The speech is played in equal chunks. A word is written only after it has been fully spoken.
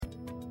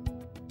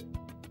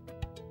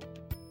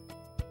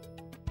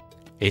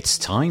It's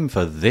time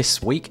for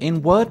This Week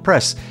in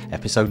WordPress,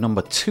 episode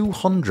number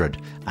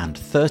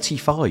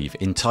 235,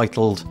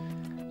 entitled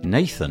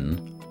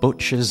Nathan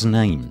Butchers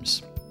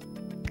Names.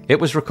 It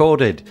was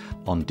recorded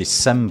on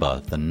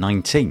December the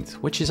 19th,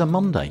 which is a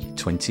Monday,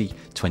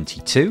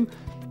 2022.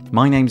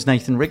 My name's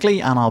Nathan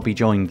Wrigley, and I'll be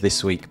joined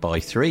this week by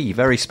three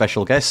very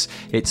special guests.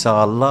 It's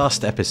our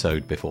last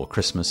episode before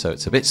Christmas, so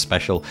it's a bit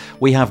special.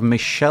 We have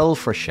Michelle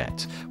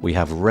Frechette, we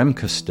have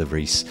Remkus de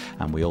Vries,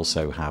 and we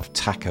also have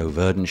Taco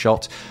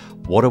Verdenschot.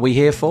 What are we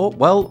here for?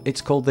 Well,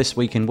 it's called This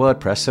Week in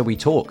WordPress, so we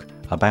talk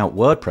about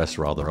WordPress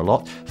rather a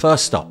lot.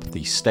 First up,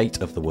 the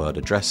State of the Word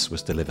address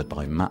was delivered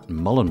by Matt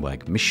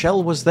Mullenweg.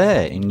 Michelle was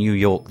there in New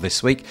York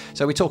this week,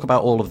 so we talk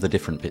about all of the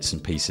different bits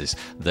and pieces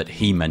that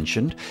he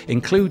mentioned,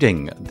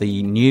 including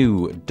the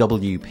new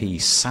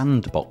WP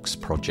Sandbox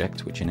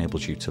project, which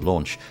enables you to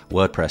launch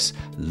WordPress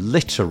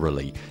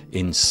literally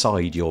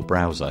inside your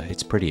browser.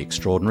 It's pretty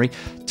extraordinary.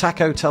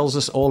 Taco tells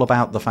us all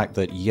about the fact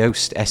that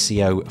Yoast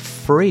SEO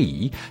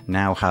Free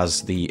now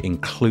has the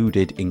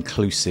included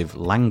inclusive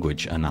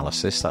language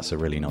analysis. That's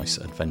a really nice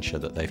adventure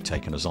that they've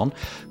taken us on.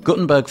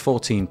 Gutenberg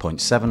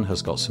 14.7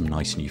 has got some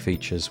nice new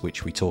features,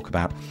 which we talk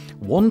about.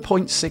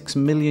 1.6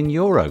 million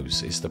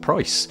euros is the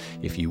price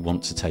if you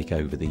want to take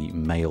over the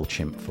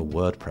MailChimp for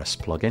WordPress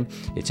plugin.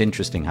 It's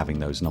interesting having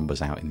those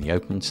numbers out in the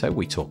open, so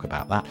we talk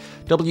about that.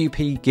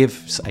 WP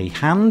Gives a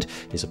Hand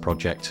is a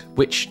project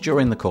which,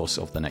 during the course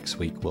of the next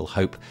week, will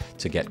hope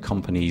to get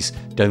companies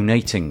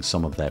donating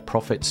some of their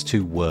profits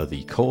to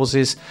worthy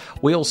causes.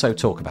 We also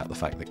talk about the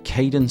fact that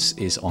Cadence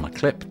is on a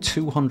clip,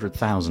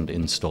 200,000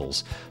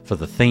 installs for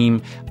the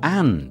theme,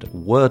 and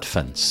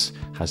WordFence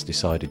has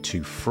decided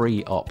to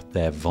free up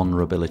their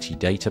vulnerability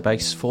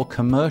database for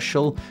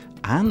commercial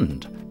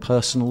and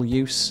personal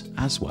use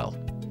as well.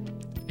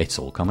 It's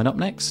all coming up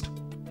next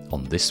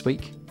on This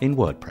Week in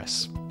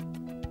WordPress.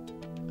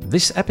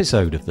 This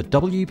episode of the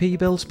WP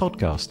Builds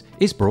podcast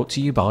is brought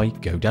to you by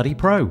GoDaddy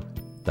Pro,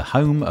 the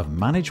home of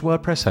managed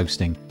WordPress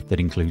hosting that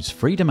includes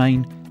free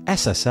domain,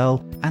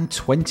 SSL, and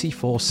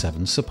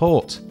 24/7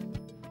 support.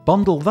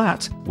 Bundle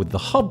that with the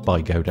Hub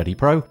by GoDaddy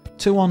Pro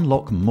to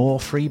unlock more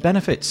free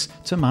benefits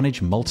to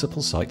manage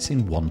multiple sites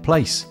in one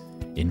place,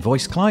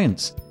 invoice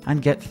clients,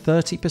 and get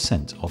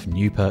 30% off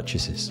new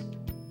purchases.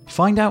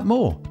 Find out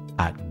more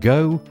at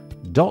go.me/WP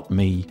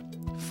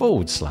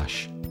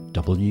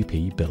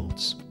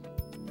Builds.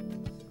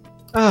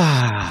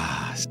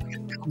 It's like a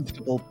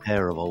comfortable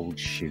pair of old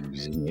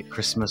shoes, isn't it?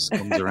 Christmas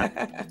comes around.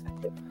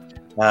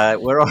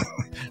 We're on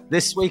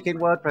This Week in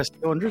WordPress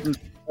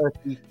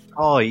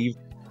 235.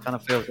 Kind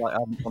of feels like I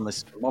haven't done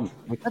this for a month.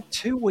 We've had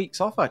 2 weeks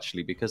off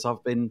actually because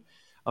I've been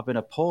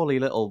a poorly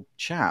little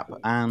chap,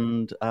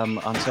 and so I'm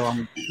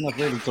kind of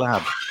really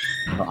glad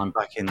that I'm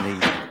back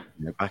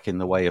in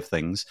the way of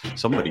things.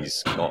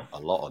 Somebody's got a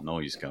lot of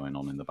noise going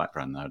on in the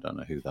background now. I don't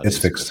know who that is.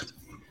 It's fixed.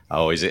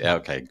 Oh, is it?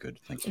 Okay, good.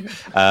 Thank you.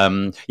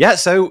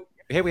 So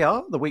here we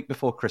are, the week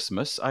before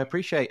Christmas. I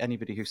appreciate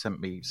anybody who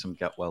sent me some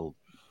get well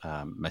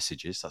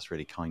messages. That's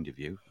really kind of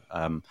you.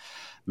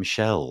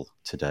 Michelle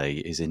today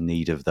is in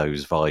need of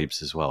those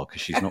vibes as well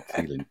because she's not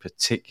feeling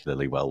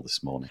particularly well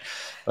this morning.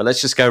 But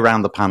let's just go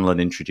around the panel and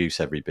introduce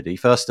everybody.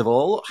 First of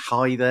all,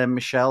 hi there,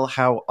 Michelle.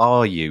 How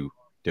are you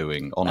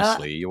doing?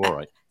 Honestly, are you all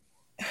right?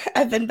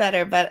 I've been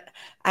better, but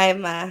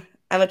I'm a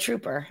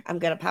trooper. I'm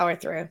going to power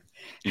through.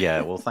 Yeah,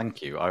 well,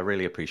 thank you. I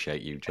really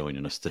appreciate you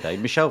joining us today.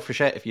 Michelle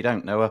Frechette, if you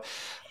don't know her,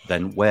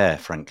 then where,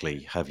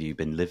 frankly, have you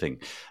been living?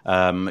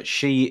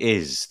 She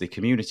is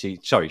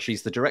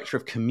she's the Director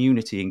of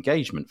Community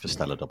Engagement for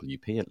Stellar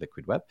WP at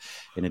Liquid Web.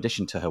 In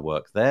addition to her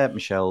work there,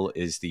 Michelle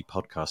is the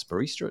podcast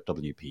barista at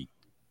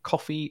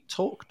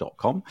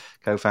WPCoffeeTalk.com,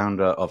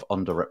 co-founder of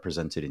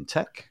Underrepresented in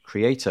Tech,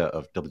 creator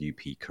of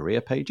WP Career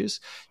Pages.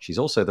 She's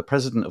also the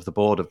president of the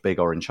board of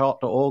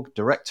BigOrangeHeart.org,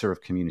 director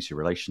of community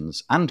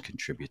relations, and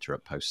contributor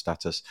at Post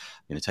Status.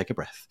 I'm going to take a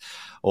breath.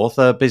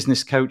 Author,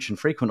 business coach, and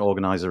frequent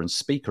organizer and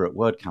speaker at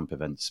WordCamp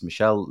events.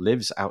 Michelle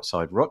lives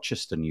outside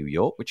Rochester, New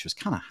York, which was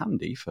kind of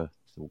handy for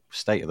the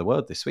State of the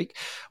Word this week,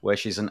 where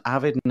she's an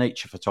avid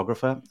nature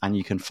photographer, and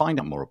you can find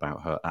out more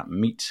about her at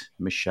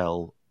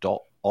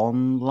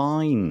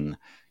meetmichelle.online.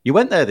 You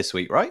went there this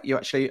week, right? You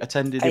actually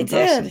attended in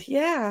person. I did,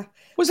 yeah.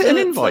 Was it an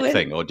invite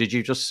thing, or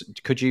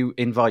could you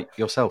invite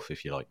yourself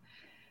if you like?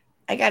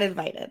 I got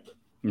invited.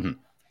 Mm-hmm.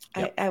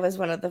 Yep. I was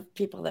one of the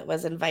people that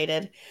was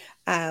invited.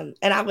 And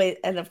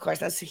of course,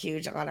 that's a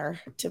huge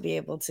honor to be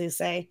able to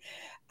say,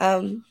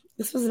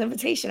 this was an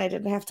invitation. I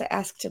didn't have to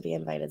ask to be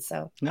invited.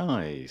 So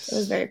nice. It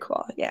was very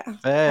cool. Yeah.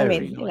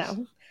 Very nice.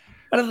 One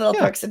of the little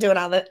perks of doing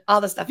all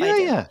the stuff I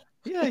do.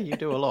 Yeah, you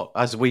do a lot,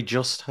 as we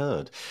just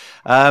heard.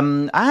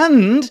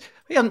 And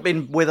he hadn't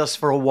been with us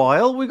for a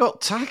while. We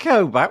got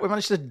Taco back. We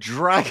managed to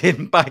drag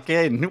him back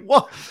in.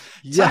 What?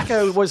 Yes.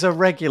 Taco was a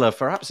regular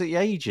for absolutely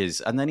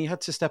ages, and then he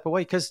had to step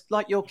away because,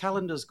 like, your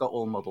calendars got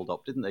all muddled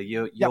up, didn't they?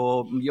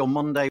 Your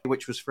Monday,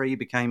 which was free,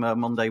 became a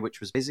Monday, which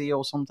was busy,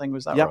 or something.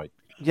 Was that right?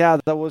 Yeah,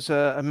 that was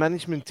a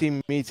management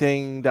team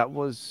meeting that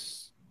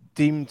was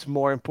deemed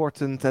more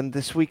important than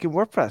This Week in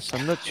WordPress.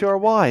 I'm not sure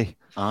why.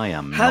 I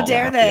am How not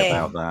dare happy they?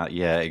 about that.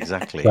 Yeah,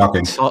 exactly.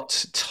 Shocking.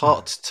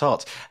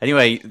 Tot.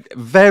 Anyway,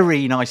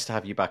 very nice to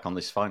have you back on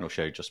this final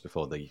show just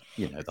before the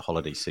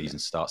holiday season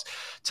starts.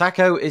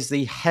 Taco is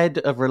the head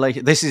of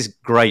relations. This is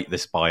great,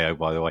 this bio,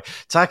 by the way.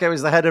 Taco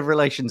is the head of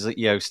relations at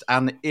Yoast,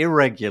 an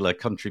irregular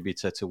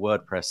contributor to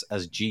WordPress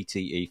as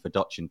GTE for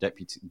Dutch and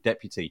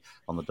deputy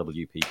on the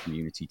WP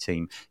community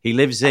team. He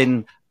lives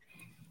in...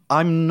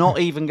 I'm not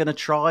even going to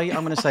try.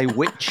 I'm going to say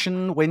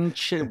Winchen.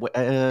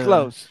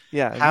 Close.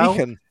 Yeah, how?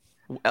 Weekend.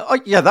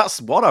 Yeah, that's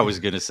what I was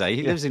going to say.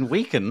 He lives in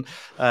Weeken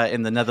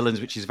in the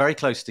Netherlands, which is very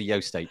close to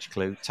Joost H.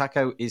 Clue.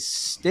 Taco is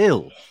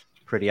still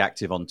pretty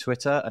active on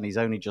Twitter, and he's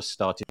only just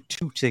started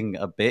tooting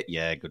a bit.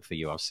 Yeah, good for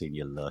you. I've seen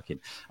you lurking.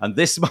 And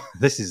this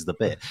is the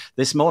bit.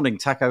 This morning,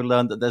 Taco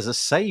learned that there's a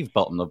save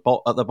button at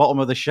the bottom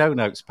of the show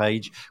notes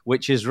page,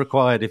 which is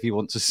required if you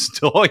want to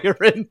store your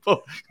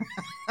input.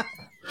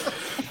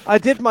 I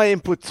did my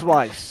input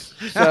twice,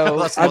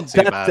 so I'm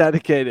that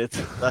dedicated.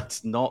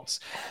 That's not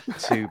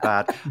too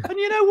bad. And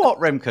you know what,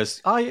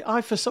 Remkus?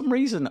 I for some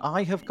reason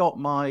I've got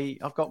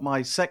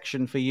my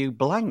section for you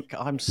blank.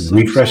 I'm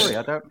so sorry.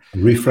 I don't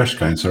refresh,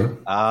 kind sir.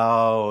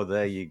 Oh,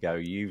 there you go.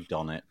 You've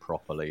done it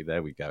properly.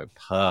 There we go.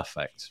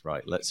 Perfect.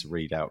 Right, let's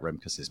read out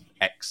Remkus's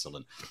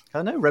excellent.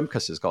 I know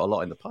Remkus has got a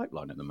lot in the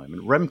pipeline at the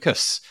moment.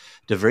 Remkus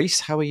de Vries,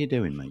 how are you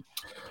doing, mate?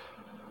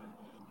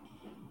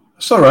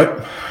 It's all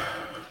right.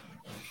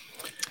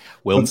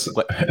 Let's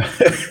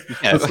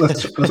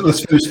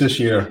finish this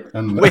year.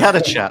 And we had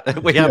a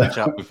chat. We had a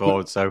chat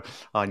before, so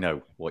I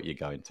know what you're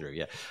going through.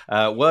 Yeah,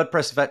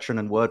 WordPress veteran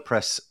and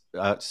WordPress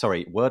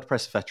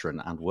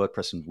veteran and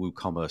WordPress and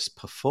WooCommerce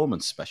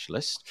performance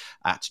specialist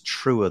at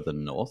Truer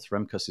Than North.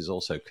 Remkus is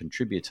also a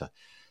contributor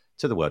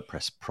to the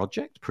WordPress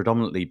project,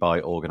 predominantly by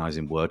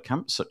organising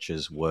WordCamps such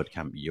as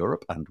WordCamp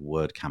Europe and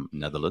WordCamp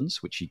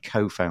Netherlands, which he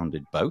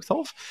co-founded both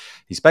of.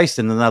 He's based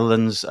in the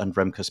Netherlands, and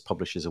Remkus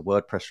publishes a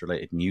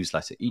WordPress-related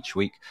newsletter each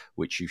week,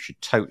 which you should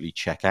totally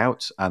check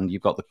out. And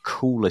you've got the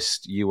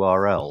coolest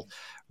URL,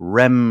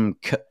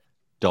 remk.us.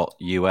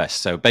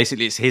 So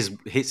basically, it's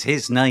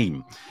his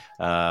name.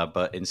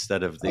 But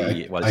instead of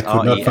the it's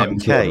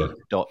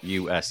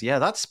remk.us. Yeah,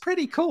 that's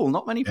pretty cool.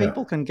 Not many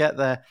people can get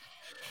their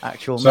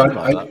actual name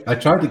like that. I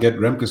tried to get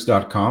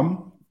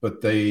remkus.com,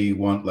 but they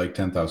want like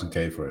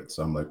 10,000 for it.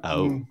 So I'm like,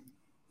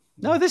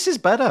 No, this is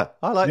better.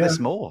 I like this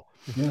more.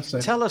 Yeah,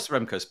 tell us,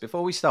 Remkus,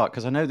 before we start,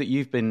 because I know that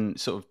you've been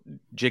sort of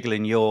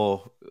jiggling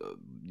your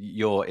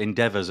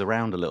endeavors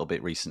around a little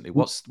bit recently.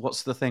 What's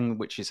the thing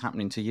which is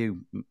happening to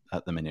you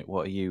at the minute?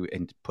 What are you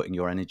putting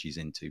your energies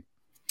into?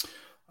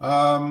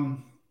 I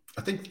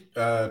think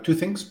two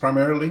things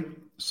primarily.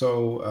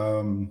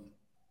 So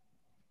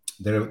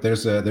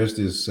there's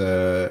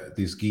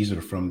this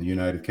geezer from the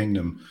United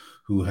Kingdom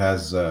who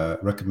has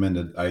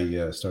recommended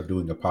I start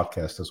doing a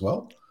podcast as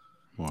well.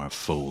 What a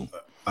fool.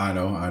 I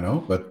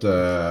know. But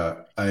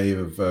I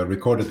have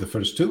recorded the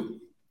first two,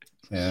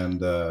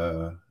 and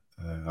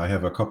I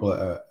have a couple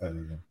of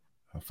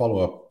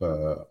follow-up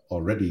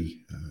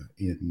already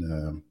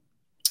in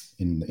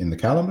the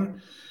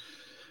calendar.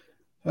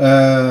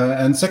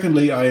 And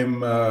secondly,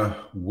 I'm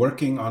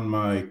working on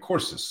my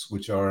courses,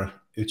 which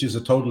is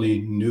a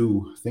totally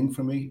new thing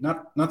for me.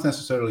 Not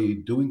necessarily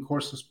doing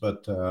courses,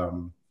 but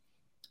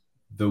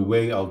the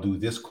way I'll do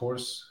this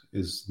course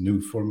is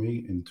new for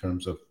me in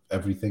terms of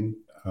everything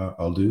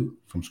I'll do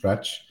from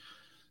scratch.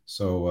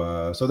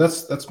 So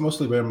that's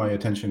mostly where my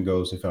attention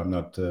goes if I'm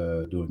not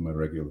doing my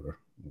regular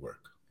work.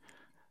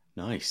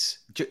 Nice.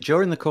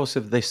 During the course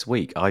of this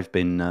week, I've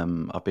been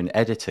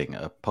editing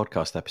a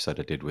podcast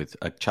episode I did with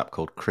a chap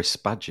called Chris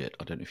Badgett.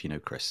 I don't know if you know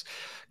Chris.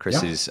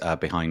 Chris is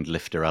behind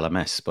Lifter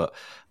LMS, but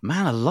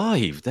man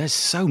alive, there's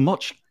so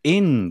much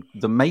in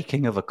the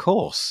making of a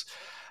course.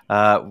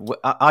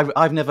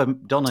 I've never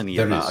done any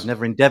of that. I've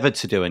never endeavored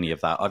to do any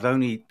of that. I've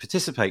only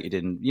participated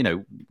in,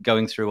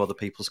 going through other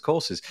people's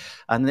courses.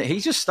 And he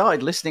just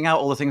started listing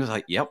out all the things. I was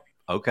like, yep,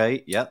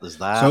 okay, yeah, there's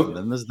that, and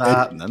then there's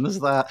that, and then there's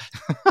that.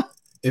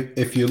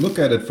 If you look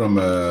at it from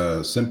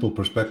a simple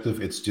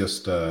perspective, it's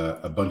just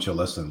a bunch of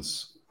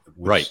lessons,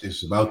 which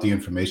is about the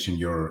information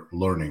you're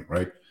learning,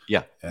 right?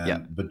 Yeah.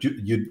 But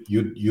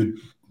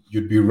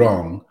you'd be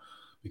wrong,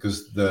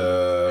 because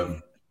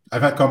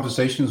I've had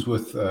conversations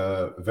with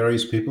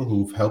various people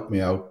who've helped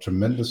me out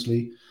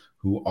tremendously,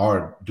 who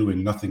are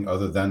doing nothing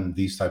other than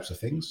these types of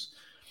things.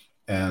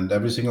 And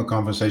every single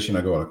conversation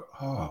I go like,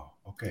 oh,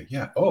 okay,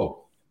 yeah,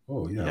 oh,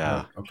 yeah.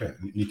 Right, okay,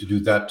 I need to do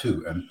that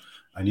too. And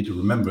I need to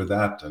remember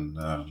that. And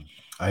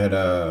I had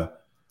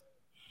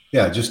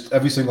just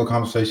every single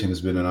conversation has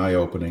been an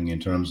eye-opening in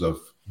terms of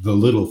the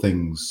little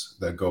things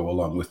that go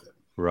along with it.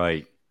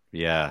 Right.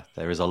 Yeah,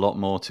 there is a lot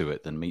more to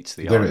it than meets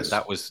the eye.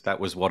 That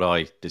was what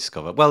I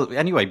discovered. Well,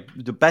 anyway,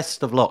 the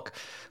best of luck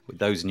with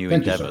those new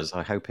endeavors.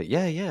 I hope it.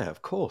 Yeah,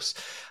 of course.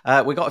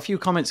 We got a few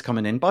comments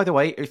coming in. By the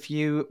way, if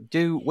you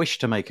do wish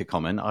to make a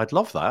comment, I'd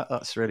love that.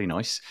 That's really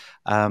nice.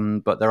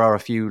 But there are a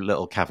few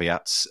little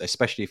caveats,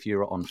 especially if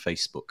you're on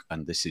Facebook,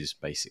 and this is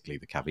basically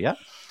the caveat.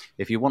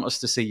 If you want us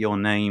to see your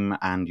name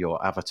and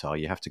your avatar,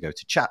 you have to go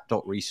to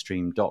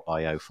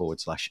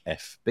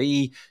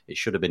chat.restream.io/FB. It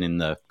should have been in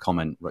the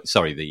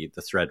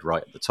the thread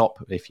right at the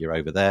top if you're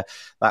over there.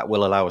 That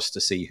will allow us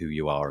to see who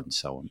you are and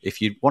so on. If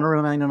you want to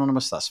remain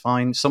anonymous, that's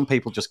fine. Some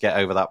people just get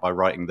over that by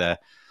writing their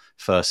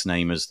first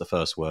name as the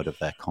first word of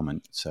their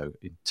comment. So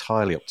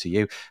entirely up to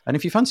you. And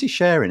if you fancy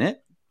sharing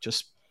it,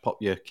 just pop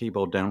your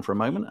keyboard down for a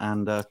moment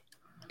and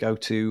go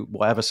to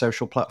whatever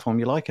social platform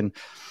you like. And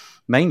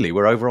mainly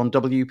we're over on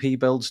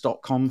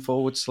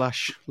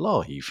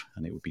wpbuilds.com/live.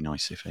 And it would be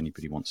nice if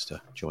anybody wants to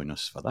join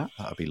us for that.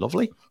 That would be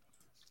lovely.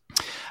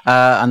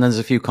 And there's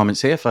a few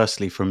comments here.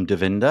 Firstly, from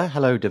Devinder.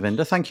 Hello,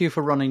 Devinder. Thank you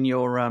for running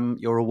your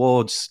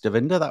awards,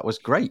 Devinder. That was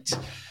great.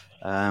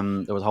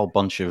 There was a whole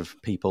bunch of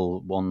people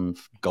won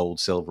gold,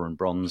 silver, and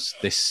bronze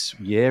this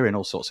year in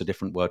all sorts of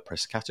different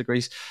WordPress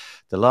categories.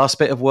 The last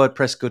bit of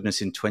WordPress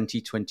goodness in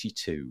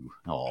 2022.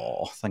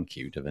 Oh, thank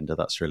you, Devinder.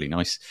 That's really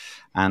nice.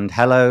 And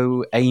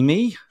hello,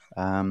 Amy.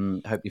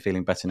 Hope you're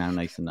feeling better now,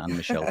 Nathan and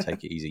Michelle.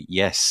 Take it easy.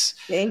 Yes.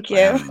 Thank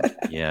you.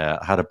 Yeah,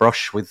 I had a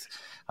brush with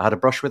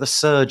a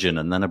surgeon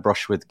and then a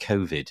brush with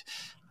COVID.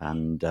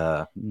 And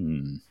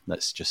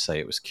let's just say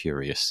it was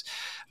curious.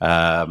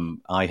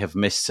 I have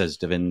missed, says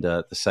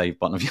Devinder, the save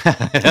button. Yeah,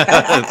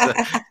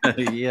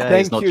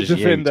 thank it's not you, just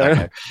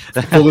Devinder.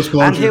 Full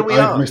disclosure, And here we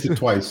I've are. missed it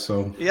twice.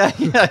 So Yeah.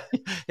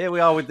 Here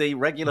we are with the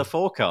regular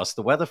forecast,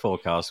 the weather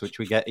forecast, which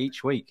we get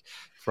each week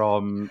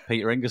from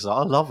Peter Ingersoll.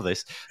 I love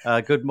this.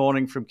 Good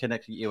morning from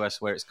Connecticut, US,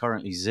 where it's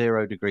currently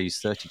 0 degrees,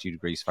 32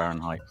 degrees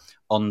Fahrenheit,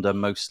 under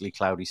mostly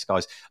cloudy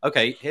skies.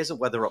 Okay, here's a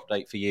weather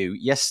update for you.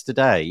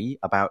 Yesterday,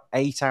 about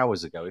 8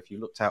 hours ago, if you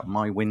looked out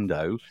my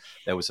window,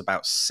 there was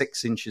about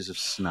 6 inches of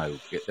snow.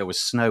 There was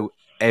snow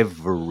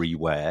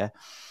everywhere.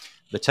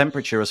 The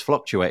temperature has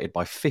fluctuated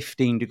by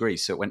 15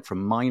 degrees. So it went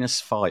from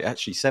 -5,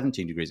 actually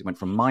 17 degrees. It went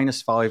from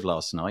 -5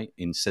 last night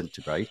in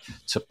centigrade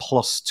to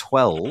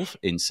 +12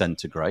 in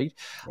centigrade.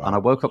 Wow. And I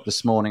woke up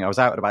this morning. I was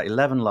out at about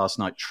 11 last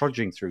night,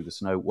 trudging through the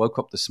snow. Woke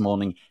up this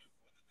morning.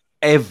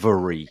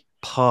 Every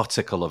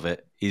particle of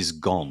it is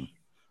gone.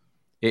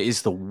 It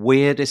is the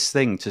weirdest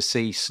thing to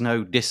see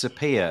snow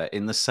disappear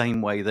in the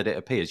same way that it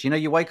appears. You know,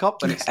 you wake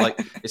up and it's like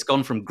it's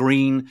gone from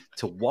green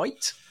to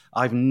white.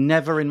 I've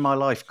never in my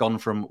life gone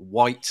from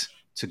white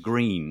to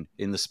green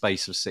in the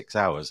space of 6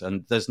 hours,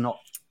 and there's not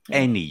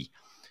any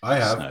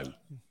snow.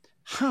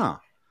 Huh.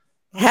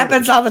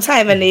 Happens all the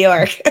time in New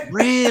York.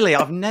 Really?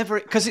 I've never,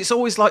 because it's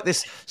always like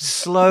this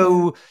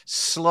slow,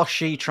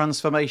 slushy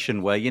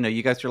transformation where, you know,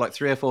 you go through like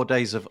 3 or 4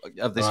 days of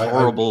this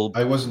horrible...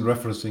 I wasn't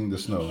referencing the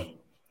snow.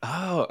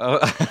 Oh,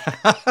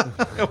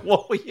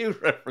 what were you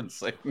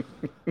referencing?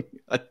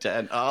 I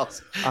daren't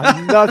ask.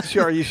 I'm not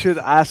sure. You should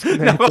ask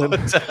Nathan. No,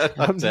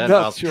 I'm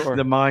not sure.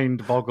 The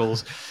mind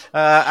boggles.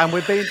 And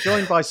we're being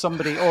joined by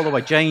somebody all the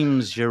way,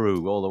 James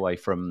Giroux, all the way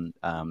from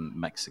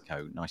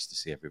Mexico. Nice to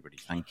see everybody.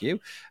 Thank you.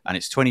 And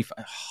it's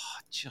 25. Oh,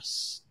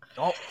 just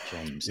stop,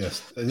 James.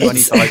 Yes.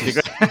 25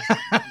 degrees.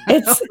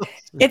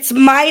 It's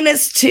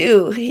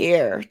 -2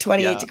 here,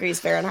 28 degrees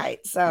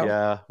Fahrenheit. So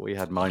yeah, we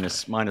had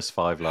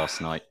 -5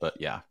 last night, but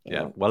yeah.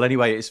 Well,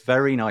 anyway, it's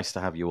very nice to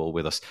have you all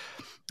with us.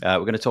 We're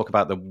going to talk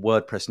about the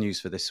WordPress news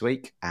for this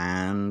week,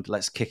 and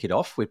let's kick it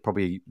off with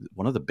probably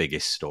one of the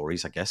biggest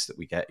stories, I guess, that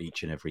we get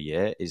each and every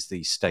year is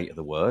the State of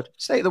the Word.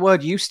 State of the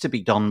Word used to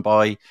be done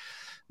by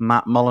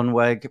Matt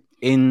Mullenweg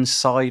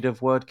inside of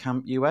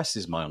WordCamp US,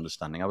 is my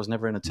understanding. I was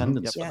never in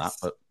attendance for that,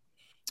 but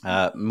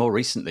more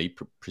recently,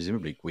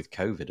 presumably with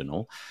COVID and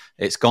all,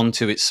 it's gone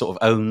to its sort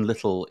of own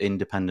little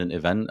independent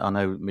event. I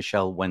know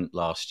Michelle went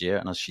last year,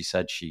 and as she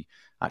said, she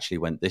actually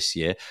went this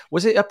year.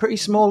 Was it a pretty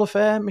small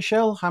affair,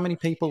 Michelle? How many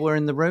people were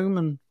in the room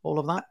and all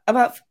of that?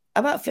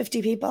 About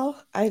 50 people.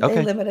 They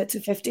limited to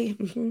 50.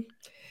 Mm-hmm.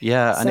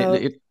 Yeah, and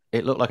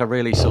it looked like a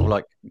really sort of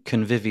like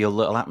convivial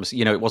little atmosphere.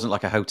 You know, it wasn't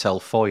like a hotel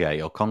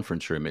foyer or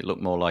conference room. It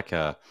looked more like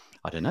a,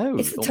 I don't know,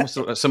 almost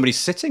like somebody's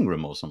sitting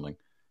room or something.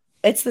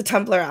 It's the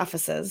Tumblr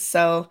offices.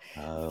 So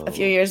a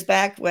few years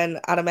back when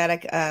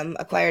Automatic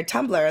acquired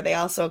Tumblr, they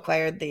also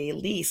acquired the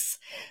lease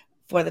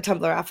for the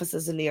Tumblr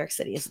offices in New York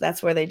City. So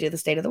that's where they do the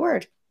State of the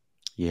Word.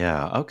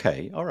 Yeah,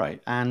 okay, all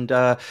right. And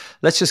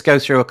let's just go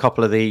through a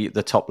couple of the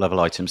top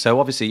level items. So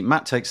obviously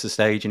Matt takes the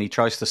stage and he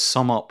tries to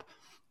sum up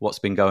what's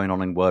been going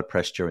on in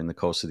WordPress during the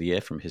course of the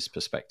year from his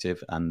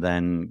perspective. And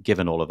then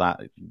given all of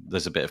that,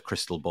 there's a bit of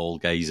crystal ball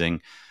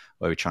gazing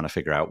where we're trying to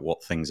figure out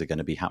what things are going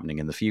to be happening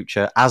in the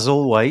future. As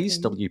always,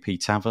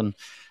 WP Tavern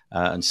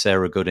and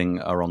Sarah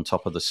Gooding are on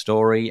top of the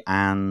story.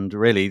 And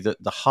really the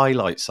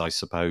highlights, I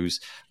suppose,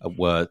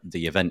 were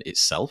the event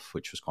itself,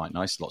 which was quite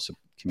nice. Lots of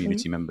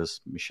community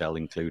members, Michelle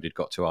included,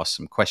 got to ask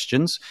some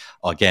questions.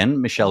 Again,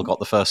 Michelle got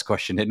the first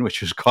question in, which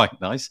was quite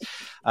nice.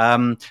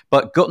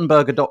 But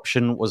Gutenberg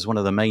adoption was one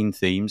of the main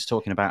themes,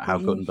 talking about how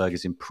Gutenberg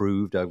has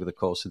improved over the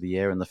course of the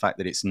year and the fact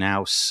that it's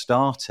now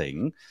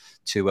starting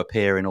to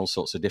appear in all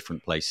sorts of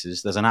different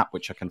places. There's an app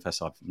which I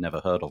confess I've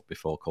never heard of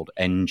before called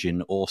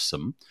Engine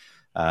Awesome,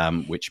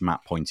 which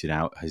Matt pointed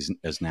out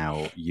is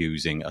now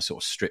using a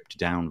sort of stripped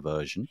down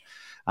version.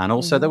 And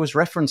also there was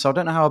reference, I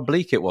don't know how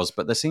oblique it was,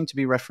 but there seemed to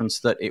be reference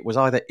that it was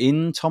either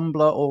in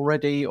Tumblr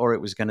already or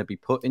it was going to be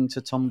put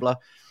into Tumblr.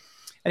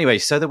 Anyway,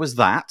 so there was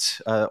that,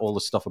 all the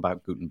stuff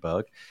about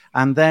Gutenberg,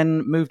 and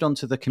then moved on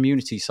to the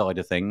community side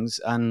of things.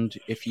 And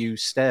if you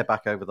stare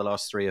back over the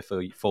last 3 or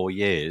 4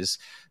 years,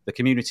 the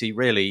community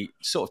really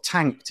sort of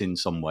tanked in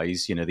some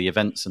ways. You know, the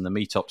events and the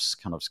meetups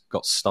kind of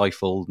got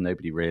stifled.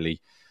 Nobody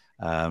really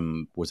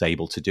was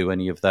able to do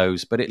any of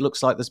those, but it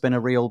looks like there's been a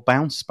real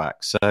bounce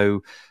back.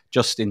 So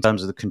just in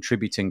terms of the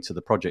contributing to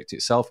the project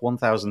itself,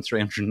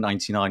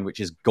 1,399, which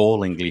is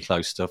gallingly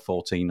close to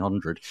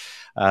 1,400,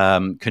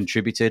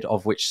 contributed,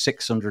 of which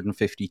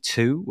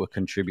 652 were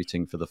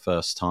contributing for the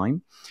first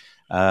time.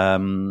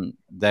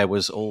 There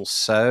was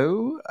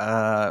also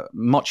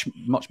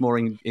much more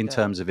in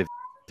terms of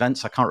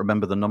events. I can't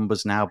remember the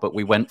numbers now, but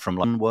we went from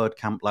one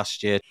WordCamp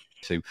last year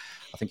to,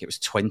 I think it was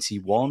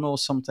 21 or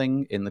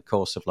something in the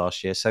course of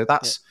last year. So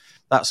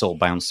that's all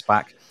bounced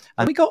back.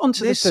 And we got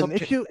onto this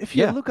subject. If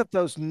you look at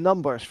those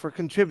numbers for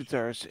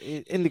contributors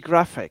in the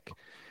graphic,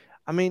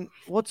 I mean,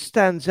 what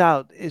stands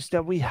out is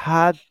that we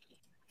had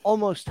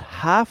almost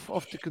half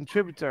of the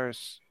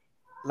contributors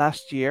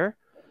last year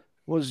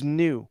was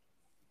new.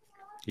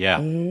 Yeah.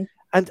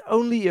 And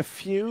only a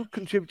few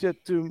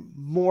contributed to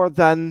more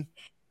than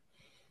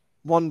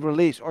one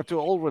release or to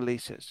all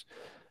releases.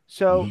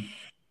 So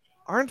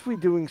aren't we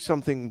doing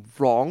something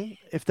wrong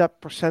if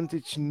that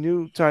percentage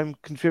new time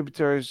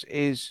contributors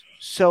is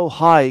so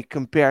high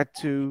compared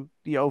to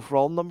the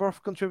overall number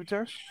of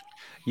contributors?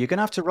 You're going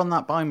to have to run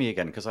that by me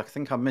again, because I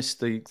think I missed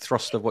the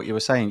thrust of what you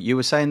were saying. You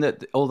were saying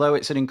that although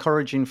it's an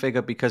encouraging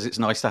figure because it's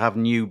nice to have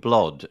new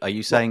blood, are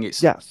you saying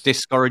it's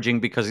discouraging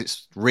because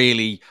it's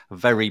really a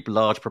very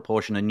large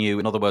proportion of new?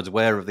 In other words,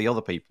 where have the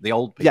other people, the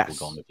old people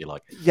gone, if you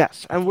like?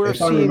 Yes, and we're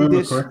seeing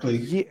this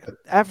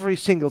every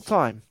single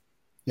time.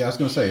 Yeah, I was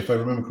going to say, if I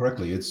remember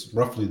correctly, it's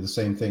roughly the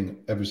same thing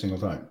every single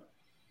time.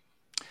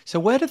 So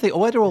where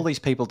do all these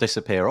people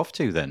disappear off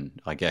to then,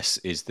 I guess,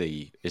 is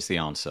the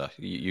answer.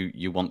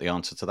 You want the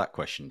answer to that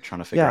question, trying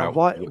to figure out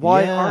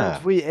why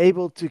aren't we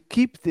able to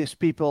keep these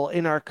people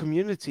in our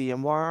community,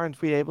 and why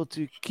aren't we able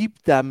to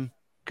keep them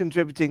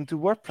contributing to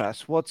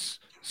WordPress? What's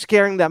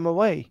scaring them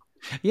away?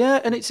 Yeah,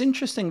 and it's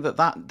interesting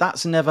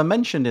that's never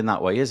mentioned in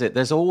that way, is it?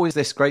 There's always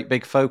this great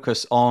big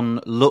focus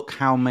on look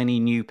how many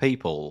new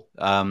people.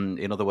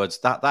 In other words,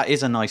 that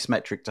is a nice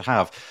metric to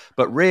have.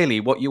 But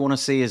really, what you want to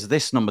see is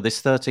this number,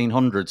 this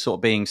 1,300, sort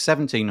of being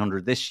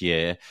 1,700 this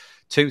year,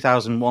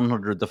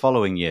 2,100 the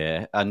following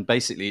year, and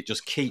basically it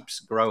just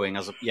keeps growing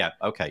as I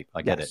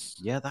get it.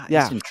 Yeah, that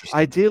is interesting.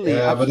 Ideally,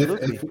 but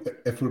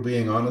if we're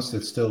being honest,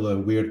 it's still a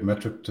weird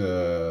metric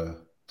to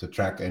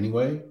track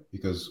anyway,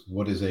 because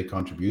what is a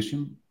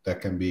contribution? That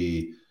can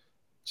be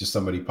just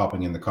somebody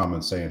popping in the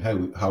comments saying, hey,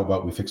 how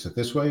about we fix it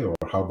this way? Or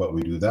how about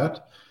we do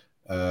that?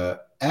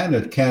 And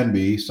it can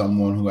be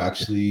someone who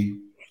actually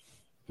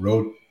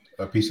wrote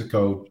a piece of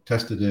code,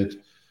 tested it,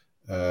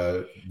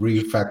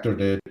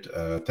 refactored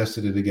it,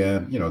 tested it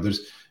again. You know,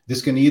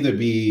 this can either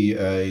be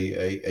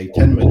a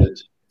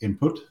 10-minute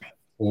input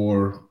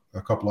or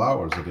a couple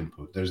hours of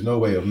input. There's no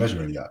way of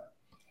measuring that.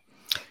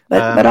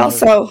 But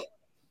also...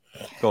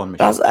 Go on,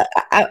 Michelle.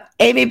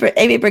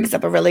 Amy brings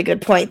up a really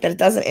good point that it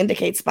doesn't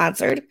indicate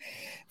sponsored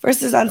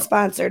versus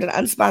unsponsored, and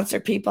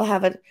unsponsored people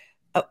have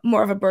a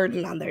more of a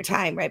burden on their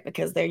time, right?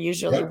 Because they're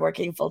usually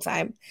working full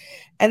time.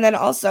 And then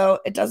also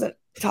it doesn't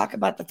talk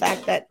about the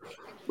fact that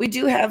we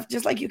do have,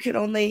 just like you can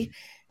only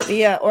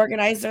be a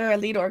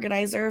lead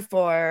organizer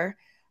for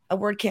a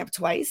WordCamp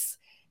twice.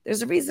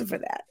 There's a reason for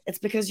that. It's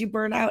because you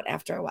burn out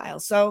after a while.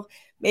 So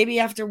maybe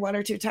after 1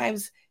 or 2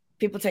 times,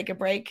 people take a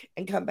break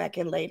and come back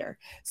in later.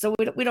 So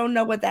we don't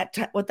know what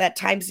that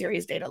time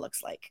series data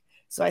looks like.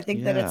 So I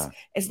think that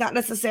it's not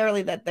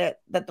necessarily that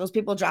those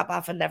people drop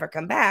off and never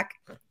come back.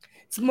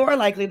 It's more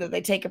likely that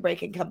they take a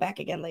break and come back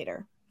again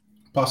later.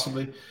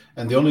 Possibly.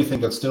 And the only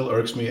thing that still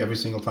irks me every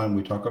single time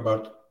we talk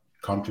about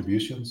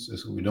contributions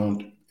is we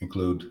don't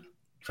include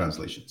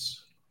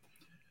translations.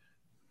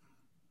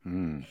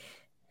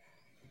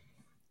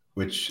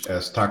 Which,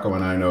 as Taco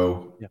and I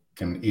know,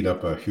 can eat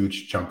up a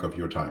huge chunk of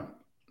your time.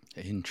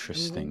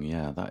 Interesting.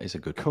 Yeah, that is a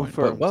good point.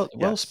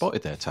 Well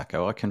spotted there,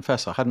 Taco. I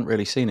confess I hadn't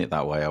really seen it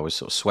that way. I was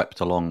sort of swept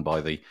along by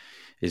the,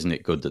 isn't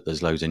it good that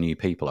there's loads of new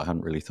people? I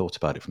hadn't really thought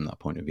about it from that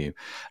point of view.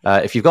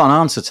 If you've got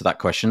an answer to that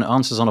question,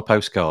 answers on a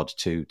postcard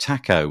to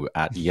Taco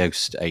at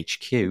Yoast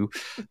HQ,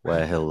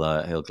 where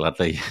he'll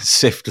gladly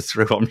sift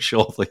through, I'm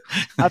sure.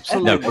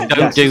 Absolutely. No,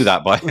 don't do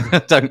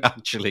that. Don't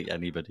actually,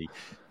 anybody.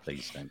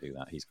 Please don't do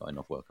that. He's got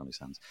enough work on his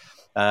hands.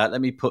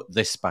 Let me put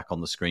this back on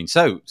the screen.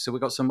 So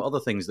we've got some other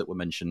things that were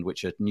mentioned,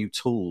 which are new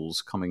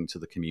tools coming to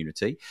the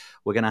community.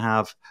 We're going to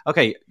have,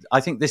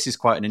 I think this is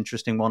quite an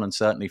interesting one. And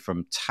certainly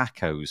from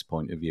Taco's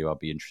point of view, I'd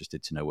be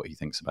interested to know what he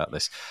thinks about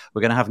this.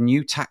 We're going to have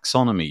new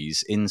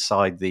taxonomies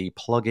inside the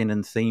plugin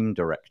and theme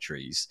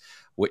directories,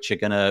 which are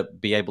going to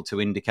be able to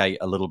indicate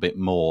a little bit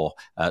more.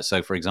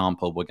 So for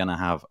example, we're going to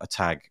have a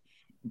tag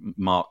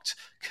marked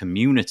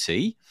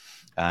community,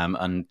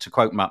 And to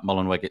quote Matt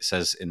Mullenweg, it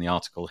says in the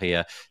article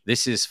here,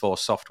 this is for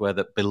software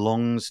that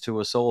belongs to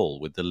us all,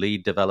 with the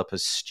lead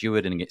developers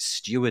stewarding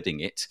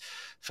it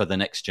for the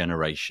next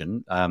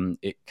generation.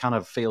 It kind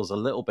of feels a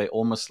little bit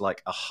almost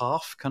like a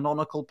half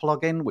canonical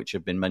plugin, which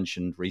have been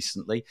mentioned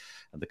recently.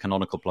 And the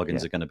canonical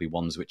plugins are going to be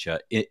ones which are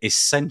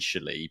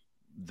essentially,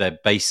 they're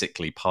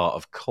basically part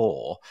of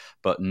core,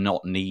 but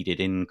not needed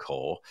in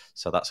core.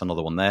 So that's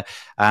another one there.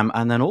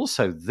 And then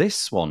also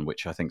this one,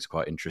 which I think is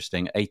quite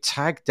interesting, a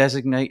tag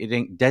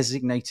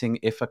designating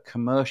if a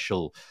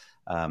commercial,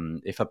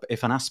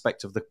 if an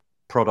aspect of the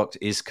product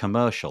is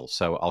commercial.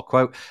 So I'll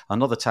quote,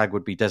 another tag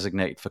would be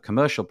designated for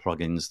commercial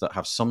plugins that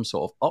have some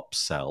sort of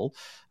upsell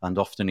and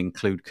often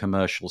include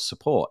commercial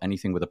support.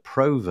 Anything with a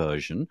pro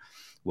version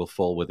will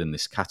fall within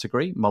this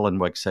category.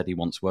 Mullenweg said he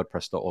wants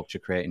WordPress.org to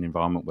create an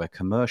environment where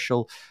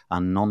commercial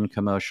and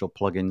non-commercial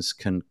plugins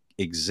can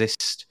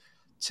exist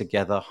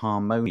together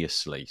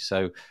harmoniously.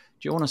 So do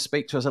you want to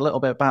speak to us a little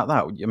bit about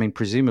that? I mean,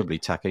 presumably,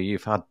 Taka,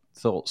 you've had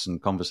thoughts and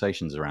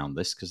conversations around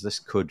this, because this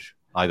could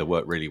either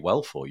work really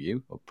well for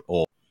you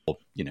or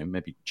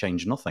maybe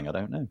change nothing. I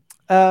don't know.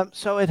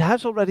 So it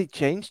has already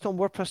changed on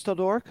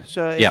WordPress.org.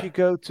 So if you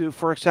go to,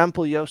 for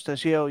example, Yoast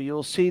SEO,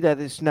 you'll see that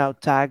it's now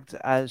tagged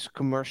as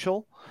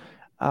commercial.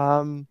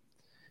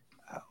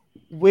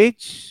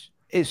 Which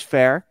is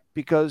fair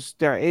because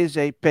there is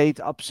a paid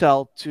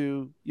upsell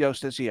to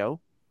Yoast SEO.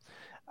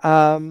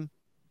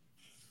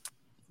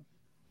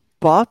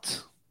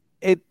 But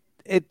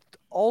it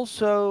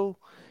also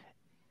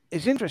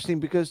is interesting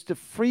because the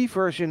free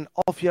version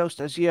of Yoast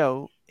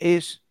SEO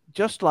is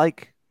just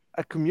like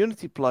a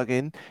community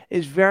plugin,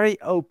 is very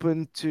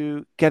open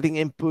to getting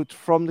input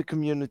from the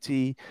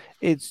community.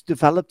 It's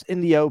developed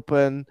in the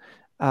open.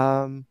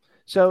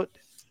 So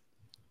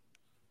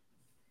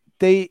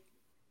they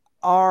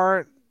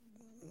are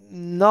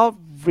not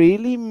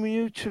really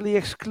mutually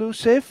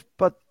exclusive,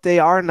 but they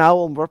are now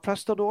on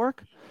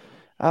WordPress.org.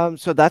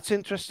 So that's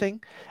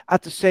interesting.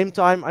 At the same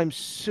time, I'm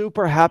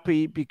super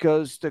happy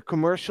because the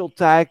commercial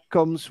tag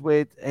comes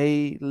with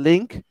a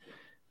link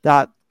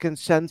that can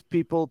send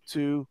people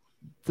to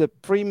the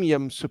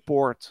premium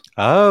support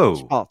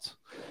spot.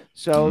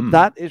 So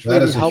that is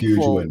really helpful. Huge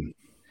win.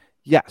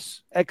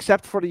 Yes,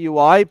 except for the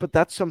UI, but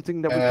that's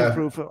something that we can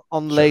improve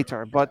on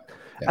later. But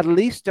at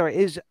least there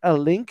is a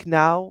link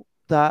now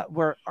that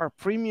where our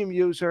premium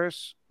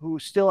users who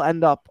still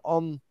end up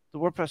on the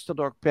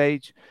WordPress.org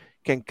page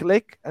can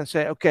click and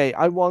say, okay,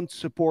 I want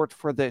support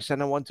for this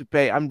and I want to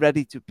pay. I'm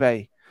ready to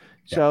pay.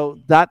 So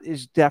that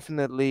is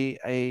definitely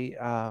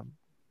a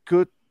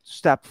good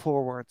step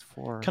forward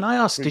for. Can I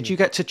ask, premium. Did you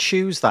get to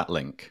choose that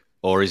link,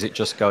 or is it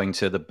just going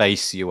to the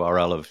base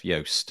URL of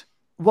Yoast?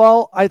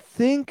 Well, I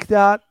think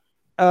that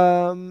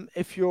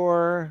if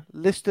you're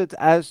listed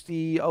as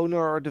the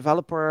owner or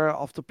developer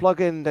of the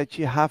plugin, that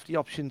you have the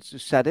options to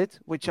set it,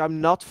 which I'm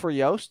not for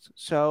Yoast.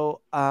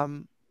 So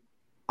I'm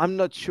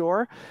not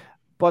sure.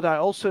 But I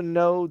also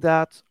know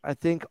that I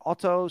think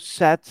Otto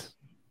set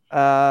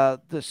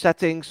the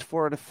settings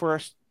for the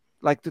first,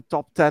 like the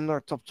top 10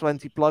 or top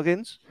 20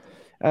 plugins.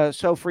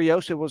 So for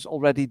Yoast, it was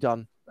already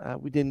done.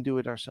 We didn't do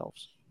it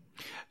ourselves.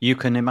 You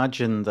can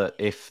imagine that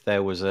if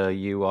there was a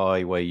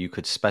UI where you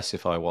could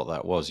specify what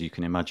that was, you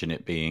can imagine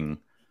it being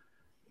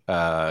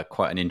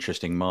quite an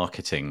interesting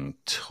marketing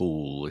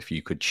tool if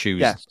you could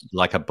choose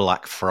like a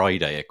Black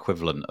Friday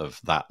equivalent of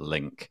that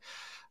link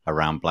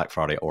around Black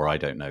Friday, or I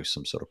don't know,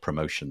 some sort of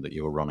promotion that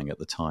you were running at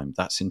the time.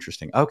 That's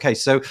interesting. Okay,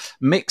 so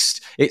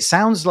mixed. It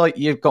sounds like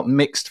you've got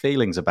mixed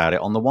feelings about it.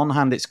 On the one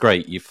hand, it's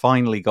great. You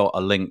finally got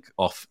a link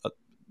off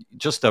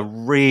just a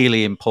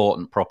really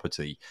important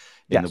property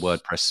in the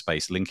WordPress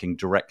space, linking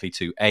directly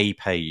to a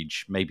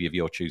page, maybe of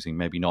your choosing,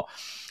 maybe not.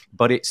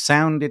 But it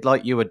sounded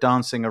like you were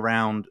dancing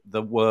around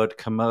the word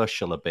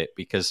commercial a bit,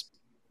 because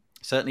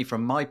certainly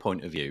from my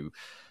point of view,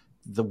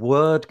 the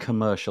word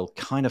commercial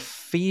kind of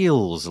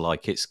feels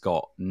like it's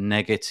got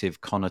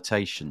negative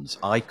connotations.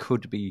 I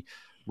could be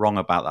wrong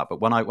about that, but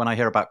when I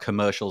hear about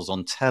commercials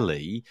on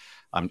telly,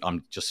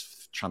 I'm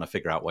just trying to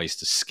figure out ways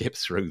to skip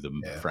through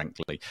them,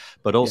 frankly.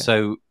 But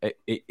also,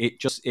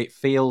 it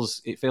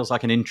feels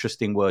like an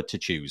interesting word to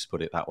choose,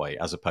 put it that way,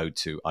 as opposed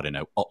to, I don't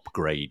know,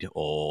 upgrade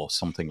or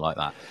something like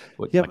that.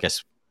 Which I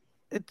guess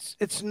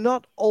it's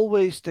not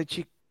always that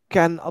you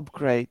can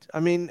upgrade.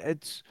 I mean,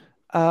 it's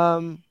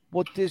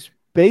what this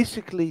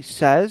basically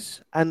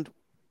says, and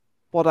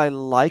what I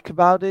like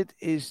about it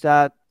is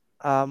that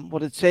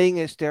what it's saying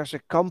is there's a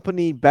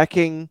company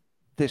backing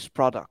this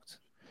product,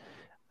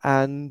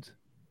 and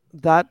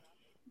that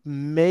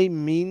may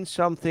mean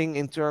something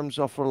in terms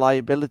of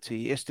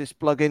reliability. Is this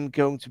plugin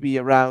going to be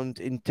around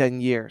in 10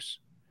 years?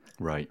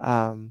 Right.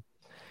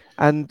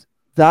 And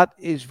that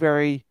is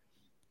very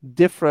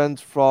different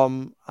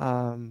from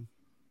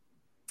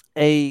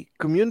a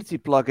community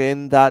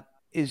plugin that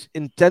is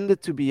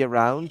intended to be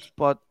around,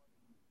 but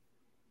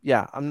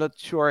I'm not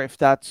sure if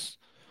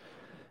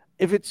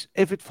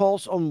it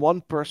falls on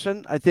one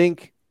person. I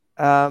think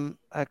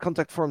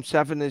Contact Form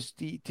 7 is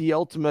the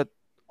ultimate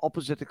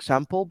opposite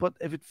example. But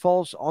if it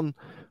falls on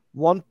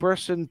one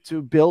person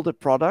to build a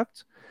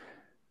product,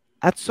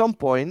 at some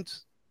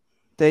point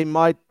they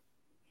might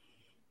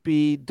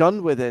be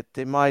done with it.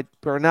 They might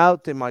burn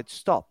out, they might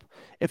stop.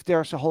 If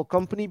there's a whole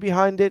company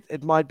behind it,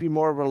 it might be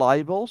more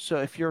reliable. So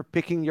if you're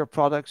picking your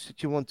products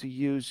that you want to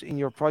use in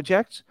your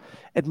projects,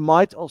 it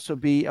might also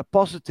be a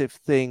positive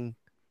thing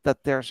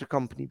that there's a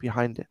company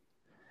behind it.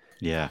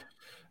 Yeah.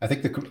 I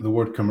think the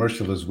word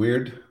commercial is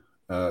weird.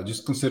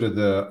 Just consider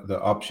the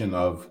option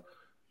of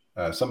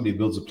somebody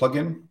builds a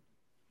plugin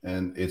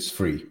and it's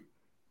free.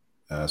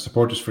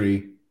 Support is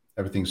free.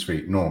 Everything's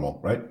free. Normal,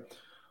 right?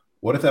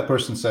 What if that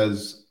person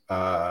says,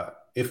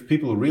 if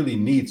people really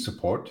need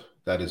support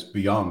that is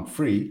beyond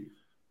free,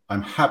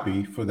 I'm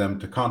happy for them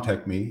to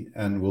contact me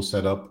and we'll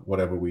set up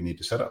whatever we need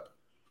to set up.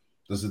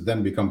 Does it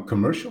then become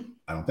commercial?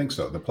 I don't think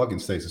so. The plugin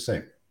stays the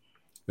same.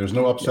 There's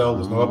no upsell.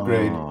 There's no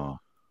upgrade.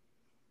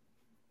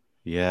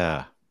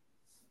 Yeah.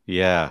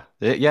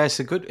 It's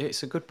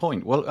a good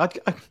point. Well,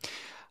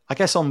 I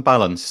guess on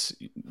balance,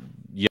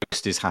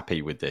 Yoast is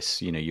happy with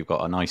this. You've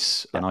got a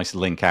nice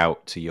link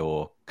out to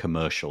your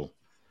commercial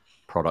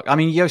product. I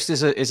mean, Yoast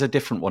is a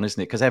different one,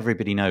 isn't it? Because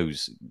everybody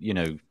knows,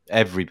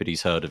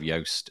 everybody's heard of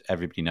Yoast.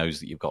 Everybody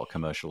knows that you've got a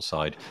commercial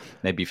side.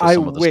 Maybe for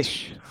some of the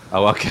wish.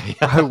 Oh, okay.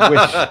 I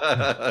wish.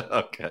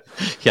 Okay.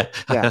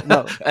 Yeah.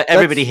 No.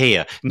 Everybody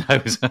here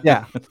knows.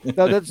 Yeah.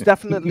 No, that's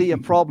definitely a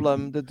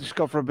problem. The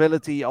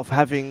discoverability of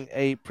having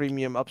a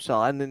premium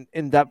upsell, and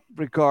in that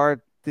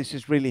regard, this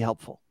is really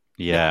helpful.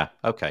 Yeah.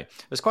 Okay.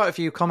 There's quite a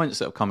few comments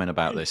that have come in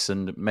about this,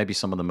 and maybe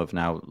some of them have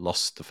now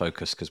lost the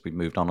focus because we've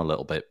moved on a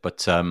little bit.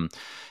 But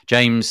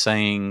James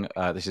saying,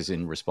 this is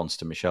in response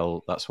to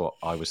Michelle. That's what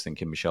I was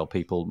thinking, Michelle.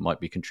 People might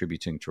be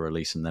contributing to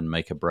release and then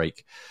make a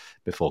break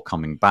before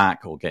coming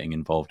back or getting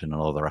involved in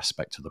another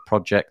aspect of the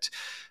project.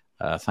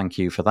 Thank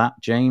you for that,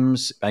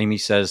 James. Amy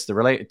says, the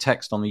related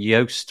text on the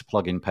Yoast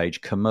plugin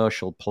page,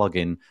 commercial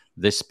plugin.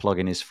 This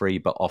plugin is free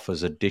but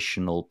offers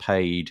additional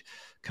paid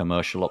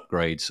commercial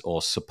upgrades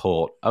or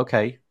support.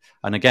 Okay.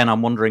 And again,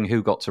 I'm wondering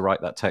who got to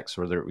write that text,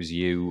 whether it was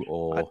you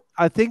or...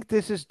 I think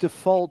this is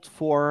default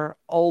for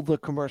all the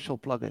commercial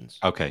plugins.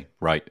 Okay,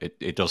 right.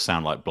 It does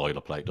sound like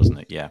boilerplate, doesn't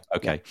it? Yeah,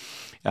 okay.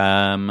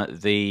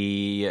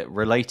 The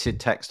related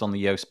text on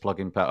the Yoast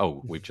plugin...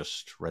 Oh, we've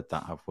just read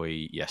that, have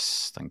we?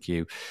 Yes, thank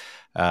you.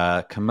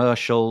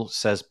 Commercial,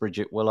 says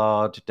Bridget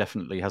Willard,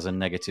 definitely has a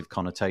negative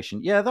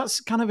connotation. Yeah, that's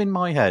kind of in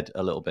my head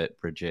a little bit,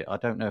 Bridget. I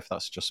don't know if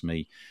that's just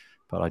me,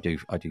 but I do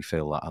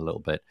feel that a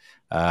little bit.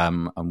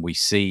 And we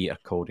see,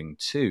 according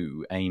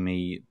to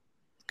Amy,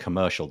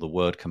 commercial, the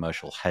word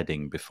commercial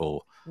heading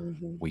before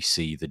we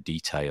see the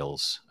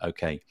details.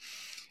 Okay.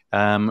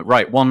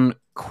 Right. One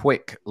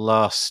quick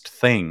last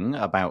thing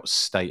about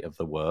state of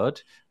the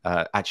word.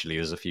 Actually,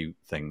 there's a few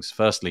things.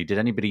 Firstly, did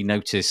anybody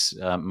notice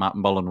Matt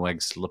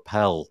Mullenweg's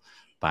lapel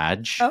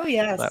badge? Oh,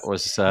 yes. That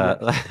was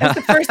that's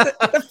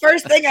the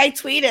first thing I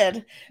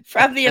tweeted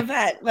from the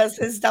event was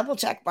his double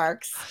check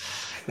marks.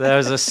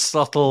 There's a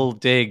subtle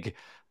dig,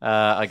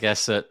 I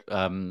guess, at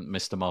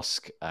Mr.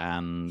 Musk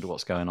and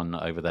what's going on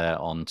over there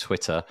on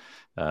Twitter.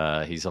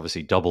 He's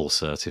obviously double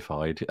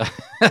certified,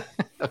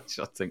 which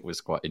I think was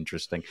quite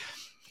interesting.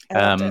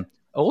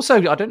 Also,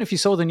 I don't know if you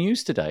saw the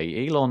news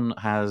today. Elon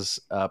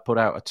has put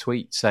out a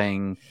tweet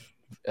saying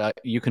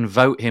you can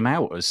vote him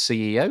out as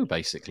CEO.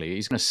 Basically,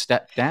 he's going to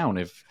step down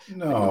if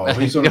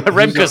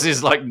Remkus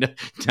is like, no,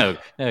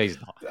 he's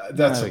not.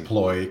 That's a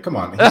ploy. Come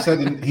on,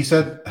 he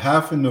said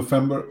half in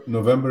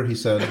November. He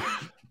said,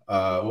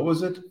 what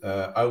was it?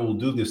 I will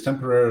do this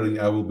temporarily.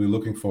 I will be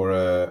looking for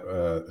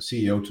a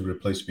CEO to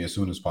replace me as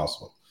soon as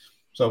possible.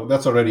 So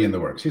that's already in the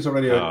works. He's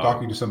already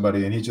talking to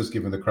somebody, and he's just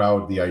giving the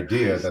crowd the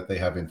idea that they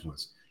have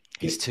influence.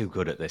 He's too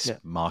good at this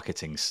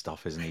marketing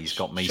stuff, isn't he? He's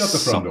got me Shut the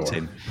front door. sucked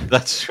in.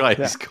 That's right.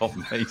 Yeah. He's got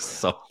me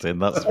sucked in.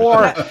 That's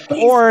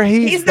or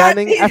he's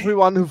banning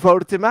everyone who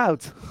voted him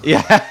out.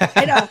 Yeah,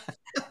 I know.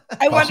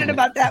 I wondered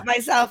about that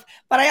myself,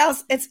 but I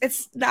also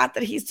it's not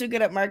that he's too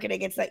good at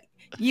marketing. It's that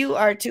you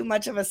are too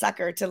much of a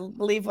sucker to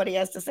believe what he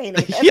has to say.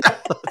 Yeah,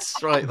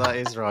 that's right. That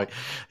is right.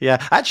 Yeah,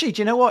 actually,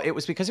 do you know what? It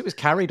was because it was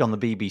carried on the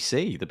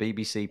BBC. The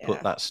BBC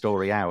put that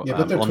story out. Yeah,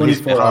 but they're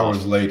 24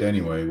 hours late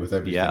anyway with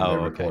everything they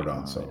report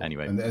on. So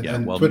anyway,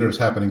 and Twitter's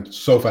happening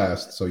so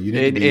fast, so you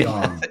need to be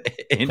on.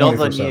 In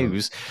other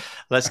news,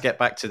 let's get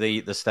back to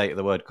the state of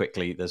the word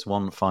quickly. There's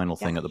one final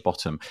thing at the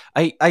bottom.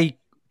 A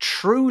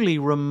truly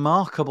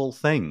remarkable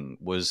thing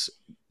was,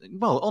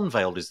 well,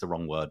 unveiled is the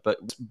wrong word, but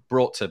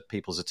brought to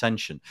people's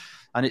attention.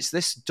 And it's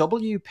this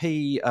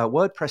WP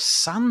WordPress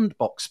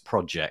sandbox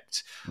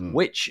project,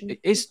 which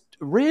is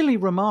really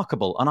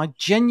remarkable. And I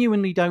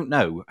genuinely don't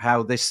know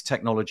how this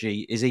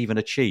technology is even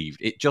achieved.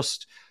 It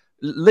just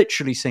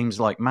literally seems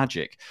like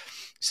magic.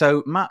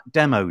 So Matt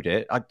demoed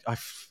it.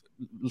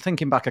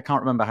 Thinking back, I can't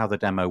remember how the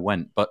demo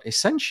went, but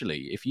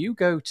essentially, if you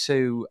go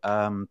to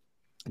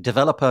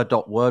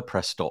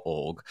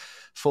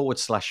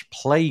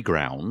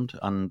developer.wordpress.org/playground,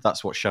 and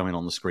that's what's showing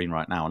on the screen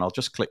right now, and I'll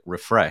just click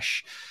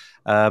refresh.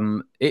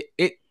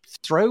 It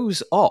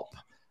throws up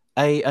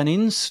an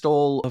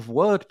install of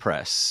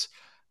WordPress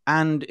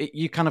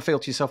you kind of feel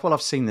to yourself, well,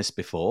 I've seen this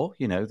before.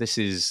 This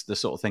is the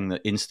sort of thing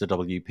that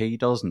InstaWP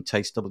does and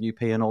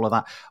TasteWP and all of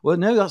that. Well,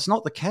 no, that's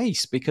not the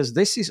case, because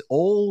this is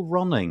all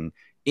running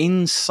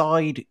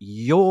inside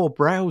your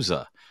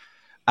browser.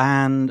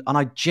 And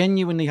I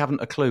genuinely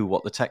haven't a clue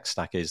what the tech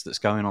stack is that's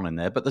going on in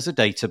there. But there's a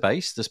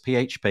database, there's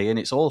PHP, and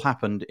it's all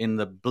happened in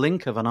the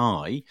blink of an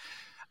eye.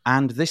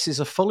 And this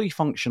is a fully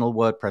functional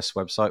WordPress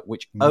website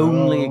which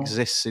only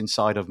exists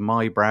inside of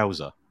my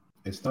browser.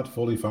 It's not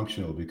fully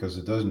functional because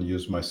it doesn't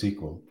use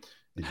MySQL.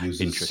 It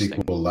uses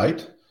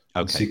SQLite.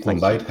 Okay,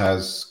 SQLite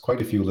has quite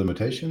a few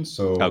limitations.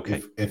 So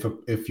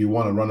if you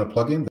want to run a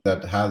plugin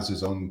that has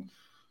its own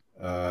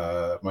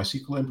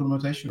MySQL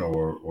implementation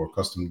or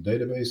custom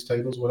database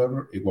tables,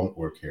 whatever, it won't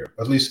work here.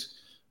 At least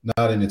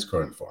not in its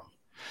current form.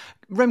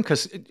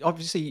 Remkus,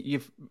 obviously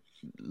you've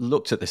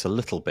looked at this a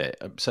little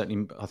bit.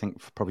 Certainly, I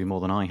think probably more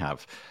than I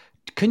have.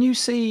 Can you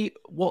see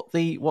what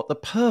the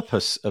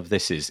purpose of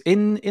this is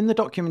in the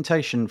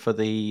documentation for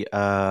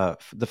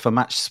for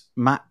Matt's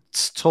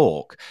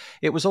talk?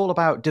 It was all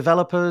about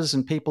developers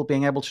and people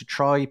being able to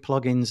try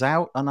plugins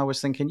out, and I was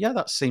thinking, yeah,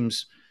 that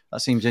seems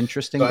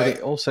interesting, but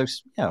it also,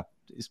 I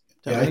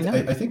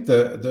think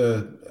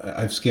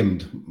I've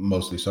skimmed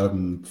mostly, so I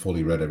haven't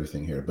fully read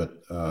everything here.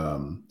 But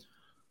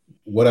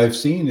what I've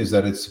seen is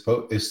that it's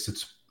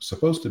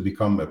supposed to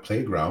become a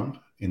playground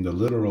in the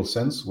literal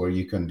sense, where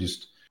you can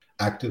just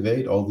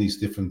activate all these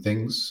different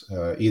things,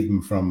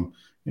 even from,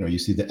 you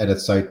see the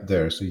edit site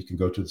there, so you can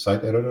go to the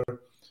site editor.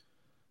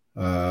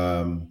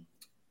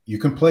 You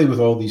can play with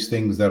all these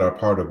things that are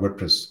part of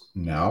WordPress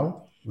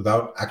now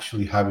without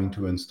actually having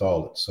to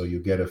install it. So you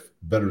get a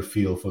better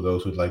feel for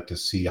those who'd like to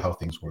see how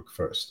things work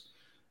first.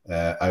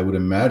 I would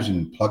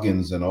imagine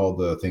plugins and all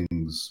the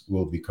things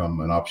will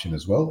become an option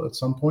as well at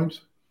some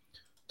point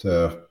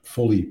to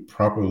fully,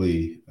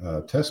 properly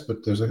test.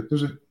 But there's a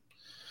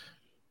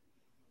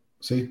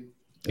see.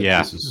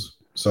 Yeah.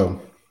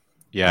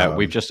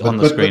 We've just on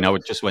the screen. I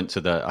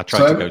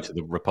tried to go to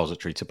the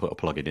repository to put a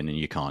plugin in, and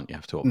you can't. You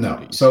have to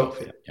upload it yourself.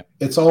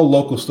 It's all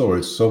local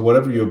storage. So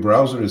whatever your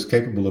browser is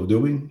capable of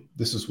doing,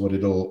 this is what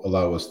it'll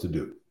allow us to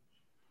do.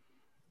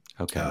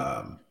 Okay.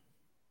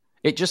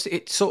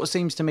 It sort of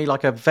seems to me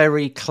like a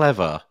very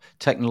clever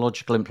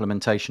technological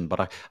implementation,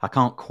 but I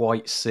can't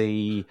quite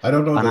see. I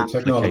don't know the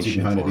technology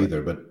behind it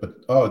either, but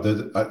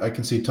I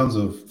can see tons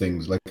of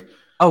things like.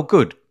 Oh,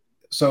 good.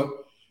 So.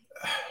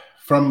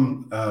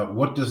 From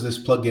what does this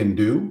plugin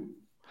do?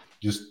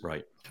 Just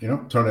turn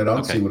it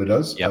on, see what it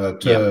does.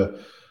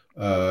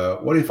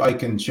 What if I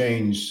can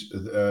change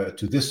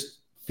to this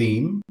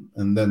theme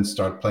and then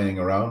start playing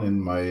around in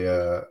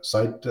my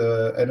site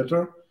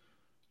editor?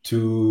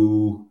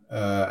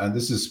 And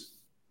this is,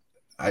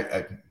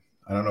 I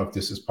don't know if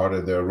this is part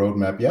of their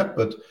roadmap yet,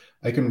 but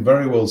I can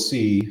very well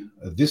see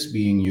this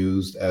being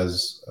used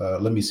as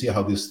let me see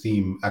how this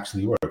theme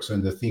actually works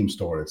in the theme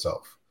store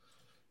itself.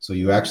 So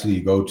you actually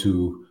go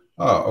to.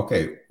 Oh,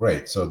 okay,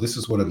 right. So this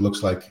is what it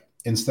looks like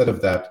instead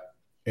of that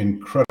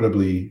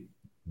incredibly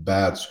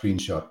bad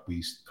screenshot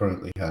we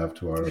currently have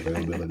to our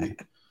availability.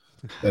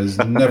 That is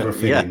never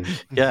fitting.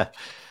 Yeah.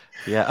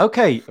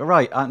 Okay,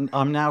 right.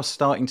 I'm now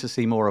starting to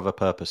see more of a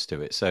purpose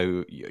to it.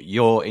 So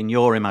in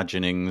your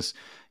imaginings,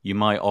 you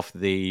might off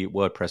the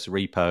WordPress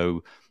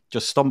repo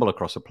just stumble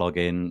across a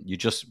plugin. You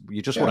just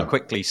want to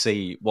quickly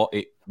see what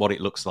it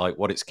looks like,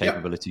 what its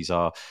capabilities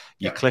are.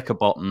 You click a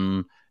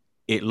button.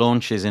 It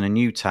launches in a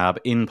new tab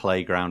in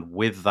Playground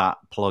with that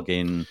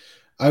plugin.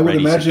 I would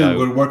imagine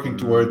we're working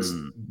towards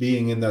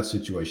being in that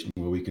situation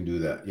where we can do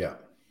that. Yeah.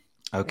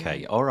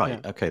 Okay. All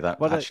right. Yeah. Okay.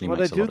 That actually makes a lot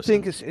of sense. What I do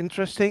think is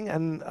interesting,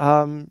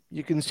 and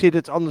you can see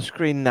it on the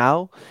screen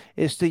now,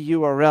 is the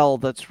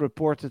URL that's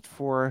reported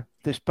for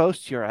this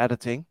post you're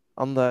editing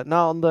on the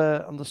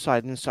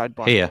side in the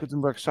sidebar. Here.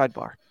 Gutenberg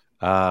sidebar.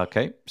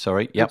 Okay.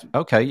 Sorry. Yep.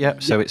 Okay.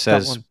 Yep. So it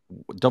says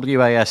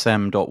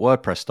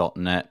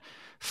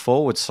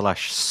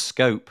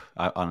wasm.wordpress.net/scope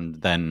and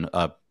then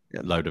a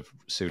load of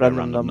pseudo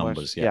random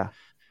numbers. Yeah.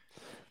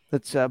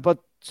 That's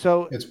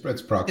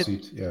it's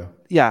proxied.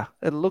 Yeah.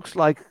 It looks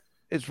like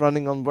it's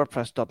running on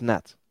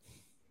WordPress.net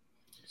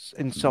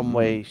in some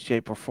way,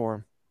 shape, or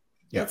form.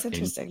 Yeah. That's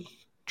interesting.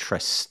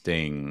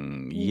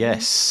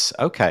 Yes.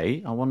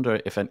 Okay. I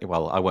wonder if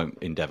I won't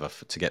endeavor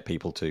to get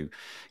people to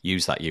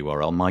use that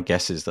URL. My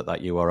guess is that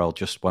URL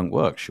just won't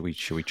work. Should we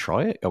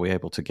try it? Are we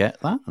able to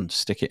get that and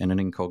stick it in an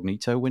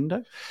incognito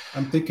window?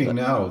 I'm thinking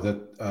now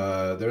that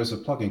there's a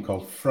plugin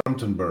called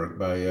Frontenberg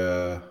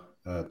by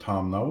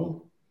Tom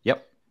Nowell.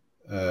 Yep.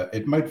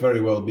 It might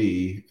very well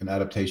be an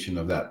adaptation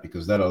of that,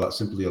 because that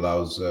simply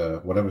allows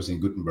whatever's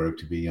in Gutenberg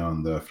to be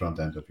on the front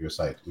end of your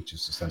site, which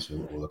is essentially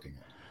what we're looking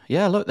at.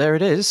 Yeah, look, there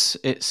it is.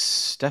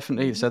 It's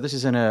definitely, so this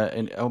is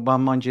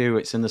mind you,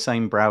 it's in the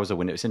same browser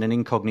window. It's in an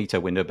incognito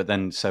window, but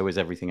then so is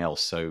everything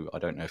else. So I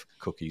don't know if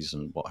cookies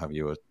and what have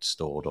you are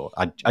stored, or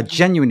I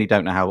genuinely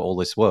don't know how all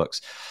this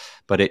works,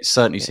 but it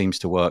certainly seems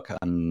to work.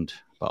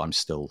 But I'm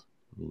still,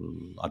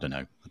 I don't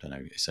know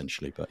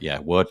essentially, but yeah,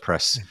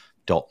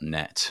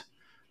 WordPress.net.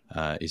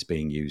 is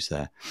being used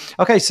there.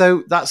 Okay,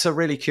 so that's a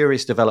really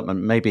curious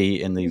development.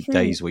 Maybe in the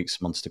days,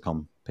 weeks, months to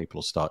come, people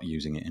will start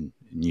using it in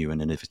new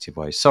and innovative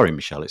ways. Sorry,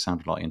 Michelle, it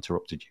sounded like I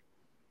interrupted you.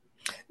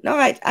 No,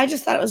 I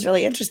just thought it was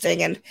really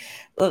interesting. And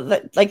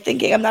like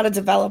thinking I'm not a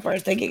developer,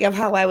 thinking of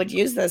how I would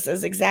use this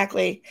is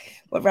exactly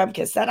what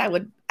Remke said. I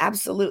would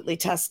absolutely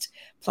test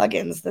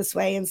plugins this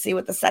way and see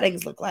what the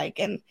settings look like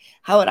and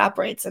how it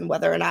operates and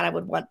whether or not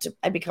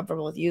I'd be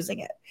comfortable with using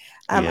it.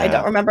 I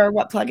don't remember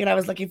what plugin I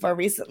was looking for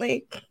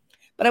recently,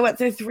 but I went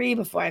through 3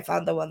 before I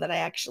found the one that I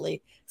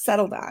actually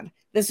settled on.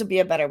 This would be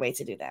a better way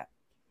to do that.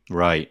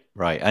 Right.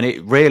 And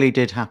it really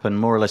did happen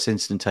more or less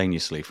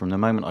instantaneously. From the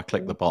moment I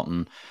clicked the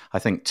button, I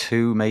think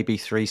 2, maybe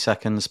 3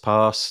 seconds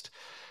passed.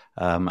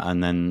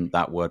 And then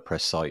that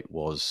WordPress site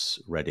was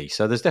ready.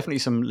 So there's definitely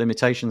some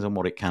limitations on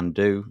what it can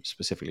do,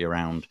 specifically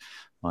around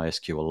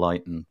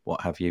MySQLite and what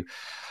have you.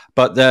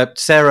 But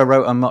Sarah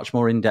wrote a much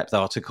more in-depth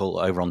article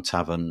over on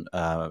Tavern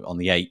on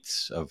the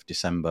 8th of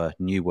December,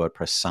 new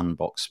WordPress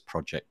sandbox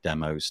project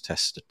demos,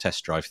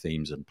 test drive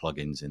themes and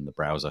plugins in the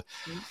browser,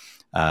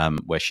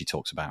 where she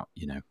talks about,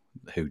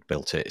 who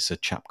built it. It's a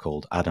chap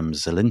called Adam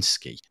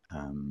Zielinski.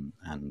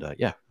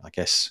 I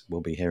guess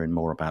we'll be hearing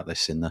more about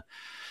this in the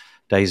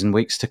days and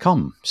weeks to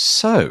come.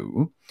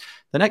 So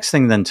the next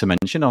thing then to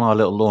mention on our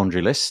little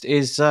laundry list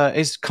is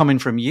coming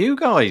from you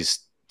guys,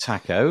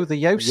 Taco.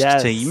 The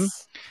Yoast team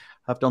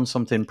have done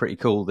something pretty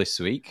cool this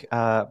week.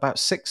 About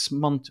 6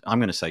 months, I'm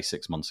going to say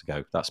 6 months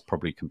ago. That's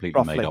probably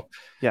completely made up.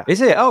 Yeah.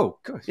 Is it? Oh,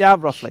 good. Yeah,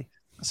 roughly.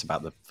 That's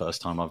about the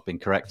first time I've been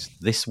correct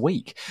this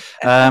week.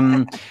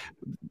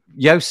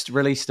 Yoast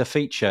released a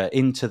feature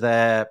into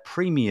their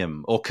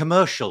premium or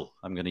commercial,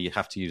 I'm going to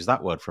have to use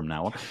that word from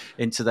now on,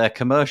 into their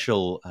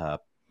commercial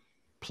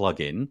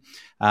plugin.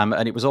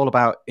 And it was all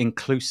about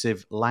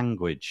inclusive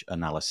language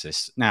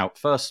analysis. Now,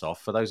 first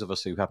off, for those of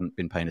us who haven't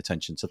been paying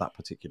attention to that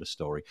particular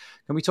story,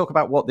 can we talk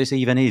about what this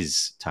even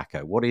is,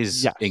 Taco? What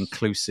is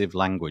inclusive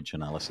language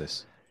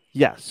analysis?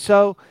 Yeah.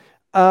 So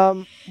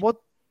what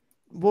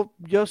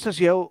Yoast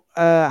SEO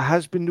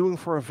has been doing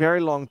for a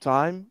very long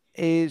time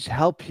is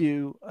help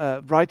you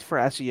write for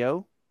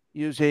SEO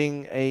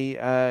using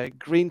a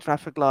green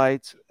traffic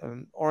light,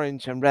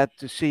 orange and red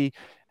to see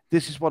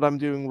this is what I'm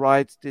doing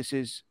right. This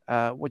is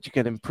what you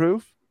can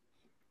improve.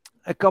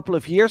 A couple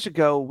of years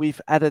ago,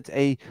 we've added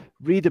a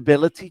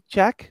readability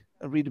check,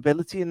 a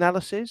readability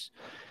analysis.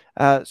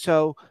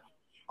 So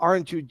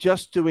aren't you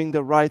just doing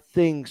the right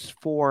things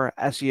for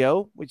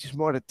SEO, which is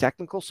more the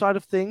technical side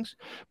of things,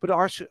 but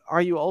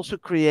are you also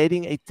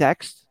creating a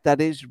text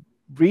that is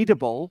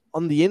readable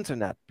on the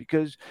internet?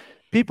 Because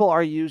people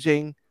are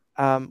using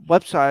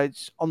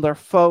websites on their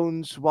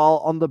phones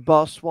while on the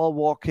bus, while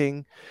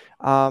walking.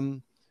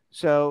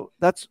 So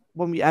that's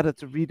when we added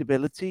the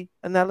readability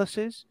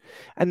analysis.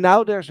 And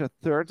now there's a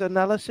third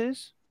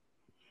analysis.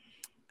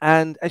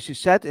 And as you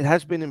said, it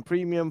has been in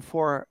premium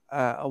for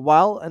a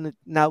while, and it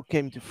now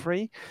came to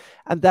free.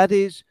 And that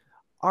is,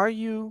 are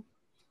you,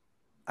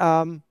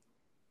 we're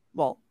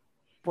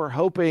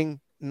hoping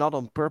not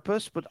on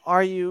purpose, but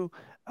are you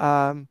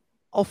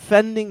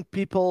offending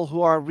people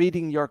who are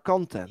reading your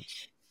content?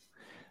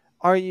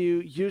 Are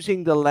you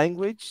using the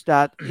language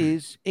that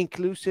is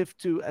inclusive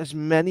to as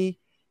many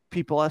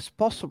people as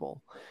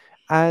possible?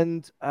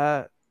 And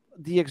the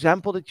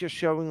example that you're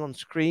showing on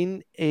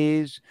screen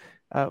is,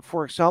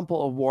 for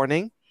example, a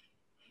warning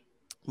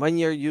when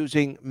you're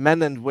using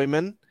men and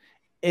women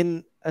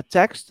in a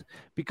text,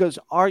 because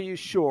are you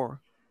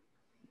sure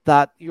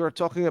that you're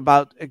talking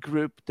about a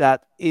group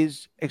that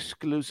is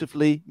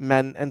exclusively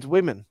men and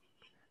women?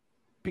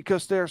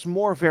 Because there's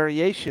more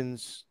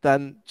variations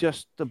than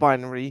just the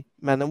binary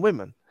men and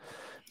women.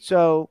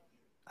 So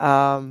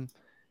the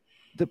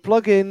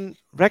plugin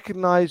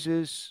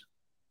recognizes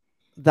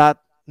that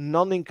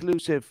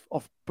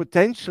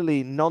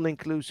potentially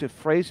non-inclusive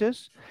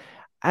phrases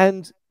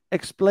and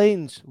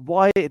explains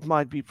why it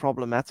might be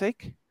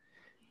problematic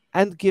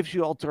and gives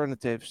you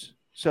alternatives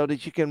so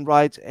that you can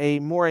write a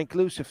more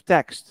inclusive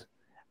text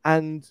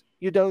and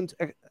you don't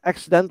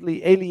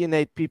accidentally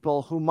alienate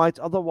people who might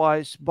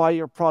otherwise buy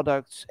your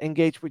products,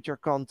 engage with your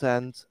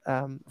content,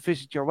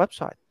 visit your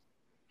website.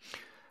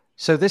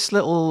 So this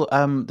little,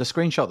 the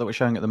screenshot that we're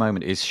showing at the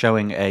moment is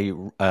showing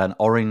an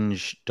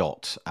orange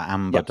dot,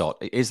 amber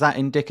dot. Is that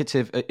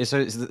indicative? Is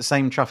it the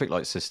same traffic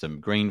light system?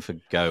 Green for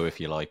go, if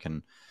you like,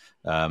 and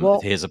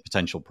here's a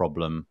potential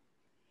problem.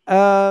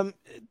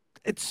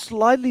 It's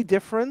slightly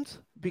different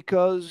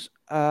because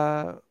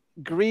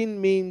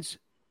green means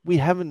we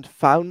haven't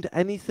found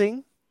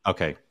anything.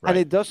 Okay, right. And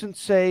it doesn't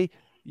say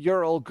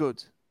you're all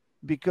good,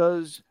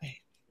 because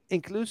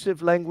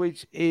inclusive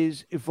language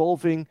is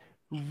evolving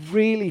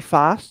really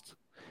fast.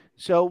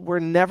 So we're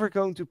never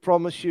going to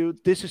promise you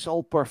this is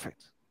all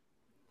perfect.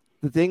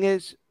 The thing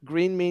is,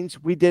 green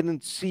means we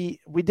didn't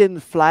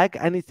flag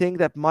anything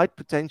that might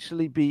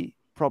potentially be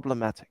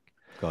problematic.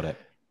 Got it.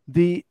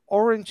 The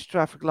orange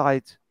traffic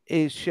light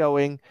is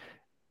showing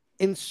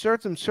in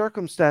certain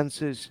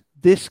circumstances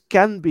this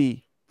can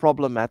be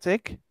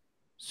problematic.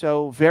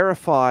 So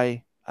verify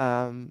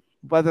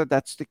whether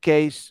that's the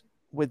case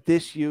with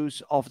this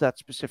use of that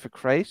specific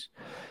phrase.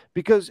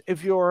 Because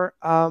if you're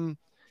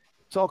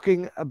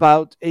talking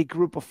about a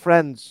group of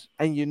friends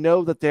and you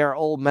know that they're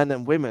all men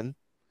and women,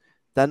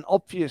 then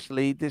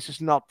obviously this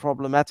is not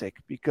problematic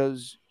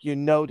because you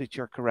know that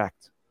you're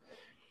correct.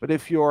 But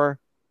if you're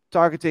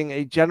targeting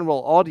a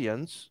general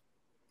audience,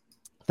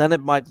 then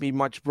it might be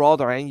much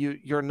broader and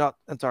you're not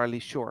entirely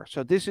sure.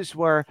 So this is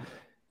where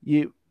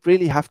you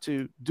really have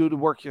to do the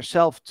work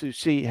yourself to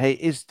see, hey,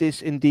 is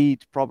this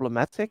indeed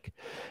problematic?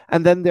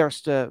 And then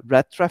there's the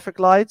red traffic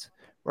light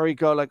where you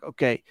go like,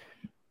 okay,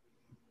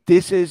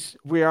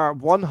 we are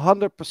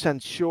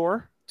 100%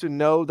 sure to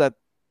know that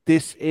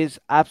this is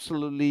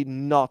absolutely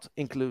not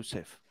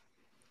inclusive.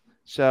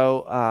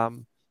 So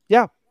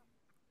yeah,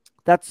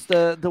 that's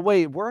the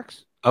way it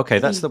works. Okay,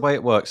 that's the way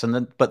it works.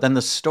 But then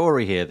the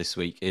story here this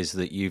week is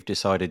that you've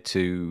decided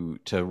to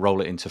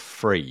roll it into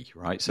free,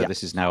 right? So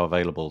this is now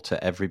available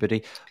to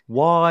everybody.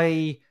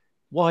 Why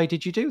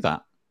did you do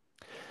that?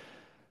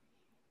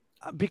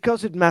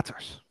 Because it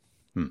matters.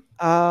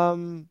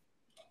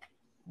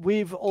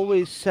 We've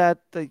always said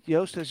that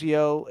Yoast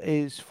SEO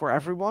is for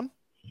everyone.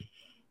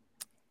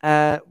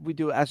 We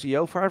do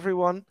SEO for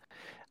everyone,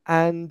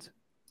 and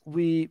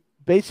we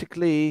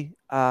basically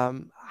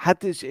had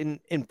this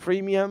in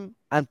premium,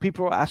 and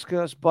people were asking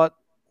us, but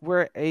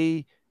we're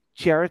a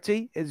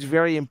charity. It's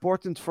very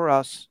important for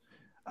us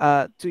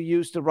to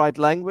use the right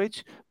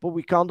language, but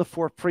we can't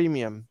afford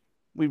premium.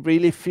 We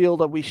really feel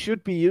that we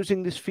should be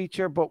using this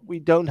feature, but we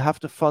don't have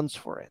the funds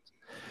for it.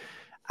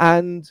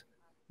 And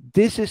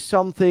this is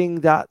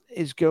something that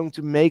is going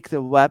to make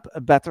the web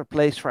a better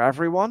place for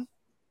everyone.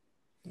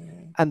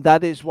 And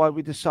that is why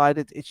we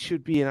decided it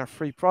should be in our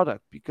free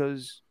product,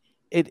 because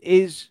it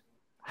is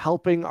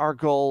helping our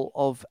goal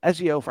of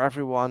SEO for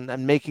everyone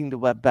and making the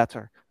web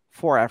better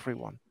for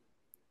everyone.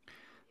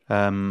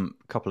 A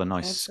couple of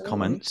nice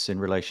comments in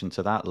relation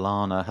to that.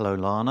 Lana, hello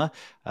Lana.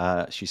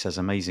 She says,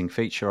 amazing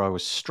feature. I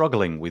was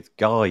struggling with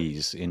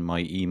guys in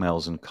my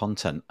emails and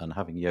content, and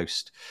having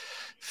Yoast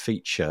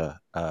feature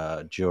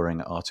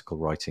during article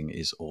writing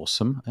is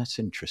awesome. That's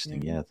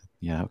interesting.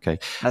 Yeah, okay.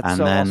 That's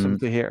awesome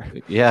to hear.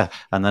 Yeah,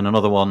 and then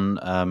another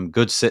one,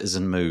 good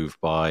citizen move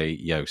by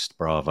Yoast.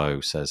 Bravo,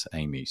 says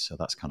Amy. So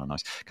that's kind of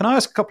nice. Can I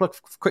ask a couple of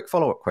quick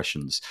follow-up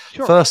questions?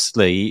 Sure.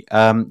 Firstly,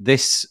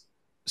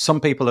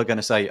 some people are going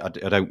to say, I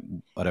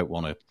don't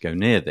want to go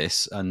near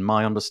this. And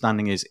my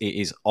understanding is it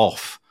is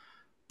off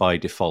by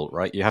default,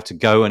 right? You have to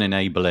go and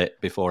enable it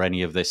before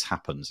any of this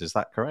happens. Is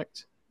that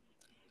correct?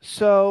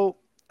 So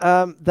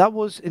that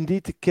was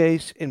indeed the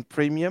case in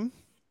premium.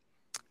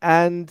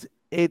 And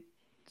it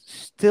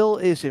still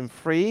is in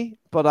free,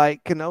 but I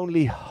can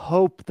only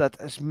hope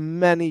that as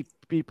many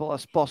people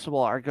as possible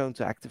are going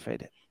to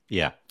activate it.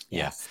 Yeah.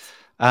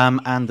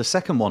 And the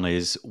second one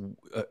is,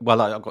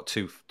 well, I've got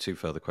two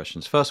further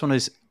questions. First one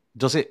is,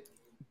 does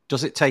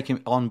it take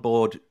on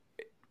board?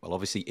 Well,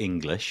 obviously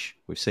English.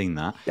 We've seen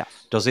that. Yes.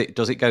 Does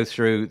it go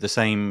through the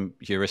same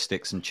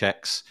heuristics and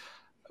checks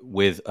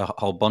with a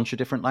whole bunch of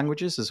different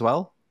languages as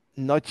well?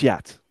 Not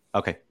yet.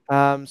 Okay.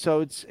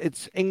 So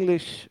it's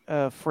English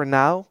for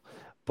now,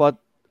 but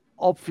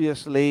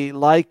obviously,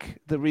 like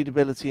the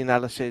readability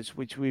analysis,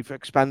 which we've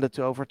expanded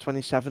to over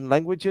 27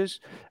 languages,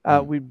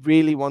 we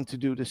really want to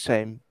do the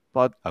same.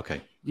 But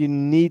you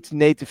need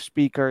native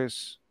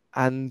speakers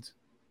and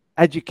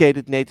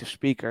educated native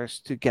speakers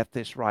to get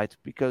this right,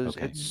 because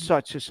it's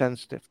such a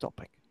sensitive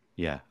topic.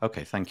 Yeah.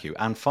 Okay. Thank you.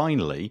 And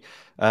finally,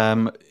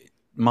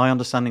 my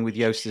understanding with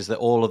Yoast is that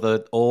all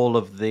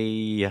of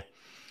the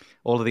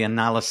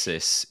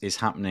analysis is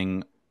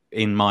happening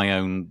in my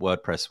own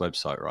WordPress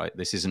website, right?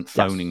 This isn't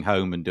phoning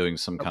home and doing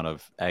some kind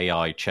of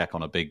AI check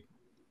on a big,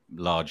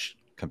 large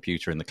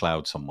computer in the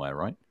cloud somewhere,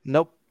 right?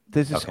 Nope.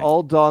 This is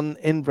all done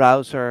in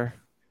browser.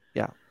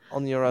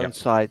 On your own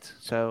site.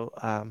 So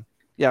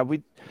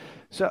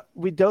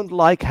we don't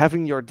like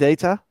having your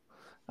data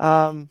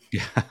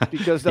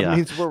because that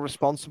means we're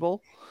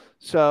responsible.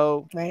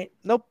 So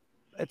nope,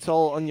 it's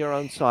all on your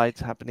own site,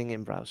 happening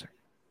in browser.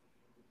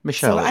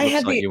 Michelle, it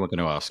looks like you were going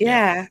to ask.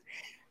 Yeah,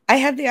 I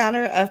had the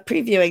honor of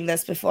previewing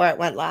this before it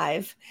went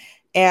live,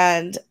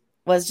 and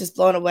was just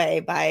blown away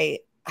by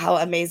how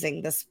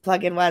amazing this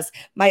plugin was.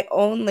 My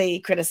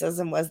only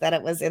criticism was that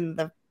it was in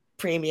the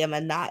premium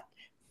and not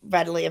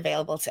readily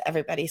available to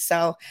everybody.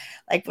 So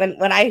like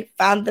when I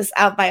found this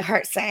out, my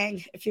heart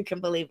sang, if you can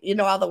believe,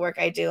 all the work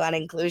I do on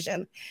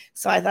inclusion.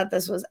 So I thought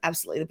this was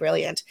absolutely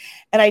brilliant.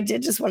 And I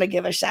did just want to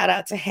give a shout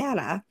out to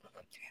Hannah.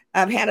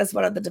 Hannah's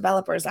one of the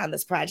developers on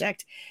this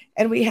project,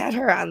 and we had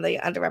her on the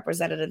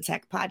Underrepresented in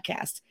Tech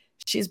podcast.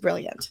 She's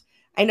brilliant.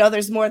 I know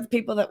there's more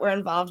people that were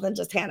involved than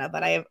just Hannah,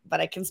 but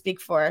I can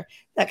speak for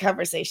that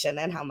conversation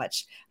and how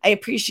much I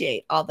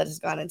appreciate all that has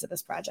gone into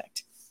this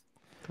project.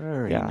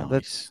 Very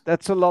nice.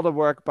 That's a lot of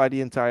work by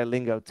the entire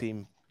Lingo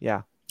team.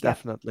 Yeah,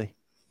 definitely.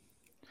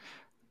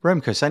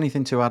 Remkus,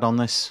 anything to add on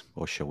this,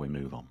 or shall we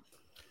move on?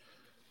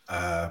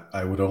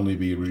 I would only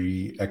be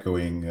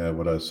re-echoing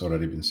what has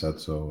already been said.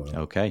 So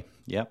okay,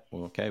 Yep.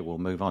 Okay, we'll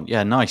move on.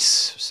 Yeah, nice.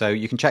 So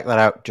you can check that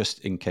out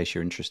just in case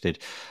you're interested.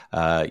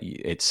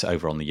 It's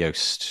over on the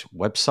Yoast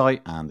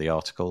website, and the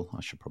article,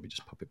 I should probably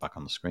just pop it back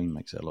on the screen,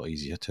 makes it a lot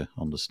easier to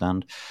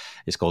understand.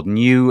 It's called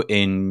New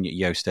in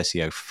Yoast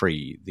SEO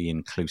Free, the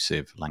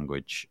Inclusive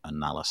Language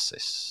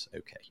Analysis.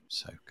 Okay,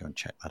 so go and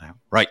check that out.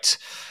 Right.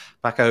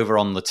 Back over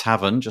on the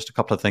Tavern, just a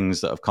couple of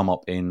things that have come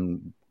up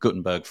in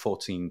Gutenberg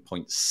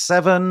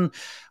 14.7,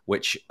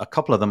 which a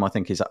couple of them I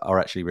think are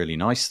actually really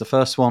nice. The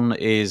first one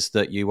is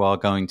that you are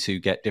going to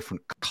get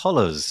different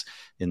colors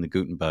in the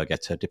Gutenberg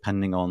editor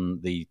depending on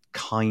the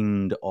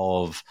kind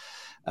of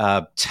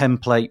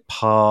template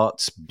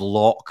parts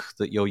block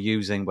that you're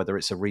using, whether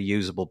it's a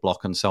reusable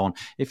block and so on.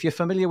 If you're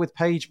familiar with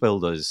page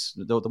builders,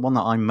 the one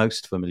that I'm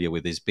most familiar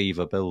with is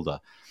Beaver Builder.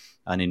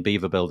 And in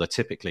Beaver Builder,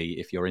 typically,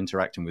 if you're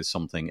interacting with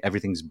something,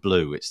 everything's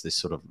blue. It's this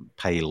sort of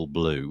pale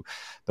blue.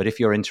 But if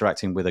you're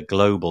interacting with a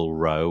global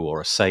row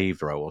or a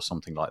saved row or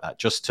something like that,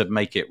 just to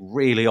make it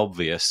really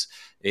obvious,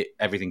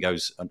 everything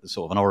goes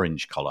sort of an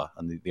orange color.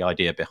 And the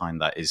idea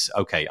behind that is,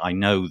 okay, I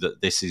know that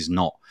this is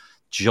not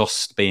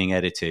just being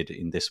edited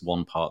in this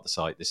one part of the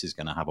site. This is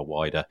going to have a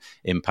wider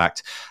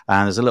impact.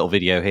 And there's a little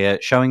video here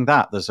showing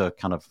that. There's a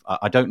kind of,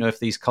 I don't know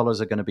if these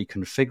colors are going to be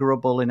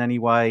configurable in any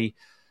way,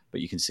 but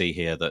you can see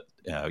here that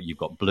you've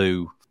got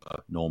blue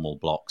normal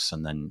blocks,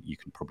 and then you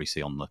can probably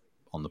see on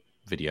the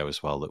video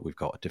as well that we've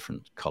got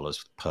different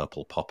colors,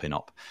 purple popping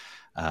up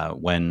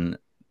when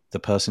the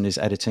person is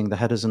editing the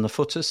headers and the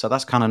footers. So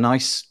that's kind of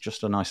nice,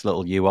 just a nice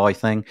little UI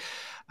thing.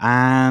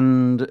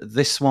 And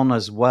this one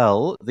as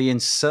well, the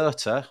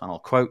inserter, and I'll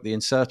quote, the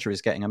inserter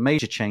is getting a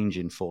major change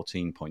in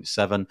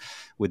 14.7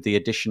 with the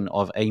addition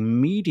of a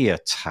media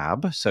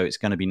tab. So it's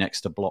going to be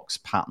next to blocks,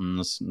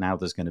 patterns. Now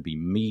there's going to be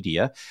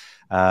media,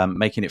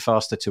 making it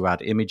faster to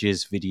add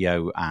images,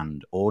 video,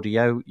 and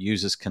audio.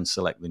 Users can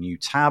select the new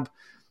tab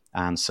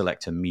and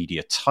select a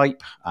media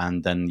type,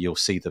 and then you'll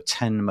see the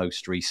 10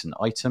 most recent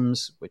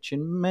items, which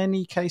in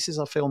many cases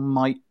I feel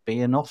might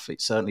be enough.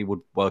 It certainly would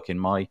work in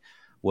my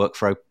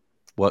workflow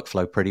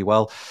pretty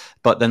well.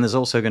 But then there's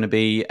also going to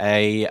be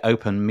a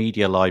open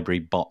media library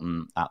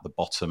button at the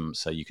bottom,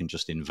 so you can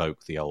just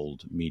invoke the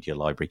old media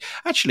library.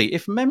 Actually,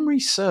 if memory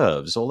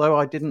serves, although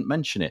I didn't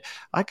mention it,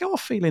 I got a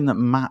feeling that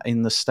Matt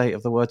in the State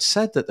of the Word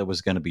said that there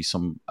was going to be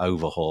some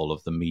overhaul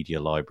of the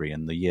media library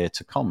in the year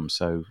to come.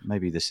 So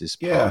maybe this is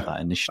part of that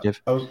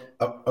initiative. I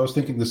was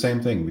thinking the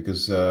same thing,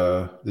 because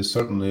this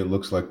certainly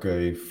looks like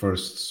a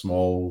first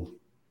small,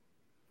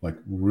 like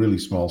really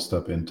small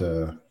step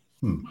into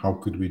how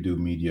could we do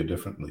media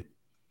differently?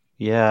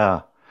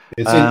 Yeah.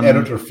 It's in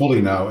editor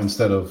fully now,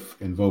 instead of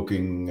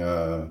invoking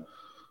a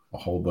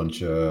whole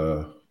bunch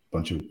of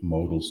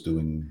modals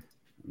doing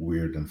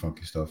weird and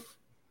funky stuff.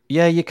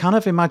 Yeah, you kind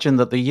of imagine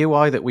that the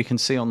UI that we can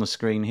see on the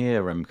screen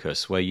here,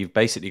 Remkus, where you've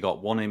basically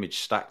got one image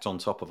stacked on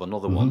top of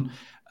another one.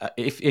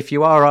 If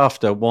you are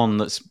after one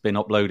that's been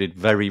uploaded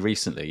very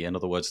recently, in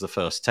other words, the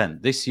first 10,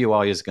 this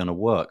UI is going to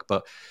work.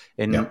 But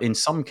in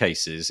some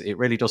cases, it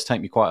really does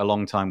take me quite a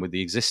long time with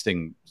the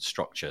existing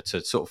structure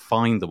to sort of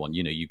find the one.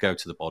 You know, you go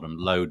to the bottom,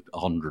 load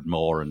 100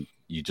 more, and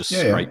you just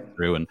scrape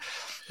through. And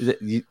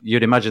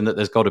you'd imagine that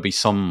there's got to be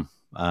some,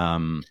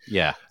 there's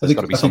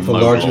got to be some for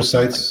larger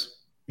sites.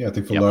 Yeah, I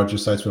think for larger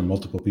sites where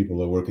multiple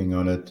people are working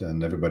on it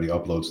and everybody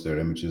uploads their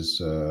images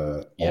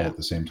all at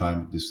the same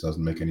time, this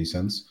doesn't make any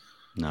sense.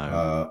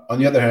 No. On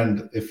the other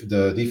hand, if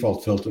the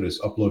default filter is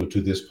uploaded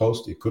to this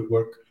post, it could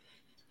work.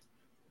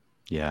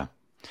 Yeah.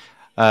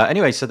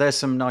 Anyway, so there's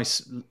some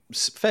nice,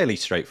 fairly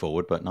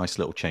straightforward, but nice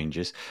little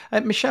changes.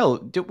 Michelle,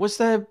 there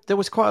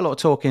was quite a lot of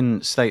talk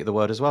in State of the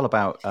Word as well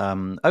about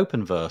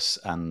Openverse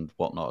and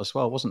whatnot as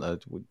well, wasn't there?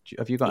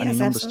 Have you got any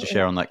numbers to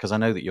share on that? Because I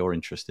know that you're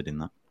interested in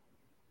that.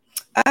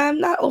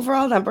 Not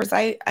overall numbers.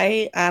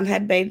 I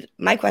had made,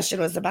 my question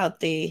was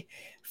about the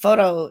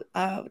photo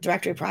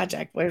directory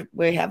project, where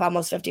we have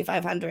almost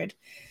 5,500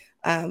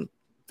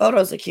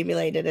 photos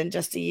accumulated in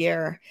just a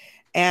year,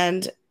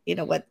 and you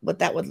know what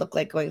that would look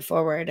like going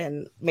forward,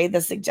 and made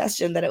the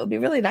suggestion that it would be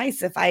really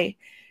nice if I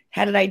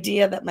had an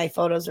idea that my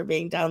photos are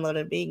being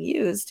downloaded, being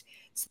used,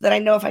 so that I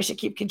know if I should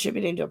keep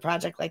contributing to a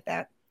project like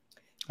that.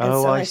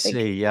 Oh, I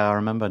see. Yeah, I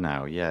remember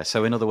now. Yeah.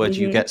 So in other words,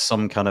 you get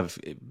some kind of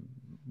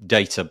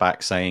data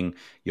back saying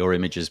your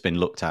image has been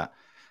looked at,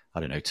 I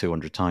don't know,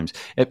 200 times.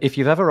 If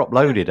you've ever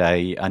uploaded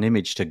an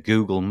image to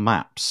Google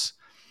Maps,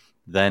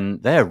 then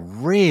they're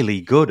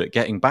really good at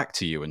getting back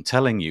to you and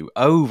telling you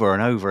over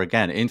and over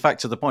again. In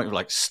fact, to the point of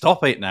like,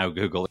 stop it now,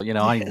 Google. You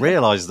know, I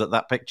realize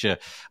that picture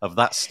of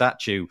that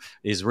statue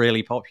is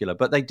really popular,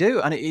 but they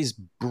do. And it is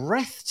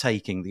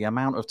breathtaking the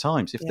amount of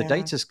times, if the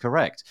data's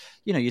correct.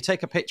 You know, you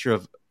take a picture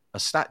of a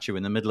statue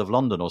in the middle of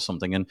London or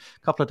something, and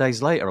a couple of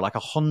days later, like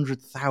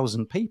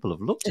 100,000 people have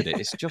looked at it.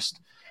 It's just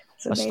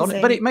astonishing.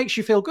 But it makes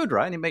you feel good,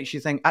 right? And it makes you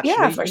think, actually,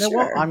 you know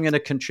what? I'm going to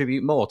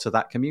contribute more to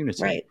that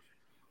community. Right.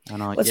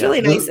 And what's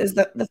really nice is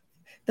the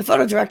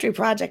photo directory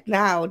project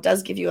now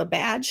does give you a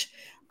badge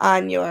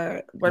on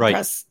your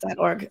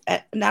WordPress.org.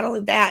 Not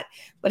only that,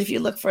 but if you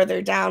look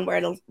further down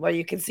where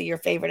you can see your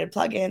favorited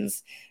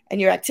plugins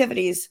and your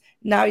activities,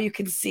 now you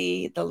can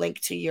see the link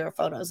to your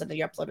photos and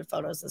your uploaded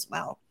photos as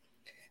well.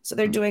 So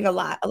they're doing a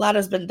lot. A lot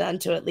has been done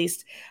to at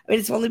least, I mean,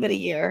 it's only been a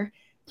year,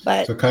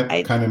 but so kind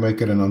of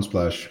make it an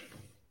Unsplash.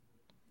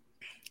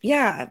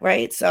 Yeah,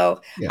 right.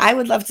 So Yeah. I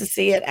would love to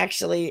see it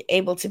actually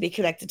able to be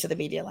connected to the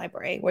media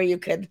library, where you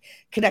could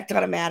connect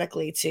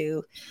automatically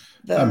to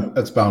the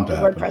That's bound to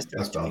happen. WordPress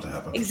That's directory. bound to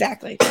happen.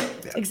 Exactly.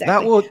 Yeah.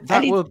 Exactly.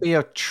 That would be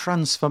a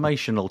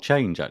transformational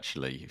change,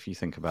 actually, if you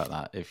think about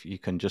that. If you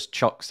can just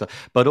chock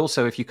stuff, but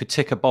also if you could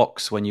tick a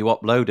box when you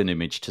upload an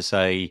image to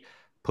say,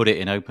 put it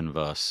in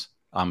Openverse,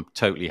 I'm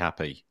totally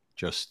happy.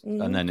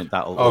 And then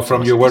that'll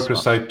from your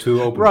WordPress site to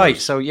Openverse. Right.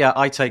 So yeah,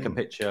 I take a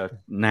picture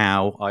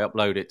now, I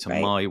upload it to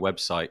Right. my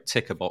website,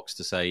 tick a box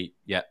to say,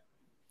 yeah,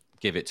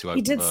 give it to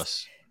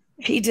Openverse.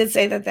 He did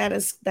say that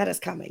is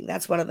coming.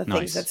 That's one of the Nice.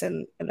 things that's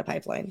in the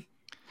pipeline.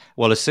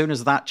 Well, as soon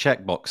as that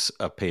checkbox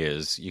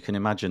appears, you can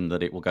imagine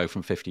that it will go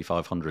from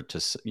 5,500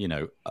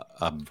 to,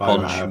 a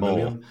bunch more.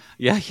 Million.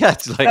 Yeah,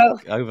 it's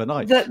like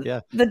overnight.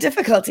 The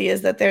difficulty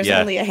is that there's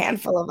only a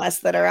handful of us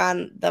that are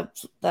on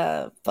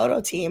the photo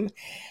team.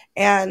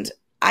 And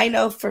I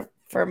know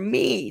for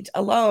me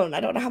alone,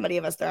 I don't know how many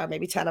of us there are,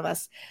 maybe 10 of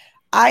us,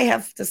 I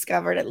have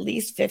discovered at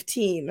least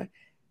 15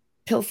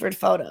 pilfered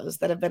photos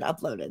that have been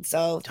uploaded.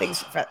 So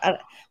things where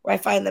I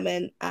find them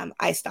in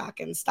iStock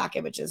and stock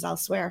images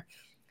elsewhere.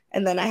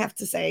 And then I have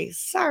to say,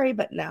 sorry,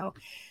 but no.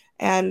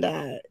 And,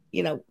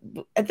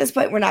 at this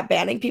point, we're not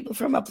banning people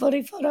from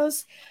uploading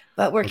photos,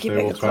 but we're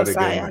keeping a close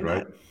eye on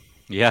that.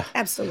 Yeah,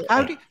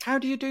 absolutely. How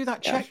do you do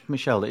that check,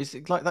 Michelle? Is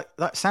it like that?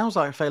 That sounds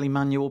like a fairly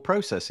manual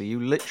process. Are you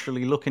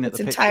literally looking at the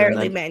picture? It's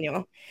entirely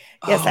manual.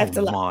 Yes, I have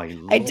to. I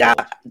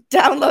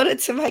download it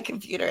to my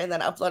computer and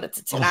then upload it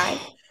to Tonight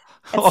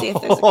and see if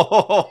there's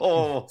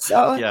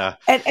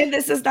And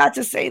this is not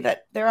to say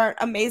that there aren't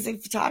amazing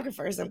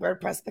photographers in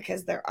WordPress,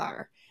 because there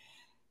are.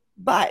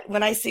 But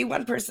when I see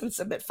one person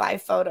submit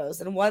 5 photos,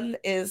 and one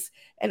is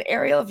an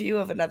aerial view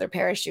of another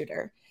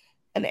parachuter,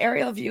 an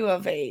aerial view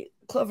of a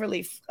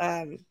cloverleaf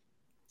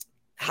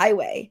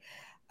highway,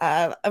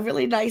 a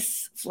really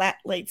nice flat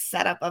late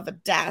setup of a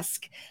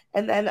desk,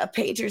 and then a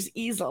pager's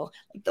easel.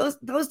 Like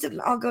those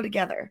didn't all go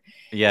together.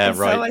 Yeah, and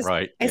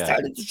right. I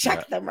started to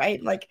check them,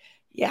 right? Like,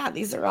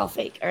 these are all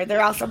fake, or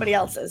they're all somebody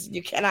else's.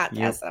 You cannot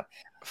pass them.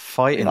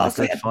 Fighting the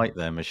good fight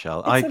there,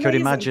 Michelle. I could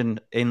imagine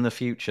in the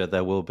future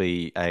there will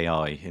be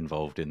AI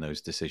involved in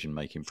those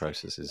decision-making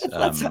processes.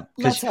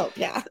 Let's hope,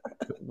 yeah.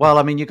 Well,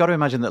 I mean, you've got to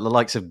imagine that the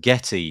likes of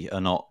Getty are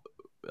not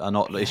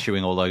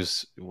issuing all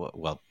those.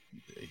 Well,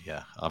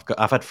 yeah,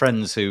 I've had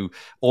friends who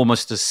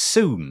almost as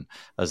soon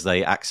as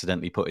they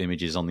accidentally put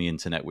images on the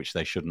internet, which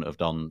they shouldn't have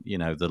done,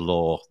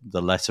 the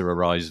letter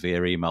arrives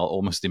via email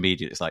almost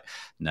immediately. It's like,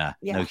 no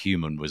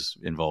human was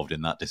involved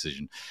in that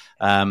decision.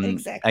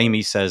 Exactly.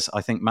 Amy says,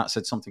 I think Matt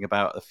said something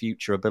about a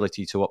future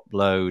ability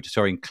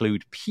to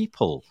include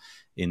people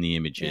in the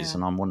images,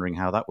 and I'm wondering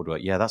how that would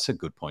work. Yeah, that's a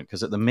good point,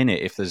 because at the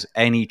minute, if there's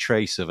any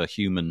trace of a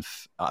human,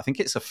 I think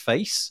it's a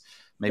face.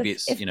 Maybe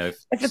if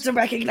it's a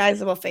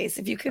recognizable face,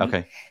 if you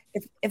can,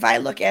 if I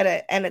look at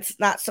it and it's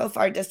not so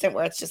far distant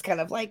where it's just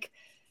kind of like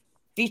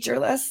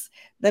featureless,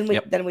 then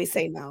we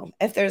say no.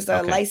 If there's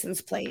a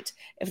license plate,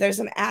 if there's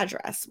an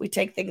address, we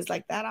take things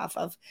like that off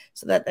of,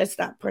 so that it's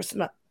not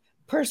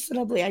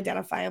personally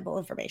identifiable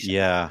information.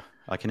 Yeah,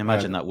 I can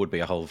imagine that would be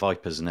a whole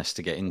viper's nest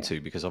to get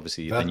into, because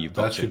obviously then you've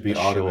got that should be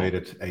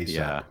automated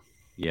ASAP.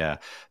 Yeah,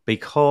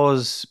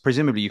 because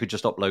presumably you could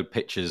just upload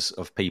pictures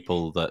of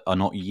people that are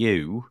not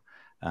you,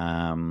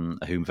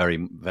 who very,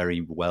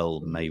 very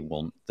well may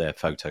want their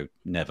photo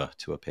never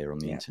to appear on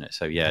the internet.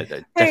 So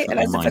definitely. And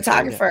as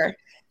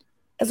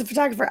a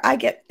photographer, I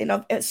get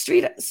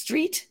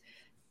street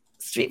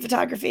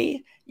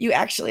photography. You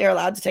actually are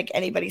allowed to take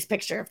anybody's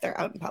picture if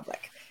they're out in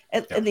public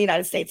in the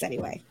United States,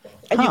 anyway,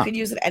 and you can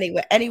use it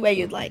any way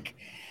you'd like.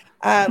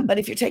 But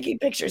if you're taking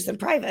pictures in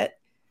private,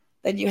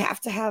 then you have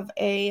to have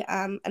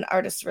an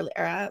artist or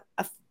a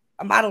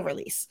model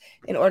release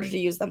in order to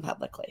use them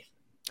publicly.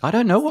 I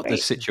don't know what the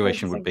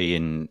situation would be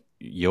in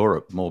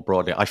Europe more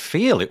broadly. I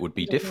feel it would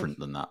be different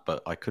than that,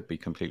 but I could be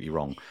completely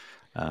wrong.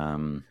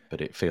 But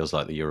it feels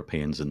like the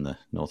Europeans and the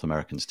North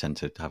Americans tend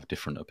to have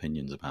different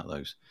opinions about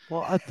those.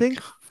 Well, I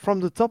think from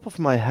the top of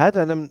my head,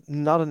 and I'm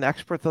not an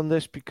expert on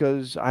this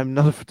because I'm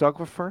not a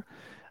photographer,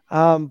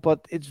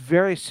 but it's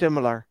very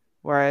similar.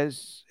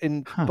 Whereas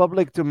in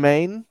public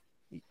domain,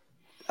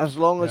 as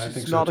long as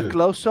it's not a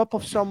close-up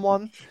of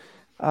someone,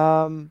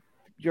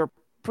 you're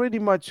pretty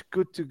much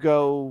good to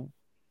go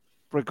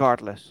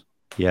regardless.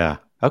 Yeah.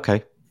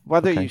 Okay.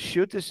 Whether you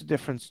shoot is a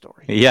different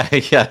story. Yeah,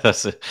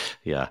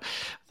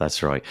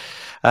 that's right.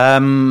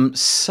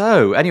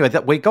 So anyway,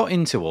 we got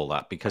into all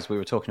that because we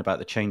were talking about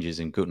the changes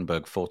in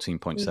Gutenberg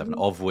 14.7,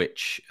 of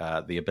which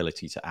the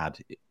ability to add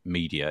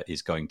media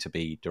is going to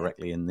be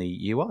directly in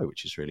the UI,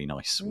 which is really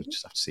nice. We'll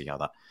just have to see how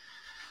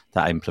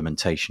that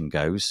implementation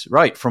goes.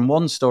 Right, from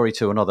one story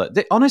to another.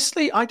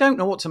 Honestly, I don't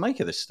know what to make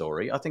of this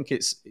story. I think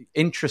it's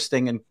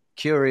interesting and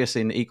curious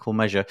in equal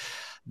measure.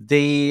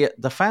 The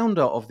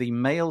founder of the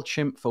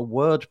MailChimp for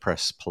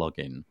WordPress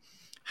plugin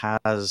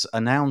has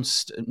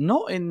announced,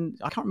 not in,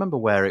 I can't remember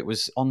where, it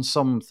was on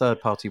some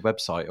third-party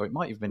website, or it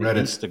might have been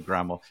Reddit.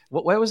 Instagram, or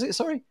where was it?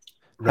 Sorry,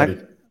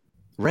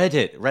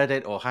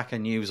 Reddit, or Hacker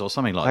News, or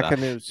something like Hacker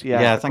that. News,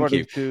 yeah. Thank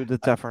you. According to the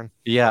tavern.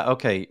 Yeah,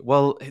 okay.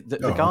 Well,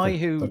 the guy okay.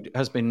 who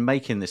has been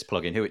making this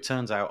plugin, who it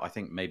turns out I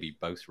think maybe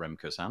both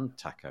Remkus and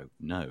Taco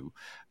know,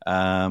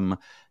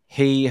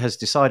 he has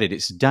decided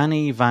it's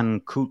Danny Van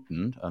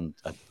Kooten, and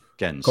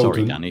again,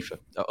 sorry, Danny.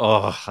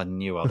 I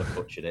knew I'd have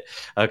butchered it.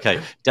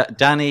 Okay,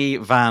 Danny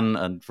Van,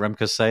 and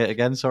Remkus, say it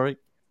again, sorry.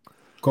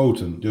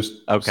 Kooten,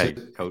 just okay.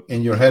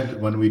 In your head,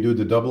 when we do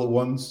the double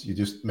ones, you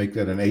just make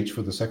that an H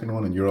for the second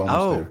one, and you're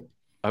almost there.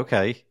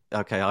 Okay,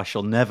 I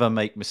shall never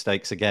make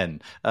mistakes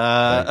again.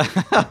 Anyway,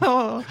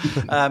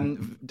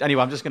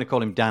 I'm just going to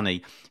call him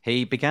Danny.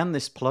 He began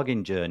this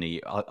plugin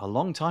journey a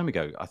long time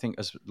ago, I think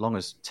as long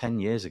as 10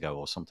 years ago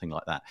or something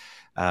like that,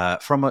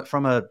 from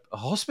a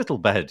hospital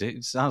bed.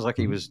 It sounds like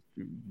he was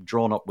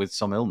drawn up with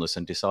some illness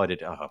and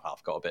decided,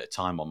 I've got a bit of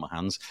time on my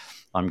hands.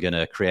 I'm going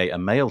to create a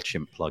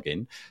MailChimp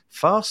plugin.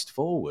 Fast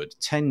forward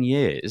 10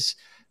 years,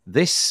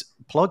 this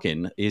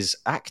plugin is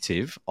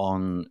active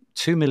on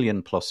 2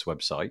 million plus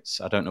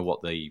websites. I don't know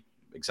what the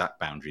exact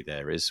boundary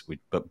there is,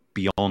 but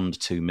beyond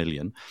 2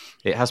 million.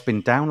 It has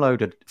been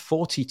downloaded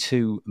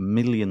 42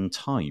 million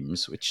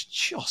times, which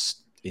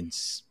just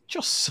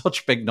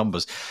such big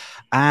numbers.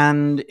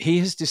 And he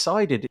has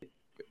decided,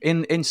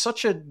 in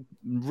such a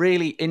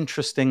really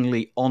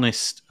interestingly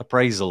honest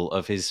appraisal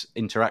of his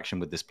interaction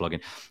with this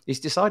plugin,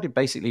 he's decided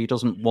basically he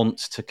doesn't want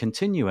to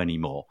continue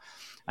anymore.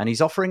 And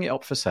he's offering it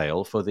up for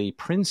sale for the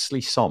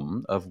princely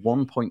sum of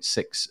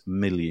 1.6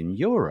 million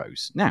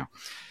euros. Now,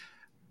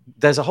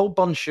 there's a whole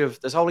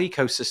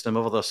ecosystem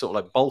of other sort of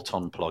like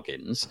bolt-on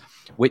plugins,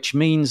 which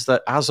means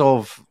that as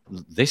of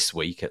this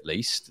week, at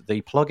least,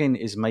 the plugin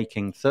is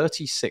making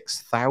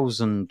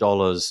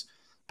 $36,000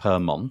 per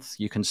month.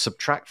 You can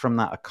subtract from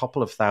that a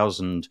couple of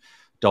 $1,000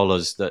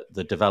 that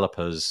the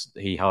developers,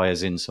 he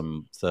hires in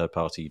some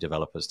third-party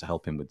developers to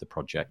help him with the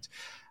project.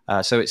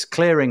 So it's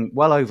clearing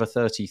well over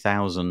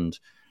 30,000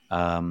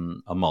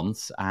 a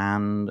month,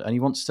 and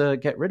he wants to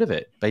get rid of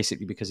it,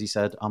 basically because he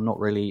said, I'm not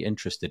really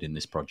interested in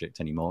this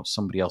project anymore.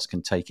 Somebody else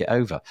can take it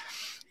over.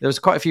 There was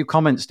quite a few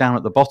comments down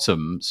at the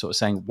bottom sort of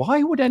saying,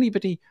 why would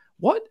anybody,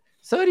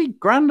 30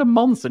 grand a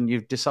month, and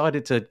you've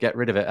decided to get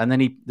rid of it? And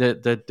then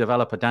the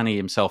developer, Danny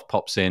himself,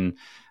 pops in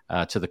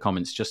to the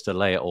comments just to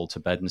lay it all to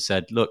bed and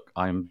said, look,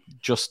 I'm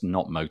just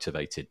not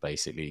motivated,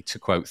 basically. To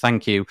quote,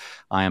 thank you,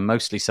 I am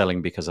mostly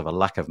selling because of a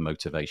lack of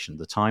motivation.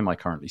 The time I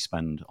currently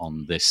spend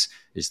on this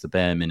is the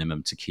bare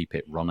minimum to keep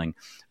it running.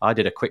 I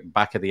did a quick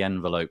back of the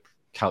envelope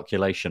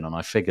calculation, and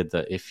I figured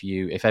that if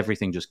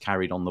everything just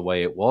carried on the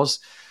way it was,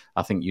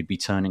 I think you'd be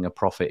turning a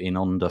profit in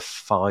under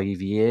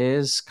 5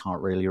 years. Can't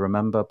really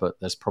remember, but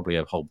there's probably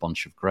a whole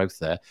bunch of growth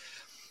there.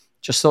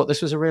 Just thought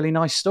this was a really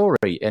nice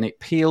story, and it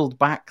peeled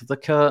back the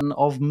curtain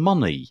of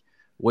money,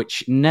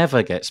 which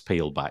never gets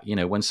peeled back. You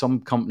know, when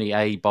some company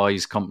A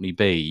buys company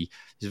B,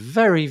 it's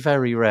very,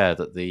 very rare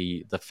that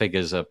the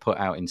figures are put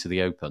out into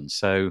the open.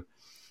 So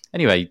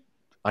anyway,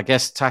 I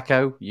guess,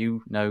 Taco,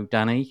 you know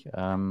Danny.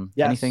 Yes.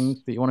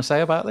 Anything that you want to say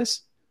about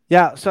this?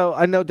 Yeah, so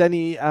I know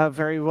Danny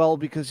very well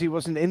because he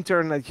was an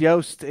intern at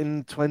Yoast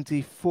in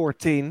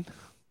 2014.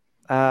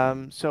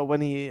 So when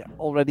he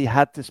already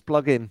had this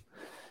plugin.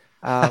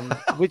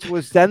 Which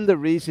was then the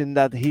reason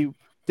that he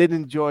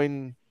didn't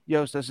join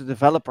Yoast as a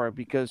developer,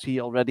 because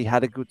he already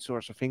had a good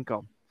source of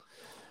income.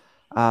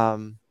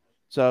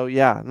 So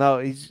yeah, no,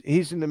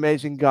 he's an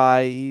amazing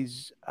guy.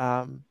 He's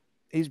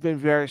been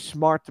very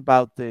smart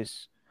about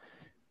this.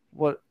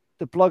 The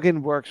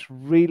plugin works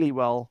really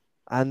well,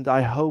 and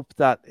I hope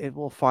that it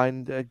will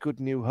find a good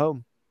new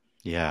home.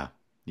 Yeah.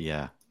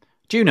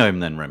 Do you know him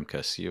then,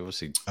 Remkus? You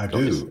obviously I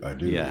do.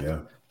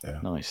 Yeah.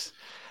 Nice.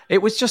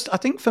 It was just, I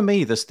think for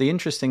me, the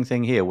interesting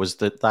thing here was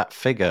that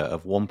figure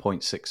of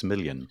 1.6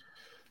 million.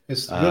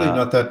 It's really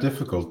not that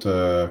difficult.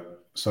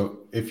 So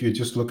if you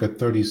just look at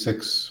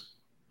 36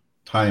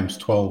 times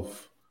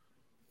 12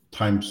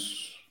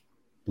 times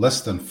less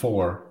than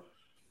 4.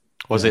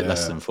 Was it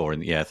less than 4?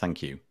 Yeah,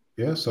 thank you.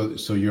 Yeah, so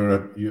if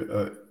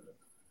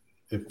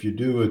you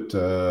do it,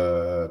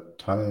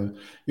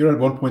 you're at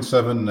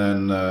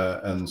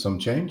 1.7 and some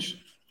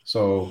change.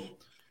 So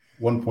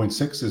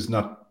 1.6 is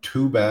not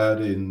too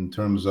bad in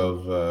terms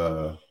of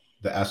the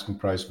asking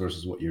price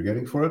versus what you're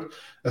getting for it,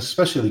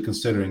 especially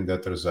considering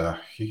that there's a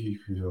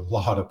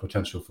lot of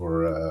potential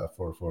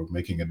for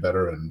making it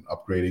better and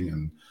upgrading,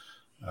 and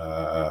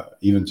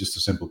even just a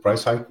simple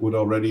price hike would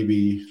already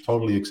be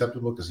totally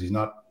acceptable because he's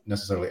not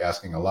necessarily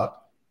asking a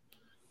lot.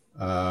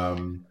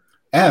 And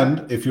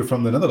if you're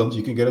from the Netherlands,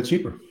 you can get it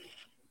cheaper.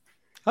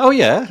 Oh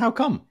yeah, how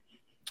come?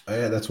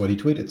 Yeah, that's what he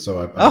tweeted.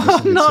 So I'm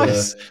guessing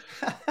nice.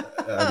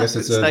 I guess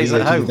it's a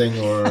VAT thing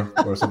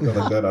or something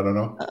like that. I don't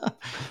know.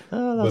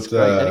 That's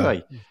great.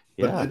 Anyway,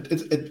 yeah. But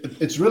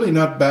it's really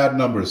not bad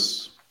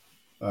numbers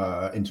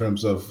in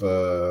terms of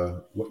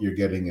what you're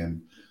getting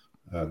and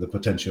the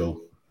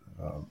potential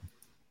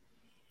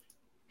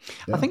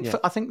I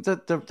think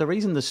that the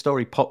reason the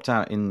story popped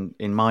out in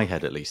my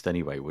head, at least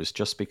anyway, was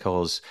just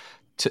because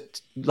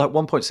like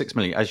 1.6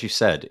 million, as you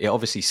said, it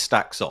obviously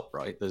stacks up,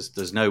 right?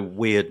 There's no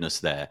weirdness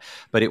there,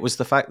 but it was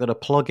the fact that a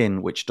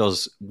plugin which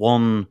does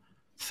one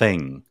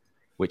thing,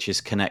 which is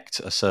connect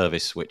a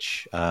service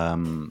which a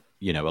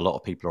lot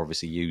of people are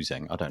obviously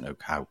using. I don't know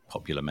how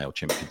popular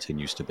MailChimp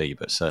continues to be,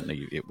 but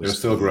certainly it was. They're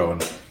still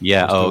growing.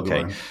 Yeah.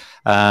 Okay.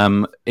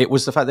 It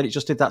was the fact that it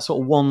just did that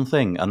sort of one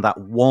thing, and that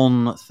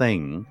one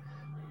thing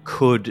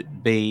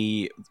could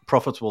be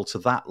profitable to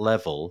that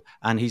level.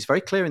 And he's very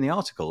clear in the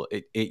article.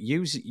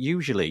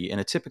 Usually in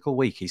a typical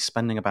week, he's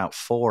spending about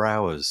 4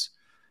 hours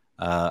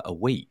a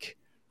week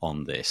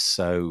on this.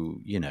 So,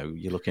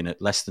 you're looking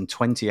at less than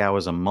 20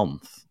 hours a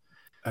month.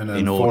 And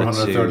then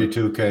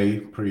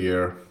 432K per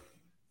year.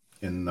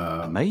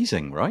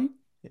 Amazing, right?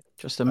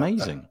 Just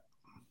amazing.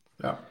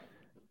 Yeah.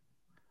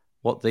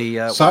 What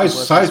the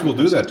size will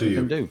do that to you.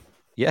 Can do.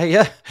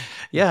 Yeah.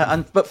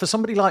 But for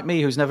somebody like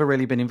me who's never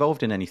really been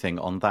involved in anything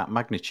on that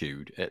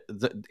magnitude,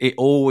 it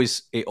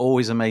always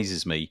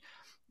amazes me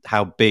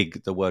how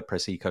big the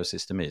WordPress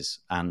ecosystem is.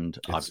 And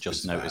I've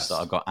just noticed that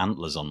I've got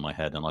antlers on my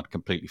head, and I'd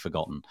completely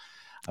forgotten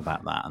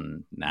about that,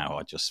 and now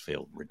I just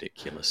feel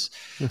ridiculous.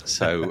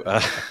 So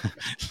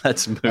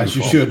let's move on. As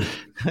you should.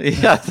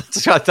 Yeah,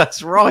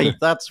 that's right.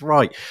 That's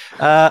right.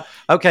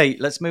 Okay,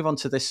 let's move on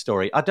to this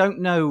story. I don't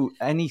know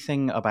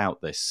anything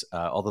about this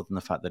other than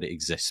the fact that it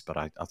exists, but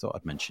I thought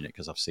I'd mention it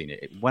because I've seen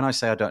it. When I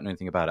say I don't know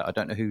anything about it, I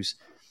don't know who's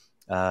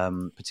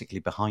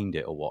particularly behind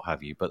it or what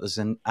have you, but there's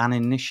an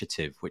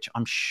initiative which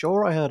I'm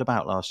sure I heard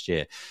about last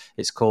year.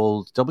 It's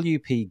called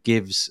WP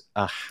Gives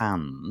a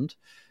Hand.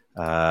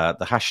 The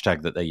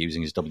hashtag that they're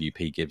using is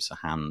WP Gives a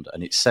Hand,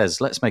 and it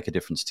says, "Let's make a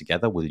difference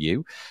together, will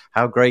you?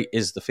 How great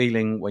is the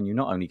feeling when you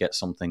not only get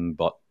something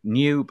but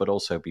new, but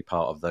also be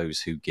part of those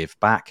who give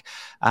back?"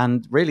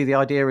 And really the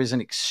idea is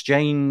an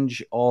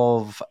exchange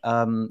of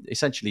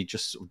essentially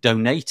just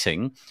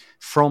donating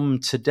from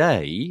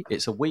today.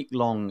 It's a week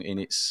long in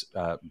its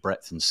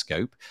breadth and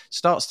scope.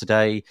 Starts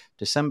today,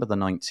 December the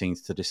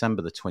 19th to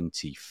December the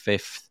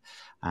 25th.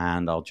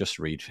 And I'll just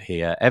read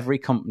here. Every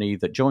company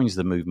that joins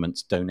the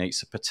movement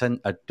donates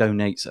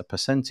a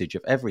percentage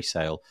of every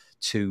sale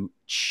to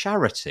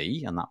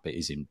charity, and that bit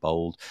is in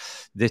bold.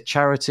 The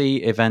charity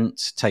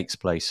event takes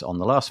place on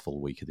the last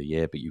full week of the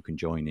year, but you can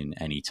join in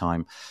any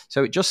time.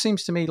 So it just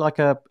seems to me like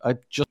a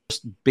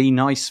just be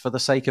nice for the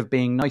sake of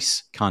being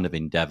nice kind of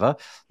endeavor.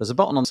 There's a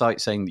button on the site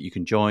saying that you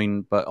can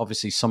join, but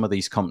obviously some of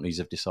these companies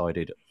have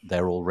decided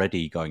they're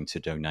already going to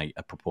donate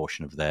a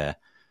proportion of their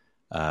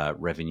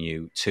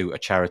revenue to a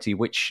charity,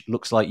 which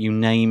looks like you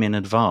name in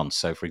advance.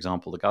 So, for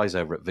example, the guys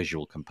over at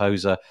Visual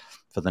Composer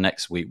for the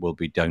next week will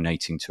be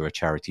donating to a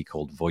charity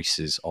called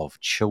Voices of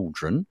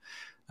Children.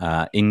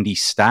 Indie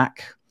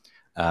Stack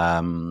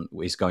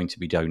is going to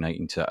be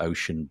donating to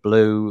Ocean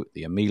Blue,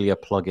 the Amelia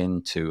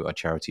plugin to a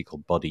charity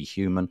called Body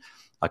Human.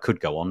 I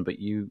could go on, but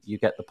you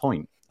get the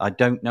point. I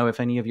don't know if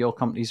any of your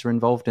companies are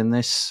involved in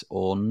this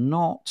or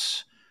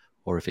not,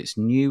 or if it's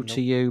new to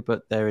you,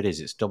 but there it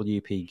is. It's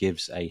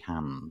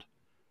WPGivesAhand.com.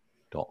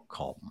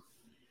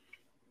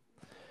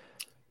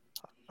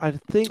 I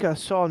think I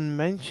saw a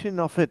mention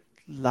of it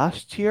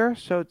last year,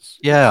 so it's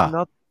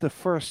not the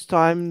first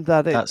time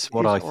that it's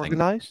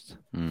organized.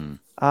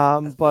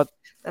 But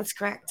that's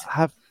correct.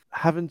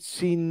 Haven't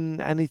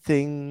seen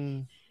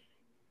anything,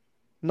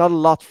 not a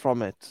lot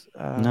from it.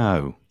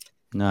 No,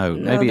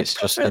 maybe it's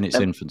just in its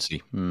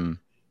infancy.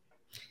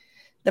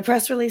 The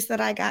press release that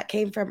I got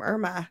came from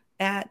Irma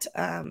at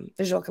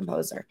Visual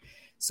Composer.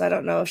 So I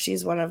don't know if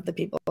she's one of the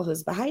people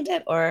who's behind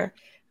it or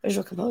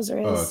Visual Composer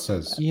is. Oh, it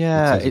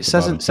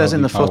says. It says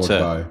in the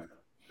footer.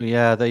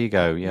 Yeah, there you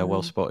go. Yeah,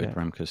 well spotted,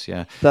 Remkus.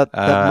 Yeah, that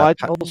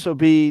might also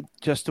be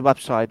just a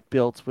website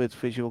built with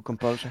Visual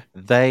Composer.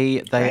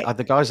 They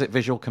the guys at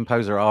Visual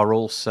Composer are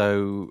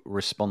also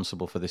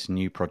responsible for this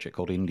new project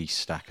called Indie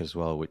Stack as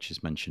well, which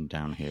is mentioned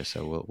down here.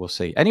 So we'll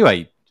see.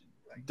 Anyway,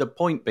 the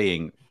point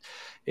being,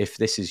 if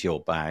this is your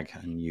bag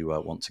and you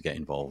want to get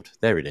involved,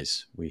 there it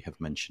is. We have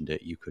mentioned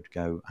it. You could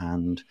go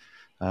and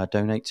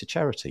donate to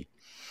charity.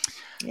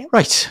 Yep.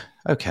 Right.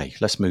 Okay,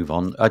 let's move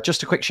on.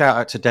 Just a quick shout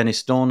out to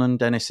Dennis Dornan.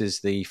 Dennis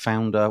is the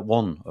founder,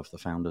 one of the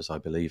founders, I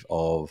believe,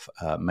 of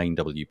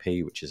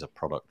MainWP, which is a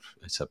product.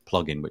 It's a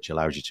plugin which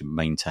allows you to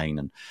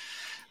maintain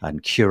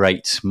and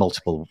curate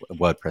multiple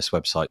WordPress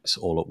websites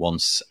all at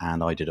once.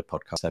 And I did a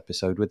podcast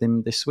episode with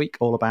him this week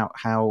all about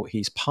how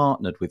he's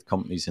partnered with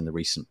companies in the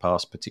recent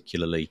past,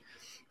 particularly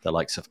the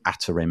likes of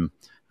Atarim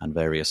and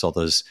various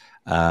others,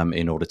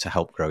 in order to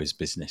help grow his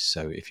business.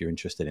 So if you're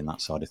interested in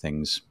that side of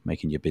things,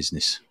 making your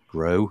business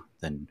grow,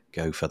 then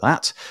go for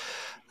that.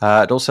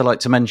 I'd also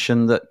like to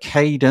mention that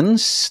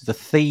Cadence, the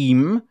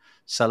theme,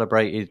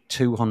 celebrated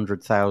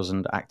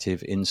 200,000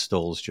 active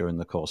installs during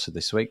the course of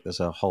this week. There's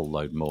a whole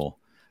load more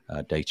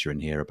data in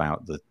here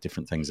about the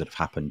different things that have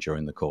happened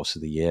during the course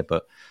of the year,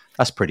 but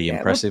that's pretty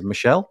impressive,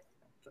 Michelle.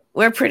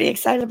 we're pretty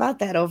excited about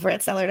that over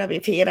at Seller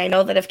WP. And I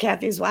know that if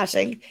Kathy's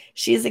watching,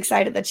 she's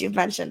excited that you've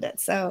mentioned it.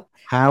 So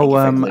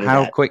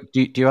how quick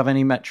do you have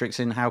any metrics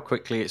in how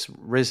quickly it's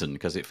risen?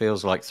 Because it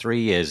feels like 3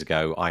 years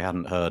ago I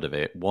hadn't heard of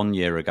it. 1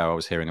 year ago I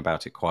was hearing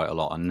about it quite a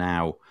lot, and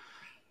now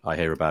I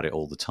hear about it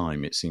all the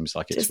time. It seems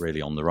like it's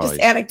really on the rise.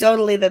 Just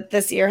anecdotally, that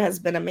this year has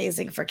been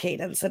amazing for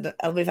Cadence, and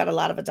we've had a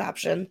lot of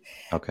adoption.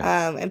 Okay.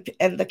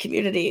 And the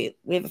community,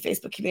 we have a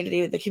Facebook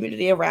community. The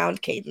community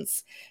around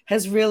Cadence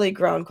has really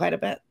grown quite a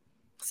bit.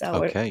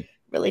 So we're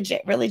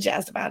really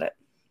jazzed about it.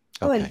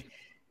 Okay. Oh, and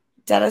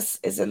Dennis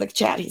is in the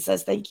chat. He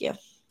says thank you.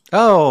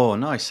 Oh,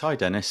 nice. Hi,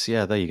 Dennis.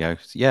 Yeah, there you go.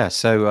 Yeah,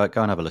 so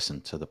go and have a listen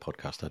to the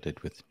podcast I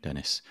did with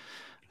Dennis.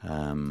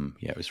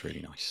 It was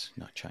really nice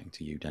chatting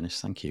to you,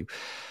 Dennis. Thank you.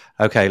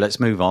 Okay, let's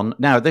move on.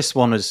 Now, this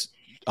one is,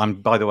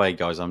 by the way,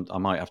 guys, I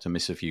might have to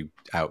miss a few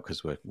out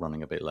because we're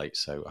running a bit late,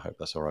 so I hope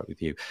that's all right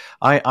with you.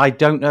 I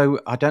don't know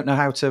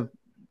how to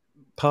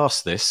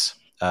pass this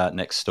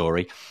next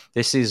story.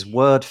 This is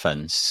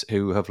WordFence,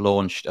 who have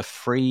launched a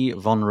free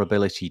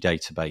vulnerability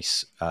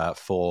database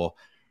for,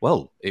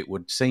 well, it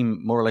would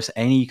seem more or less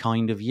any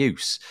kind of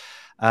use.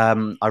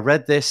 I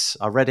read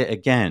it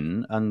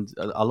again, and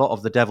a lot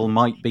of the devil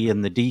might be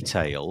in the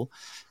detail,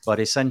 but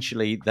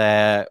essentially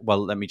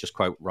let me just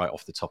quote right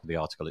off the top of the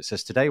article. It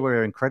says, "Today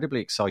we're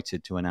incredibly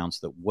excited to announce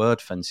that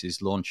WordFence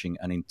is launching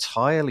an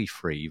entirely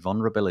free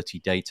vulnerability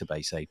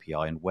database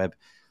API and web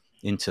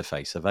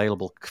interface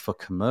available for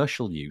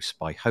commercial use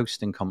by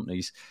hosting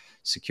companies,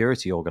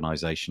 security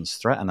organizations,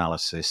 threat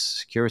analysis,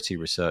 security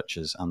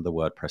researchers, and the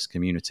WordPress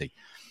community.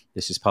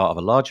 This is part of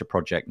a larger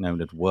project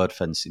known as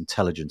WordFence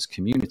Intelligence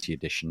Community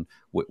Edition,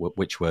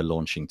 which we're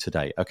launching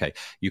today." Okay,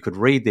 you could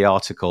read the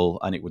article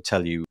and it would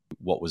tell you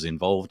what was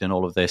involved in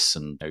all of this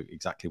and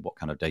exactly what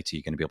kind of data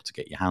you're going to be able to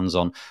get your hands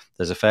on.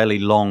 There's a fairly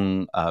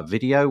long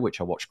video, which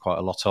I watched quite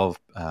a lot of,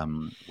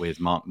 with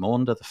Mark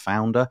Maunder, the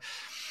founder.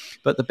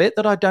 But the bit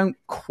that I don't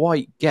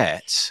quite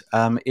get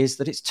is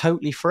that it's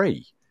totally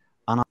free.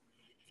 And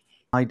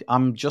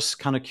I'm just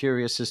kind of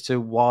curious as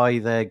to why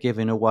they're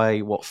giving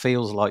away what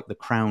feels like the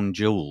crown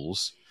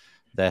jewels,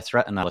 their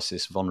threat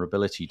analysis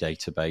vulnerability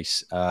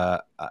database.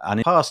 And in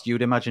the past, you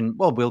would imagine,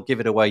 well, we'll give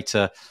it away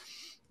to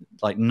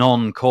like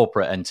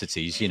non-corporate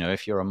entities.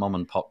 If you're a mom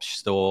and pop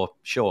store,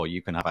 sure,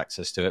 you can have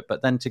access to it.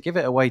 But then to give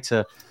it away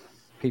to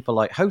people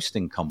like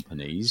hosting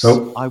companies,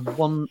 I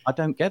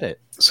don't get it.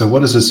 So what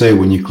does it say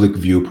when you click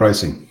view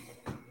pricing?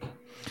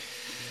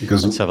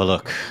 Because let's have a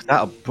look.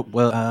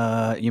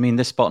 You mean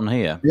this button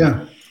here?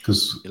 Yeah,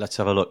 because let's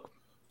have a look.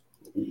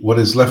 What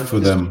is left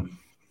for them?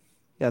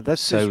 Yeah,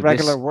 that's just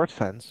regular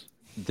WordFence.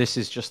 This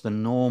is just the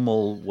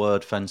normal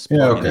WordFence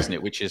plugin, isn't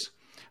it? Which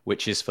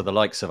is for the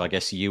likes of, I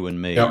guess, you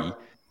and me. Yeah.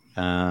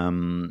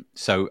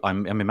 So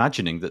I'm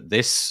imagining that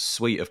this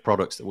suite of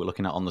products that we're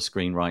looking at on the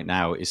screen right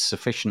now is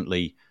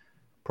sufficiently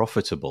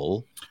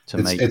profitable to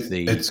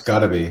It's got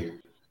to be,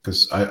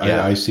 because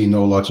I see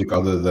no logic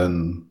other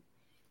than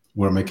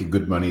we're making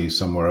good money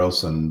somewhere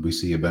else, and we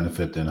see a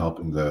benefit in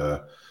helping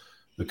the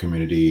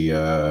community.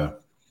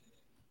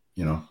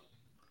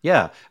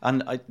 Yeah,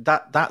 and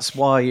that's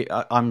why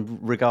I'm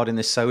regarding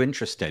this so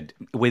interested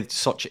with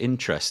such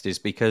interest, is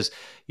because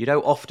you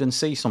don't often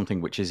see something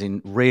which is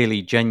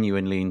really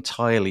genuinely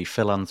entirely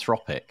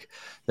philanthropic.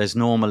 There's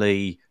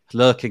normally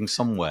lurking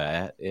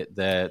somewhere.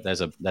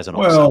 There's an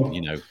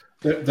upsell.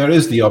 There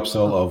is the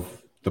upsell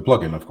of the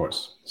plugin, of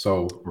course.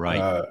 So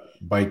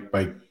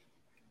by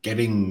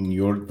getting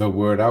the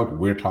word out,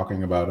 we're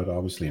talking about it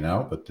obviously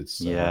now, but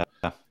it's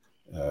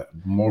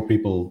more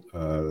people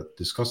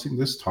discussing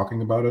this,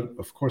 talking about it.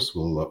 Of course,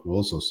 we'll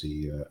also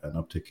see an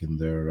uptick in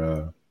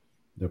their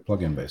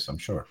plugin base, I'm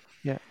sure.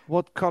 Yeah,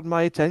 what caught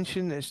my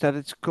attention is that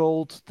it's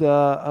called the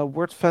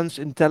WordFence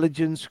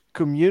Intelligence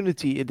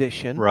Community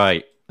Edition.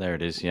 Right, there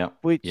it is, yeah.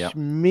 Which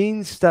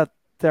means that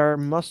there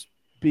must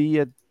be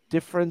a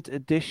different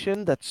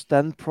edition that's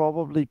then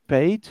probably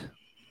paid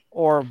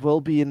or will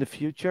be in the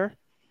future.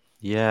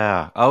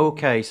 Yeah.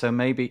 Okay. So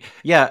maybe,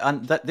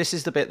 and this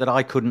is the bit that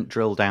I couldn't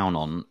drill down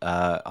on.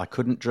 I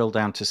couldn't drill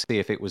down to see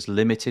if it was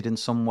limited in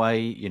some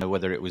way.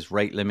 Whether it was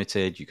rate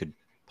limited. You could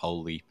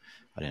poll the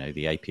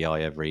API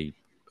every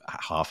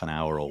half an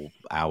hour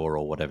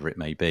or whatever it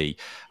may be.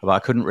 But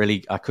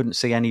I couldn't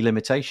see any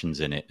limitations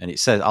in it. And it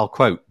says, I'll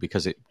quote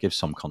because it gives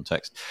some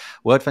context.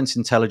 WordFence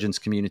Intelligence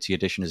Community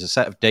Edition is a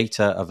set of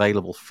data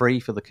available free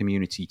for the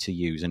community to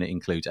use, and it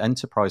includes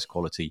enterprise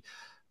quality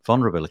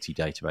vulnerability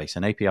database,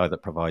 an API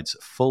that provides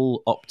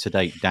full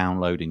up-to-date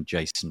download in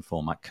JSON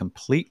format,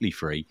 completely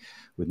free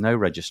with no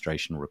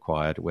registration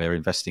required. We're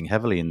investing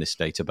heavily in this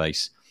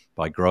database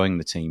by growing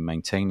the team,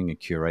 maintaining and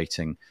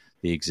curating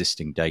the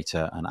existing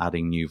data, and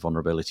adding new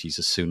vulnerabilities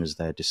as soon as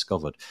they're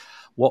discovered.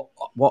 What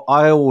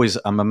I always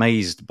am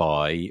amazed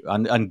by,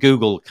 and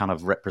Google kind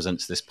of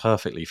represents this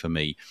perfectly for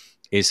me,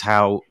 is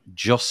how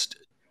just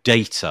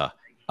data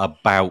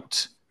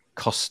about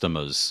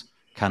customers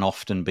can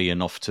often be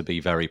enough to be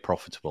very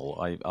profitable.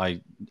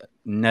 I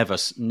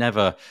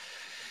never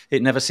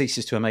it never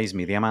ceases to amaze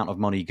me the amount of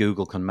money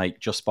Google can make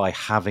just by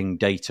having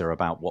data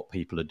about what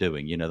people are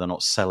doing. You know, they're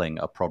not selling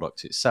a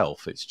product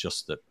itself. It's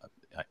just that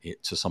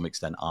to some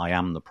extent, I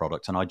am the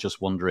product. And I just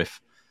wonder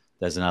if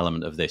there's an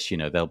element of this, you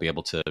know, they'll be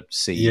able to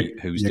see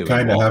who's doing what. You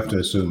kind of have to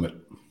assume it.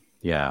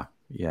 Yeah.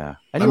 Yeah.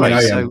 Anyway, I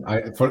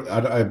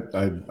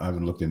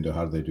haven't looked into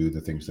how they do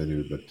the things they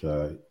do,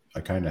 but I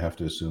kind of have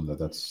to assume that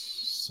that's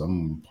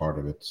some part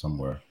of it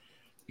somewhere.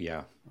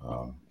 Yeah.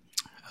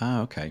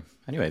 Okay.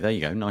 Anyway, there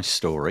you go. Nice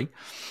story.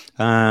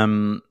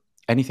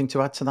 Anything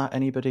to add to that,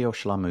 anybody, or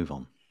shall I move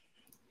on?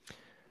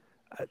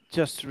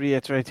 Just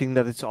reiterating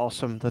that it's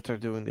awesome that they're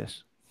doing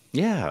this.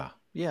 Yeah.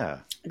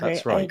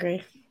 That's right. I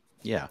agree.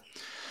 Yeah.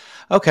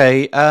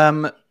 Okay.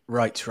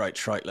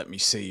 Right. Let me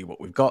see what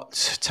we've got.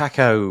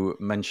 Taco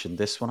mentioned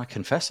this one. I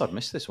confess I've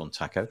missed this one,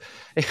 Taco.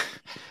 Do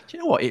you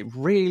know what? It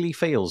really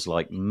feels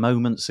like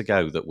moments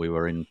ago that we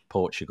were in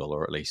Portugal,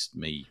 or at least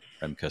me,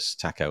 Remkus,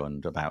 Taco,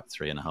 and about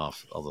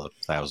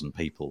 3,500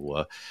 people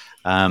were.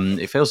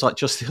 It feels like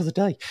just the other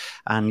day.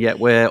 And yet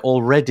we're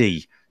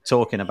already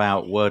talking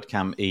about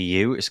WordCamp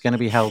EU. It's going to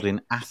be held in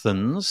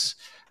Athens.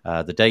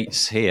 The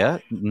dates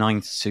here,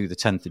 9th to the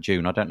 10th of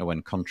June. I don't know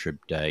when Contrib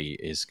Day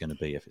is going to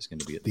be, if it's going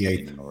to be at the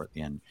beginning 8th. Or at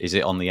the end. Is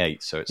it on the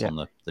 8th? So it's on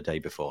the day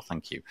before.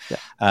 Thank you.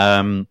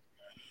 Yeah.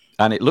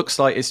 And it looks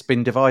like it's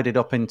been divided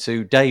up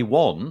into day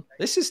one.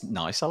 This is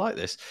nice. I like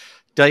this.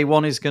 Day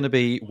one is going to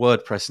be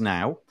WordPress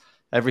Now.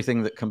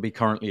 Everything that can be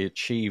currently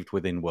achieved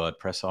within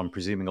WordPress. I'm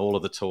presuming all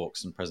of the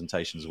talks and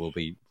presentations will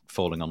be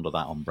falling under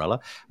that umbrella.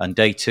 And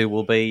day two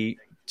will be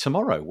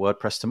tomorrow,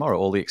 WordPress tomorrow,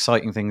 all the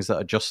exciting things that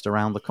are just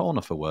around the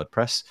corner for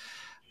WordPress.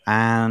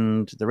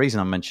 And the reason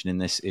I'm mentioning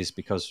this is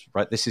because,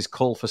 right, this is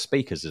call for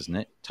speakers, isn't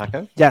it,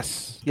 Taco?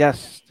 Yes,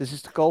 this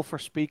is the call for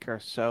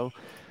speakers. So,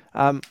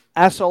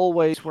 as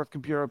always,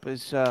 WordCamp Europe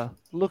is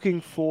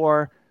looking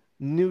for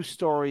new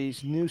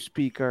stories, new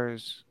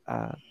speakers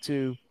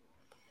to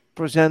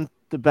present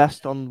the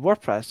best on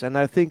WordPress. And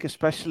I think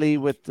especially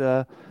with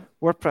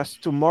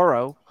WordPress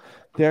tomorrow,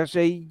 there's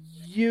a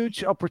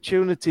huge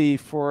opportunity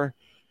for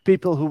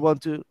people who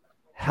want to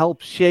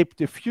help shape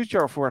the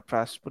future of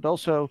WordPress, but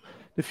also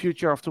the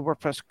future of the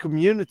WordPress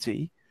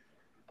community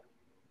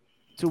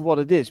to what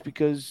it is.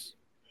 Because,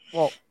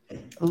 well,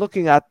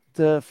 looking at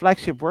the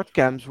flagship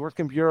WordCamps,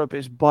 WordCamp Europe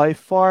is by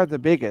far the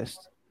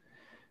biggest.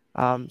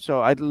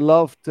 So I'd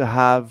love to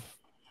have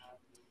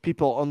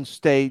people on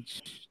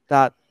stage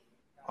that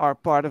are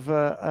part of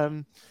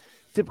a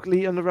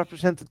typically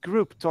underrepresented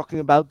group talking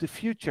about the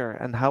future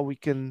and how we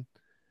can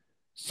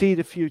see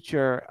the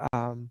future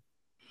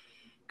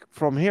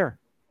from here.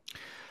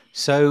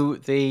 So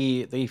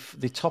the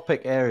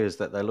topic areas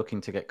that they're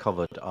looking to get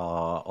covered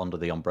are under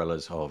the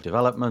umbrellas of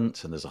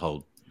development, and there's a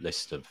whole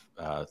list of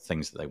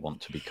things that they want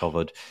to be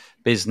covered: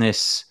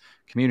 business,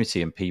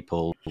 community and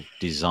people,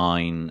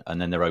 design, and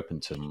then they're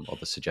open to some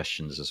other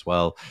suggestions as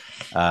well.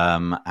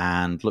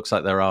 And looks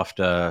like they're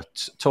after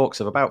talks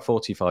of about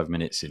 45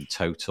 minutes in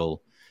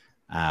total.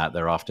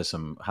 They're after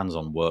some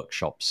hands-on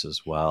workshops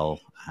as well,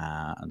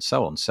 and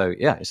so on. So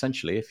yeah,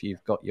 essentially, if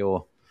you've got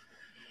your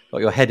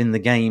head in the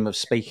game of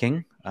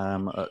speaking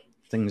at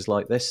things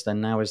like this,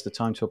 then now is the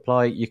time to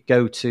apply. You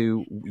go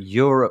to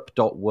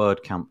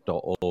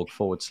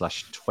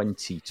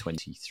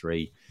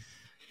europe.wordcamp.org/2023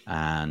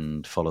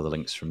 and follow the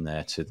links from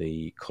there to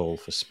the call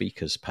for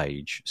speakers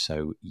page.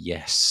 So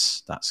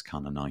yes, that's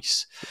kind of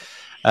nice.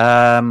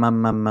 I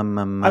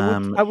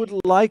would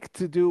like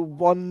to do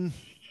one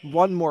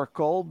more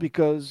call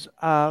because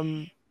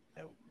I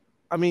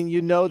mean,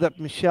 you know that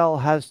Michelle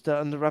has the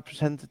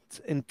underrepresented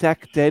in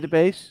tech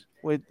database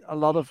with a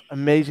lot of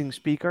amazing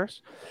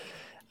speakers.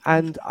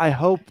 And I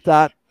hope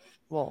that,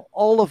 well,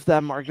 all of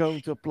them are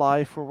going to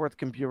apply for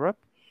WordCamp Europe.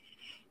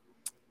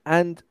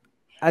 And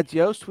at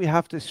Yoast, we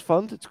have this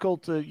fund. It's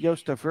called the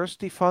Yoast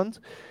Diversity Fund,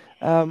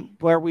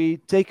 where we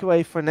take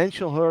away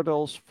financial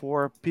hurdles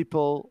for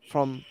people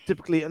from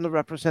typically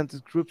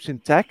underrepresented groups in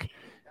tech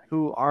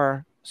who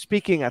are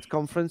speaking at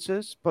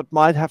conferences but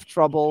might have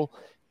trouble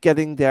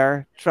getting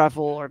their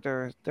travel or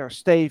their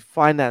stay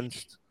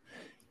financed.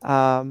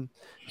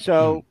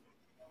 So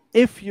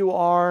if you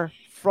are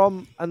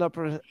from an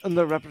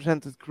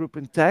underrepresented group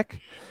in tech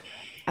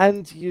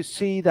and you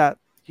see that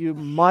you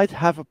might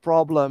have a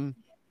problem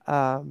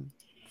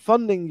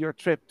funding your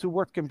trip to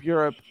WordCamp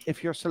Europe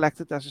if you're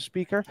selected as a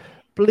speaker,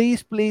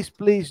 please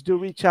do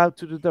reach out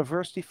to the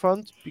Diversity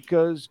Fund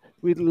because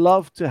we'd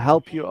love to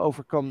help you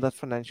overcome that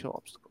financial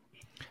obstacle.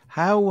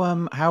 How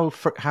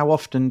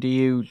often do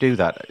you do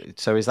that?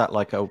 So is that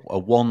like a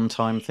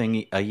one-time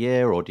thing a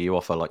year, or do you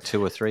offer like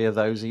 2 or 3 of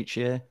those each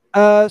year?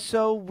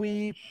 So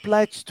we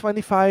pledge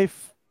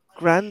 25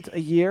 grand a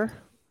year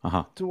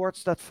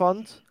towards that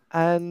fund,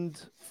 and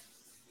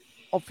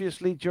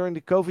obviously during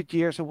the COVID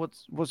years it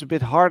was a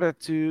bit harder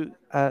to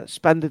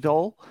spend it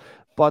all,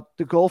 but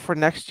the goal for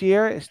next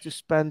year is to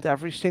spend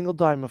every single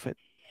dime of it.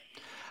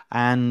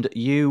 And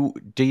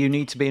do you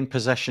need to be in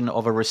possession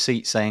of a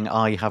receipt saying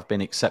I have been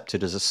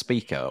accepted as a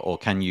speaker, or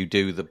can you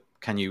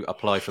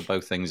apply for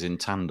both things in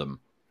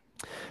tandem?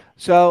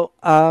 So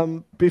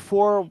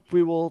before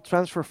we will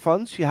transfer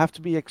funds, you have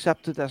to be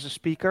accepted as a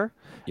speaker.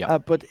 Yeah.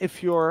 But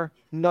if you're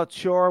not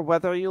sure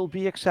whether you'll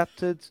be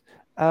accepted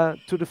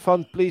to the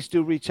fund, please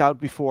do reach out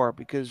before,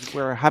 because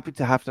we're happy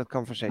to have that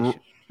conversation.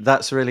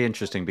 That's really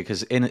interesting,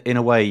 because in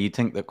a way you'd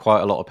think that quite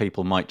a lot of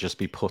people might just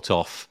be put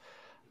off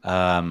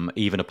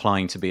even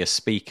applying to be a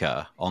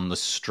speaker on the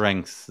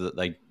strength that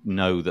they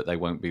know that they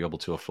won't be able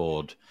to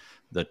afford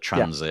the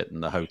transit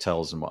and the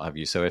hotels and what have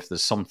you. So if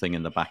there's something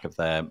in the back of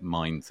their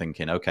mind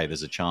thinking, okay,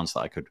 there's a chance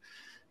that I could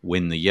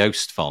win the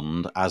Yoast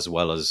fund as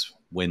well as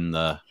win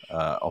the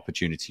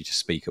opportunity to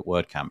speak at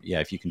WordCamp. Yeah,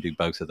 if you can do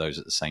both of those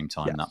at the same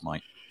time, that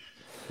might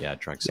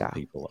drag some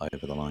people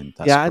over the line.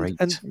 That's great.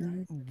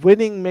 And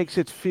winning makes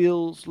it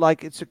feel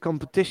like it's a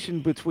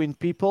competition between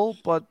people,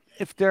 but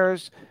if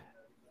there's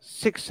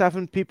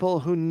 6-7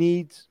 people who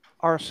need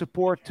our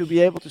support to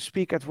be able to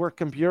speak at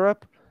WordCamp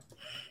Europe,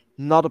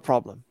 not a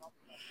problem.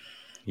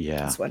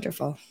 Yeah. It's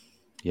wonderful.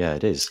 Yeah,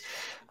 it is.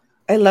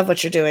 I love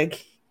what you're doing.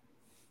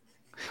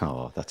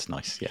 Oh, that's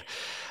nice. Yeah.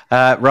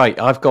 Right.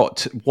 I've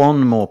got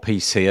one more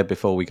piece here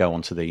before we go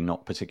on to the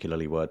not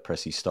particularly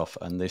WordPressy stuff.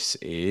 And this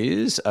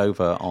is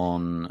over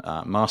on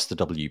Master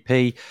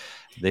WP.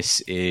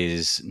 This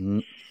is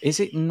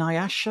it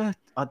Nyasha?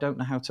 I don't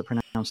know how to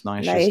pronounce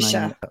Nyasha's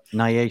name.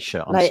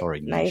 Nyasha. I'm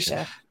sorry,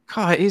 Nyasha.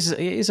 God, it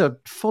is a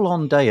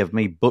full-on day of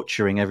me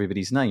butchering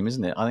everybody's name,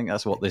 isn't it? I think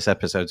that's what this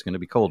episode's going to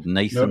be called.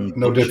 Nathan.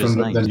 No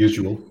different than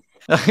usual.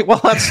 Well,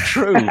 that's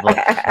true. But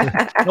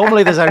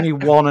normally there's only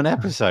one an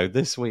episode.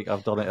 This week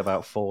I've done it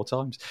about 4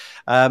 times.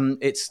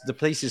 The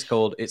piece is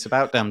called "It's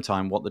About Damn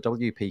Time: What the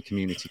WP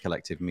Community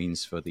Collective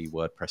Means for the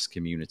WordPress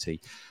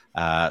Community."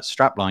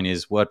 Strapline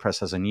is: WordPress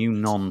has a new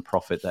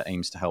non-profit that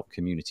aims to help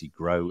community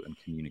grow and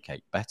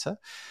communicate better.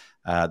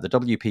 The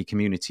WP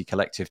Community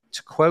Collective,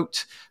 to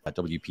quote,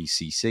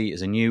 WPCC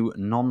is a new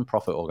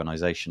non-profit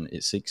organization.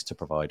 It seeks to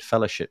provide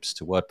fellowships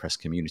to WordPress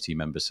community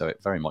members. So it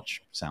very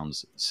much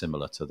sounds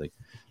similar to the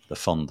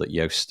fund that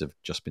Yoast have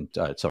just been,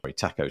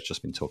 Taco's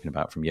just been talking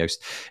about from Yoast.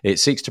 It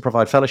seeks to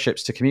provide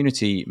fellowships to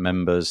community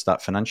members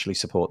that financially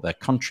support their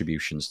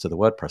contributions to the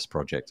WordPress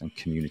project and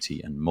community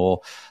and more.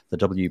 The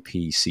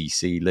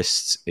WPCC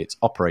lists its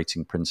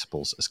operating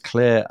principles as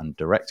clear and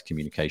direct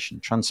communication,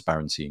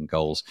 transparency in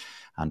goals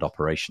and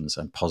operations,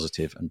 and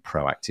positive and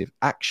proactive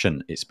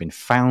action. It's been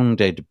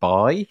founded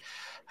by,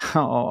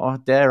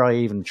 dare I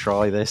even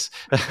try this,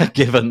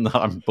 given that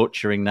I'm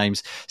butchering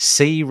names,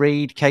 C.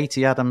 Reed,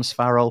 Katie Adams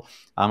Farrell,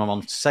 and I'm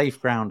on safe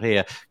ground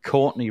here,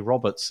 Courtney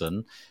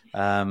Robertson.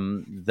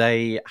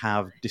 They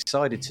have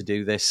decided to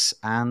do this,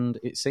 and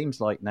it seems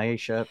like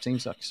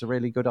it's a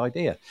really good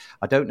idea.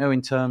 I don't know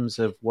in terms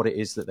of what it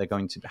is that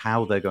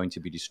how they're going to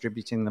be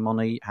distributing the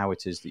money, how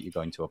it is that you're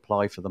going to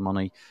apply for the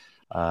money.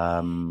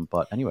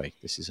 But anyway,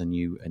 this is a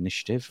new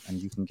initiative, and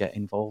you can get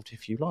involved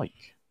if you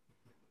like.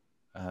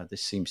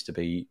 This seems to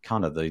be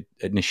kind of the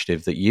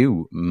initiative that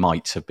you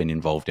might have been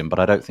involved in, but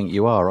I don't think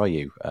you are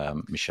you,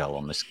 Michelle,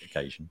 on this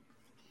occasion?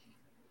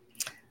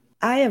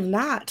 I am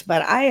not,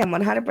 but I am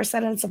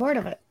 100% in support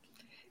of it.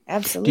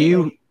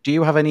 Absolutely. Do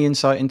you have any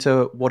insight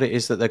into what it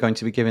is that they're going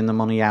to be giving the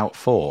money out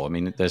for? I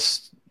mean,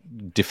 there's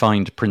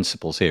defined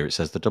principles here. It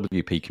says the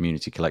WP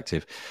Community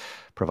Collective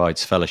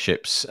provides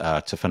fellowships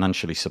to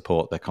financially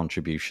support their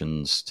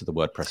contributions to the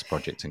WordPress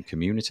project and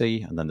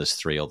community. And then there's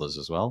 3 others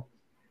as well.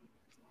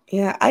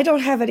 Yeah, I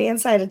don't have any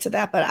insight into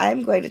that, but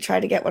I'm going to try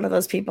to get one of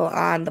those people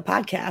on the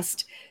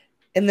podcast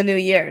in the new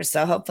year.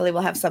 So hopefully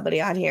we'll have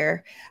somebody on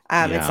here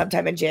and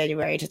sometime in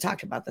January to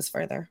talk about this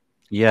further.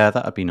 Yeah,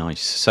 that would be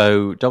nice.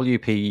 So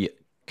WP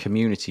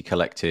Community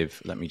Collective,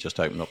 let me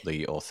just open up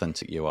the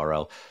authentic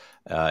URL.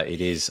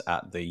 It is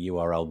at the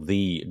URL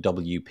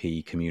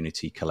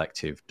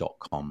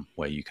thewpcommunitycollective.com,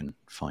 where you can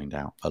find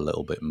out a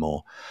little bit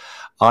more.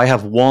 I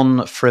have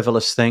one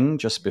frivolous thing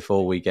just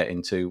before we get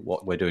into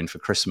what we're doing for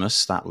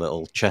Christmas, that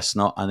little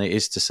chestnut, and it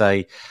is to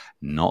say,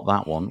 not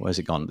that one. Where's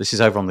it gone? This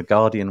is over on the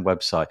Guardian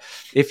website.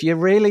 If you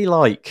really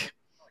like,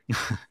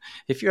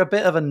 if you're a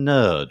bit of a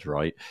nerd,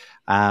 right,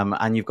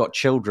 and you've got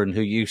children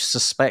who you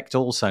suspect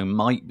also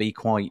might be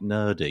quite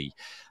nerdy,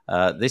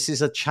 this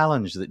is a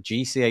challenge that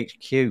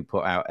GCHQ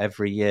put out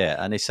every year,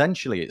 and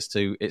essentially it's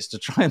to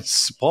try and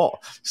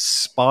spot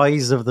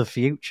spies of the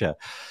future.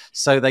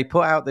 So they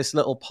put out this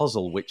little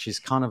puzzle, which is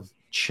kind of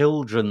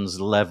children's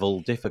level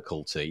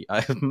difficulty.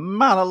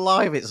 Man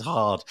alive, it's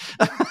hard.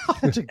 I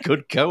had a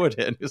good go at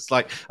it, and it's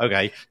like,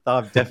 okay,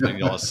 I've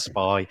definitely not a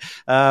spy.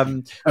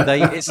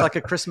 It's like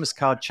a Christmas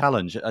card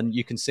challenge, and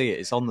you can see it.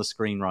 It's on the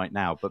screen right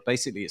now. But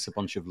basically, it's a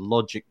bunch of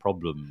logic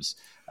problems.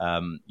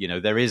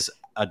 There is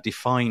a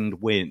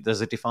defined win.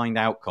 There's a defined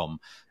outcome,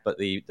 but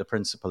the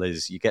principle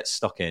is you get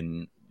stuck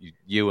in.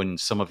 You and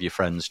some of your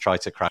friends try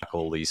to crack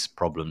all these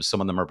problems.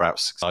 Some of them are about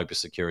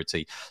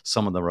cybersecurity.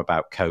 Some of them are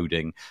about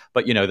coding.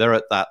 But, they're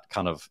at that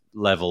kind of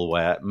level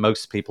where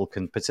most people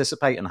can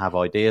participate and have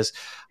ideas.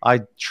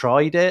 I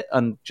tried it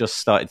and just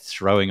started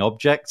throwing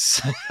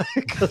objects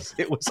because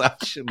it was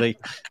actually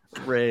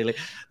Really,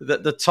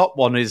 the top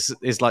one is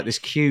like this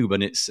cube,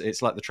 and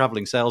it's like the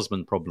traveling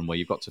salesman problem, where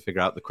you've got to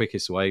figure out the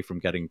quickest way from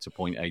getting to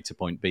point A to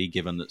point B,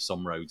 given that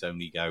some roads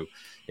only go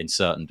in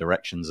certain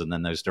directions, and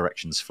then those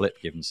directions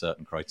flip given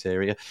certain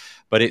criteria.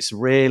 But it's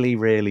really,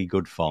 really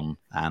good fun,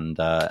 and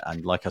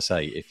like I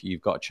say, if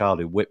you've got a child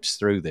who whips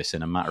through this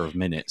in a matter of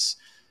minutes,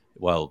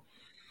 well,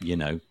 you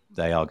know,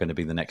 they are going to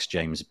be the next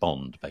James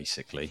Bond,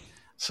 basically.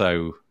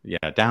 So yeah,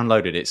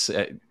 download it. It's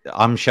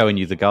I'm showing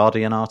you the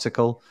Guardian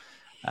article.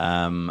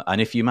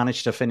 And if you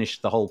manage to finish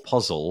the whole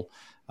puzzle,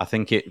 I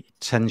think it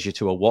sends you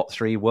to a what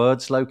 3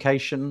 words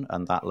location,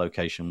 and that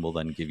location will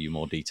then give you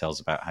more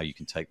details about how you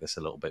can take this a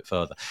little bit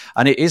further.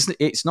 And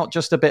it's not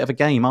just a bit of a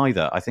game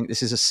either. I think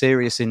this is a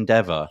serious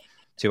endeavor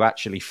to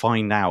actually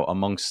find out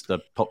amongst the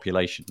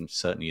population,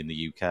 certainly in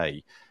the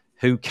UK,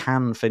 who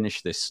can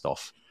finish this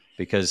stuff,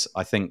 because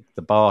I think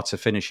the bar to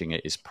finishing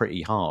it is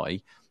pretty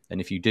high.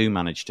 And if you do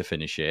manage to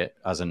finish it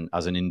as an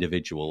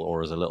individual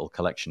or as a little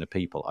collection of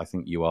people, I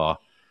think you are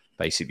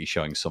basically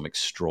showing some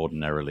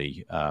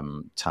extraordinarily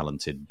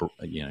talented,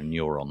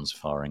 neurons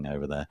firing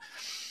over there.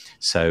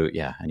 So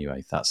yeah,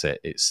 anyway, that's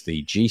it. It's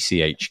the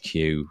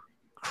GCHQ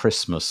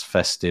Christmas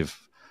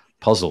festive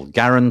puzzle,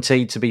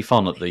 guaranteed to be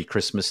fun at the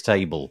Christmas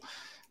table.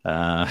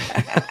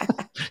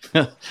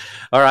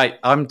 All right,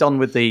 I'm done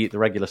with the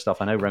regular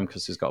stuff. I know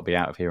Remkus has got to be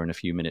out of here in a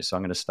few minutes, so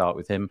I'm going to start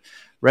with him.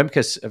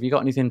 Remkus, have you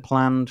got anything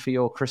planned for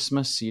your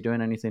Christmas? Are you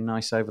doing anything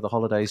nice over the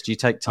holidays? Do you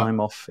take time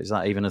off? Is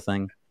that even a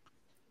thing?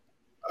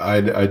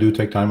 I do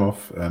take time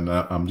off, and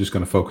I'm just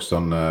going to focus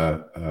on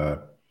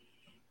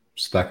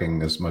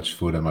stacking as much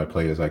food on my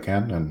plate as I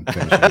can and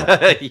finishing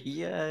it.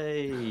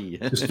 Yay!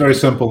 It's very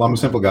simple. I'm a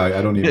simple guy.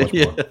 I don't need much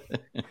more.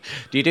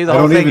 Do you do the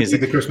whole thing? I don't even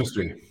need the Christmas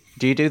tree.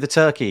 Do you do the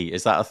turkey?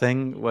 Is that a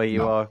thing where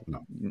you are?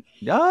 No.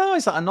 Oh,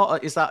 is that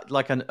not? Is that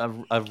like a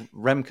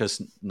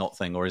Remkus not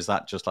thing, or is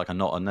that just like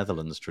not a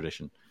Netherlands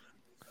tradition?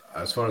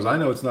 As far as I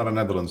know, it's not a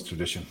Netherlands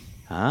tradition.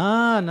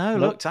 Ah, no.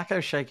 Look,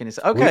 Taco's shaking his.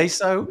 Okay,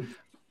 so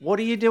what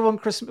do you do on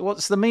Christmas?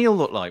 What's the meal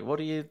look like? What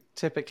do you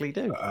typically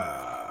do?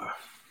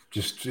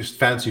 Just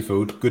fancy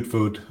food, good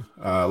food,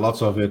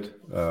 lots of it.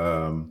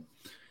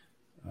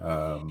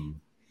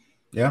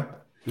 Yeah,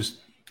 just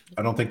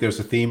I don't think there's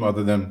a theme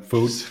other than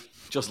food.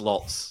 Just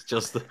lots.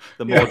 Just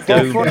the more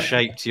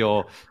dome-shaped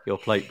your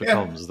plate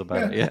becomes, the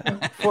better.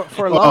 Yeah.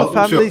 For a lot of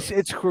families,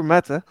 it's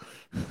cremette.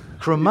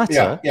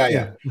 Cremette?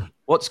 Yeah.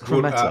 What's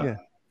cremette?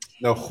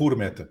 No,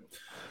 gourmette.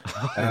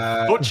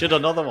 Butchered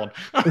another one.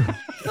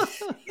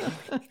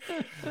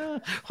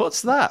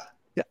 What's that?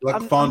 Yeah,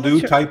 like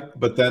fondue type,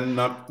 but then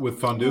not with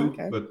fondue,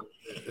 but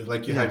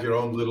like you have your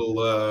own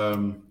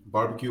little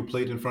barbecue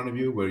plate in front of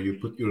you where you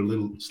put your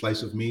little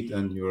slice of meat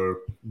and your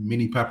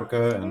mini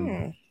paprika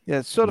and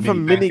it's sort of a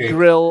mini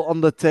grill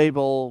on the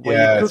table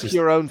where you cook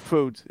your own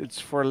food. It's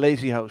for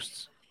lazy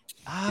hosts.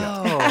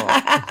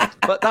 Oh,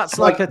 but that's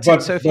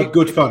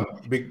good fun.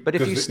 But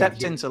if you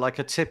stepped into like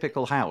a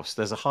typical house,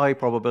 there's a high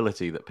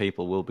probability that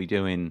people will be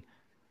doing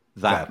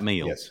that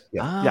meal. Yes.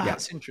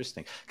 That's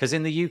interesting. Because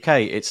in the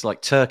UK, it's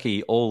like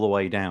turkey all the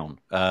way down.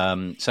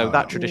 So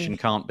that tradition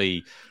can't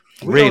be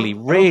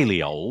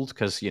really old,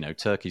 because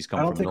turkeys come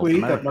from North America. I don't think we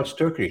eat that much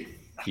turkey.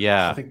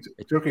 Yeah, I think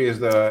turkey is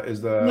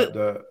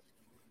the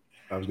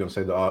I was going to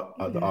say the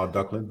odd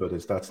duckling, but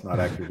that's not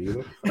accurate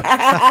either.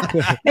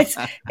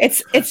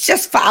 it's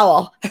just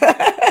foul.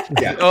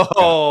 Yeah.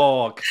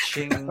 Oh,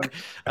 ka-ching.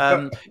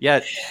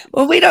 Yeah.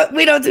 Well, we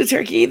don't do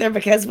turkey either,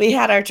 because we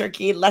had our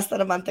turkey less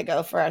than a month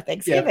ago for our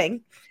Thanksgiving.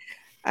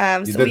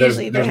 So there's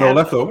no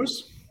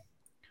leftovers.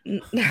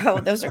 No,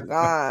 those are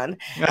gone.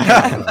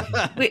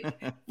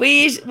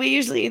 We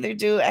usually either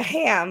do a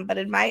ham, but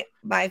in my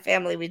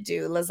family we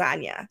do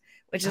lasagna,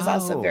 which is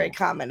also very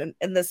common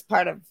in this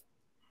part of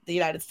the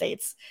United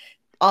States.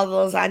 All the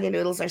lasagna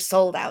noodles are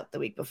sold out the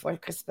week before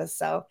Christmas,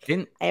 so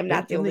I am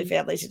not the only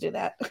family to do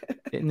that.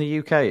 In the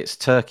UK, it's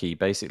turkey.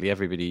 Basically,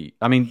 everybody.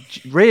 I mean,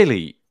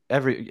 really,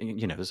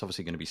 there's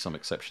obviously going to be some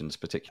exceptions,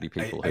 particularly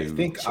people I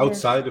think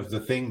outside of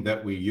the thing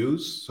that we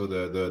use, so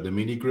the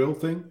mini grill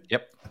thing.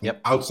 Yep.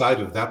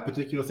 Outside of that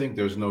particular thing,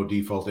 there's no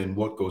default in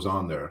what goes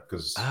on there,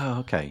 because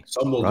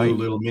some will do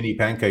little mini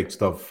pancake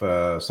stuff,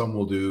 some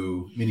will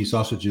do mini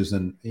sausages,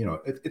 and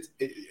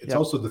it's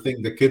also the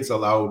thing that kids are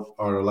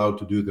allowed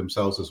to do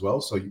themselves as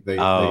well. So they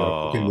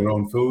are cooking their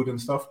own food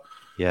and stuff.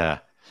 Yeah.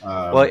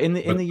 Well, in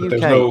the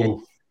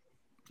UK,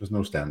 there's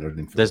no standard.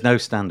 There's no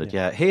standard.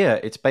 Yeah. Here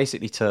it's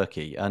basically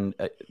turkey, and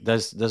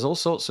there's all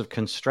sorts of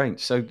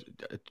constraints. So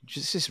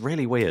this is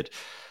really weird,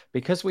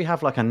 because we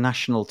have like a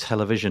national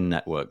television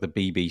network, the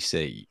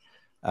BBC,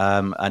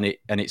 and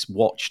it's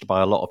watched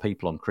by a lot of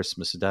people on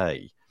Christmas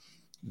Day.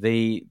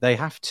 They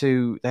have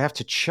to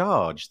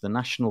charge the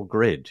National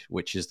Grid,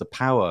 which is the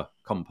power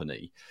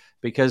company,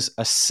 because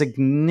a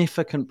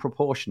significant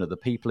proportion of the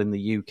people in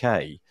the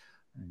UK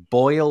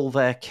boil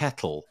their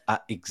kettle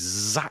at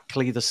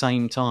exactly the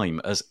same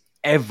time as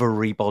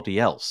everybody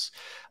else.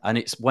 And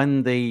it's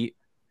when the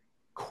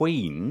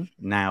Queen,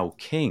 now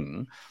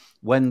King,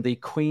 when the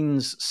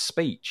Queen's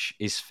speech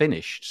is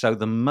finished. So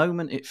the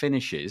moment it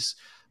finishes,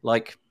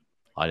 like,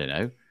 I don't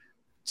know,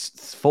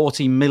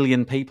 40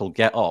 million people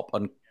get up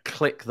and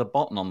click the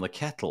button on the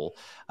kettle,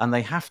 and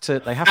they have to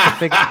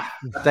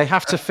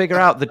figure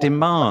out the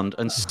demand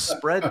and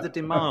spread the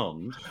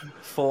demand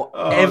for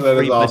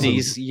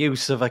everybody's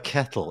use of a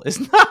kettle.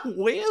 Isn't that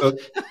weird? So,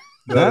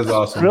 that is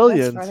awesome.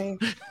 Brilliant. That's funny.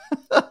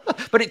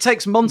 But it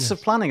takes months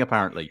of planning,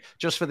 apparently,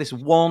 just for this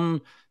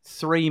 1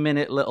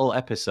 3-minute little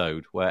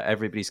episode where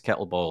everybody's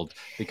kettle boiled.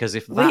 Because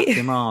if that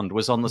demand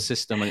was on the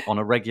system on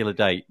a regular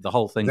date, the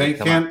whole thing would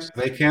collapse.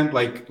 They can't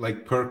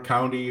like per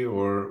county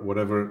or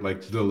whatever,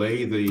 like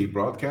delay the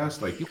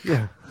broadcast. Like,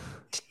 Yeah.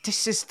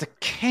 This is the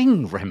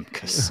king,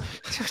 Remkus.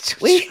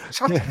 We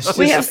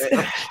have.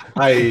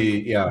 I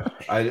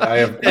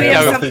have We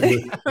have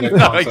nothing something. with the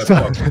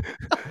concept of-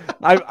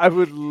 I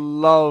would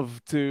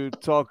love to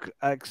talk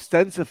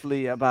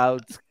extensively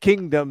about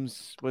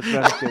kingdoms with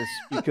Remkus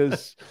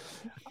because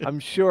I'm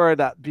sure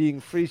that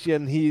being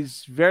Frisian,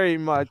 he's very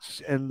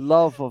much in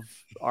love of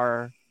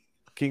our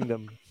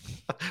kingdom.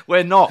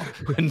 We're not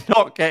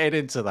getting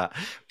into that.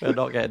 We're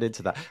not getting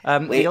into that.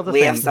 We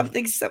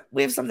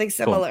have something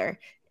similar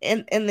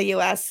in the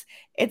US.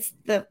 It's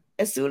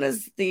as soon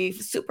as the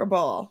Super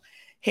Bowl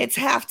hits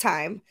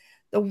halftime,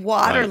 the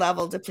water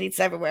level depletes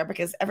everywhere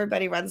because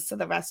everybody runs to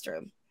the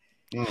restroom.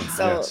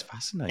 So that's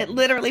fascinating. It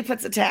literally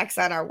puts a tax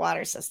on our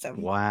water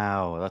system.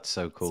 Wow, that's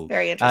so cool. It's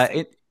very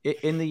interesting.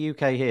 In the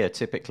UK here,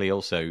 typically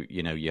also,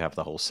 you have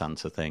the whole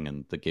Santa thing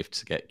and the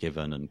gifts get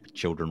given and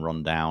children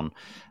run down.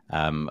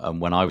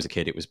 And when I was a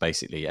kid, it was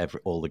basically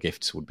all the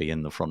gifts would be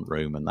in the front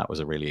room, and that was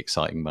a really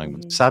exciting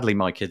moment. Mm-hmm. Sadly,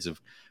 my kids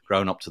have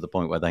grown up to the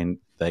point where they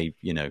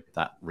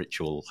that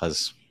ritual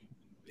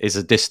is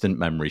a distant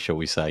memory, shall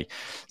we say.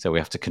 So we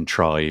have to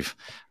contrive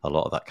a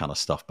lot of that kind of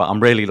stuff. But I'm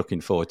really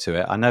looking forward to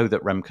it. I know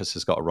that Remkus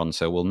has got to run,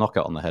 so we'll knock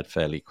it on the head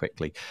fairly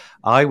quickly.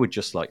 I would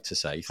just like to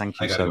say thank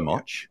you so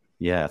much.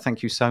 Yeah,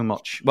 thank you so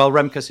much. Well,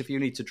 Remkus, if you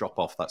need to drop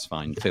off, that's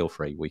fine. Feel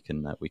free. We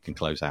can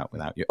close out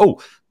without you.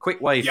 Oh,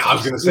 quick wave. Yeah, I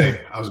was going to say.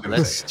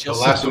 Let's just the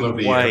last one of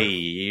the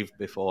wave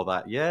before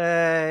that.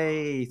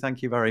 Yay!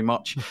 Thank you very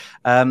much.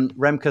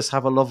 Remkus,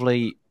 have a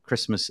lovely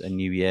Christmas and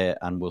New Year,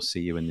 and we'll see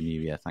you in the New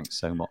Year. Thanks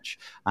so much.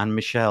 And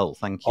Michelle,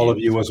 thank you. All of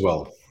you as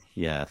well.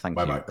 Yeah, thank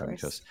you,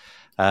 Remkus.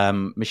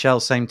 Michelle,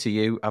 same to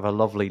you. Have a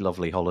lovely,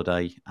 lovely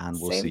holiday, and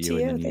we'll see you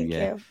in the New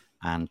Year.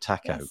 And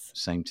Taco,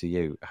 same to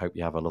you. I hope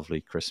you have a lovely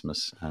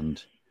Christmas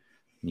and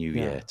New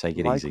Year. Take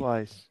it easy.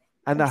 Likewise.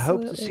 And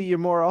absolutely. I hope to see you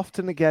more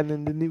often again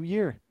in the new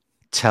year.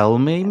 Tell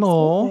me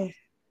more.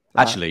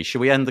 Actually,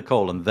 should we end the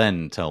call and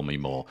then tell me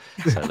more?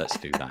 So let's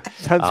do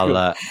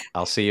that.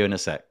 I'll see you in a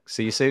sec.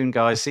 See you soon,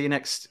 guys. See you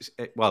next.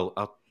 Well,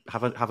 I'll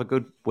have a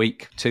good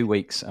week, 2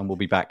 weeks, and we'll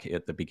be back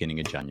at the beginning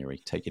of January.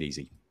 Take it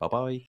easy.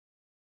 Bye-bye.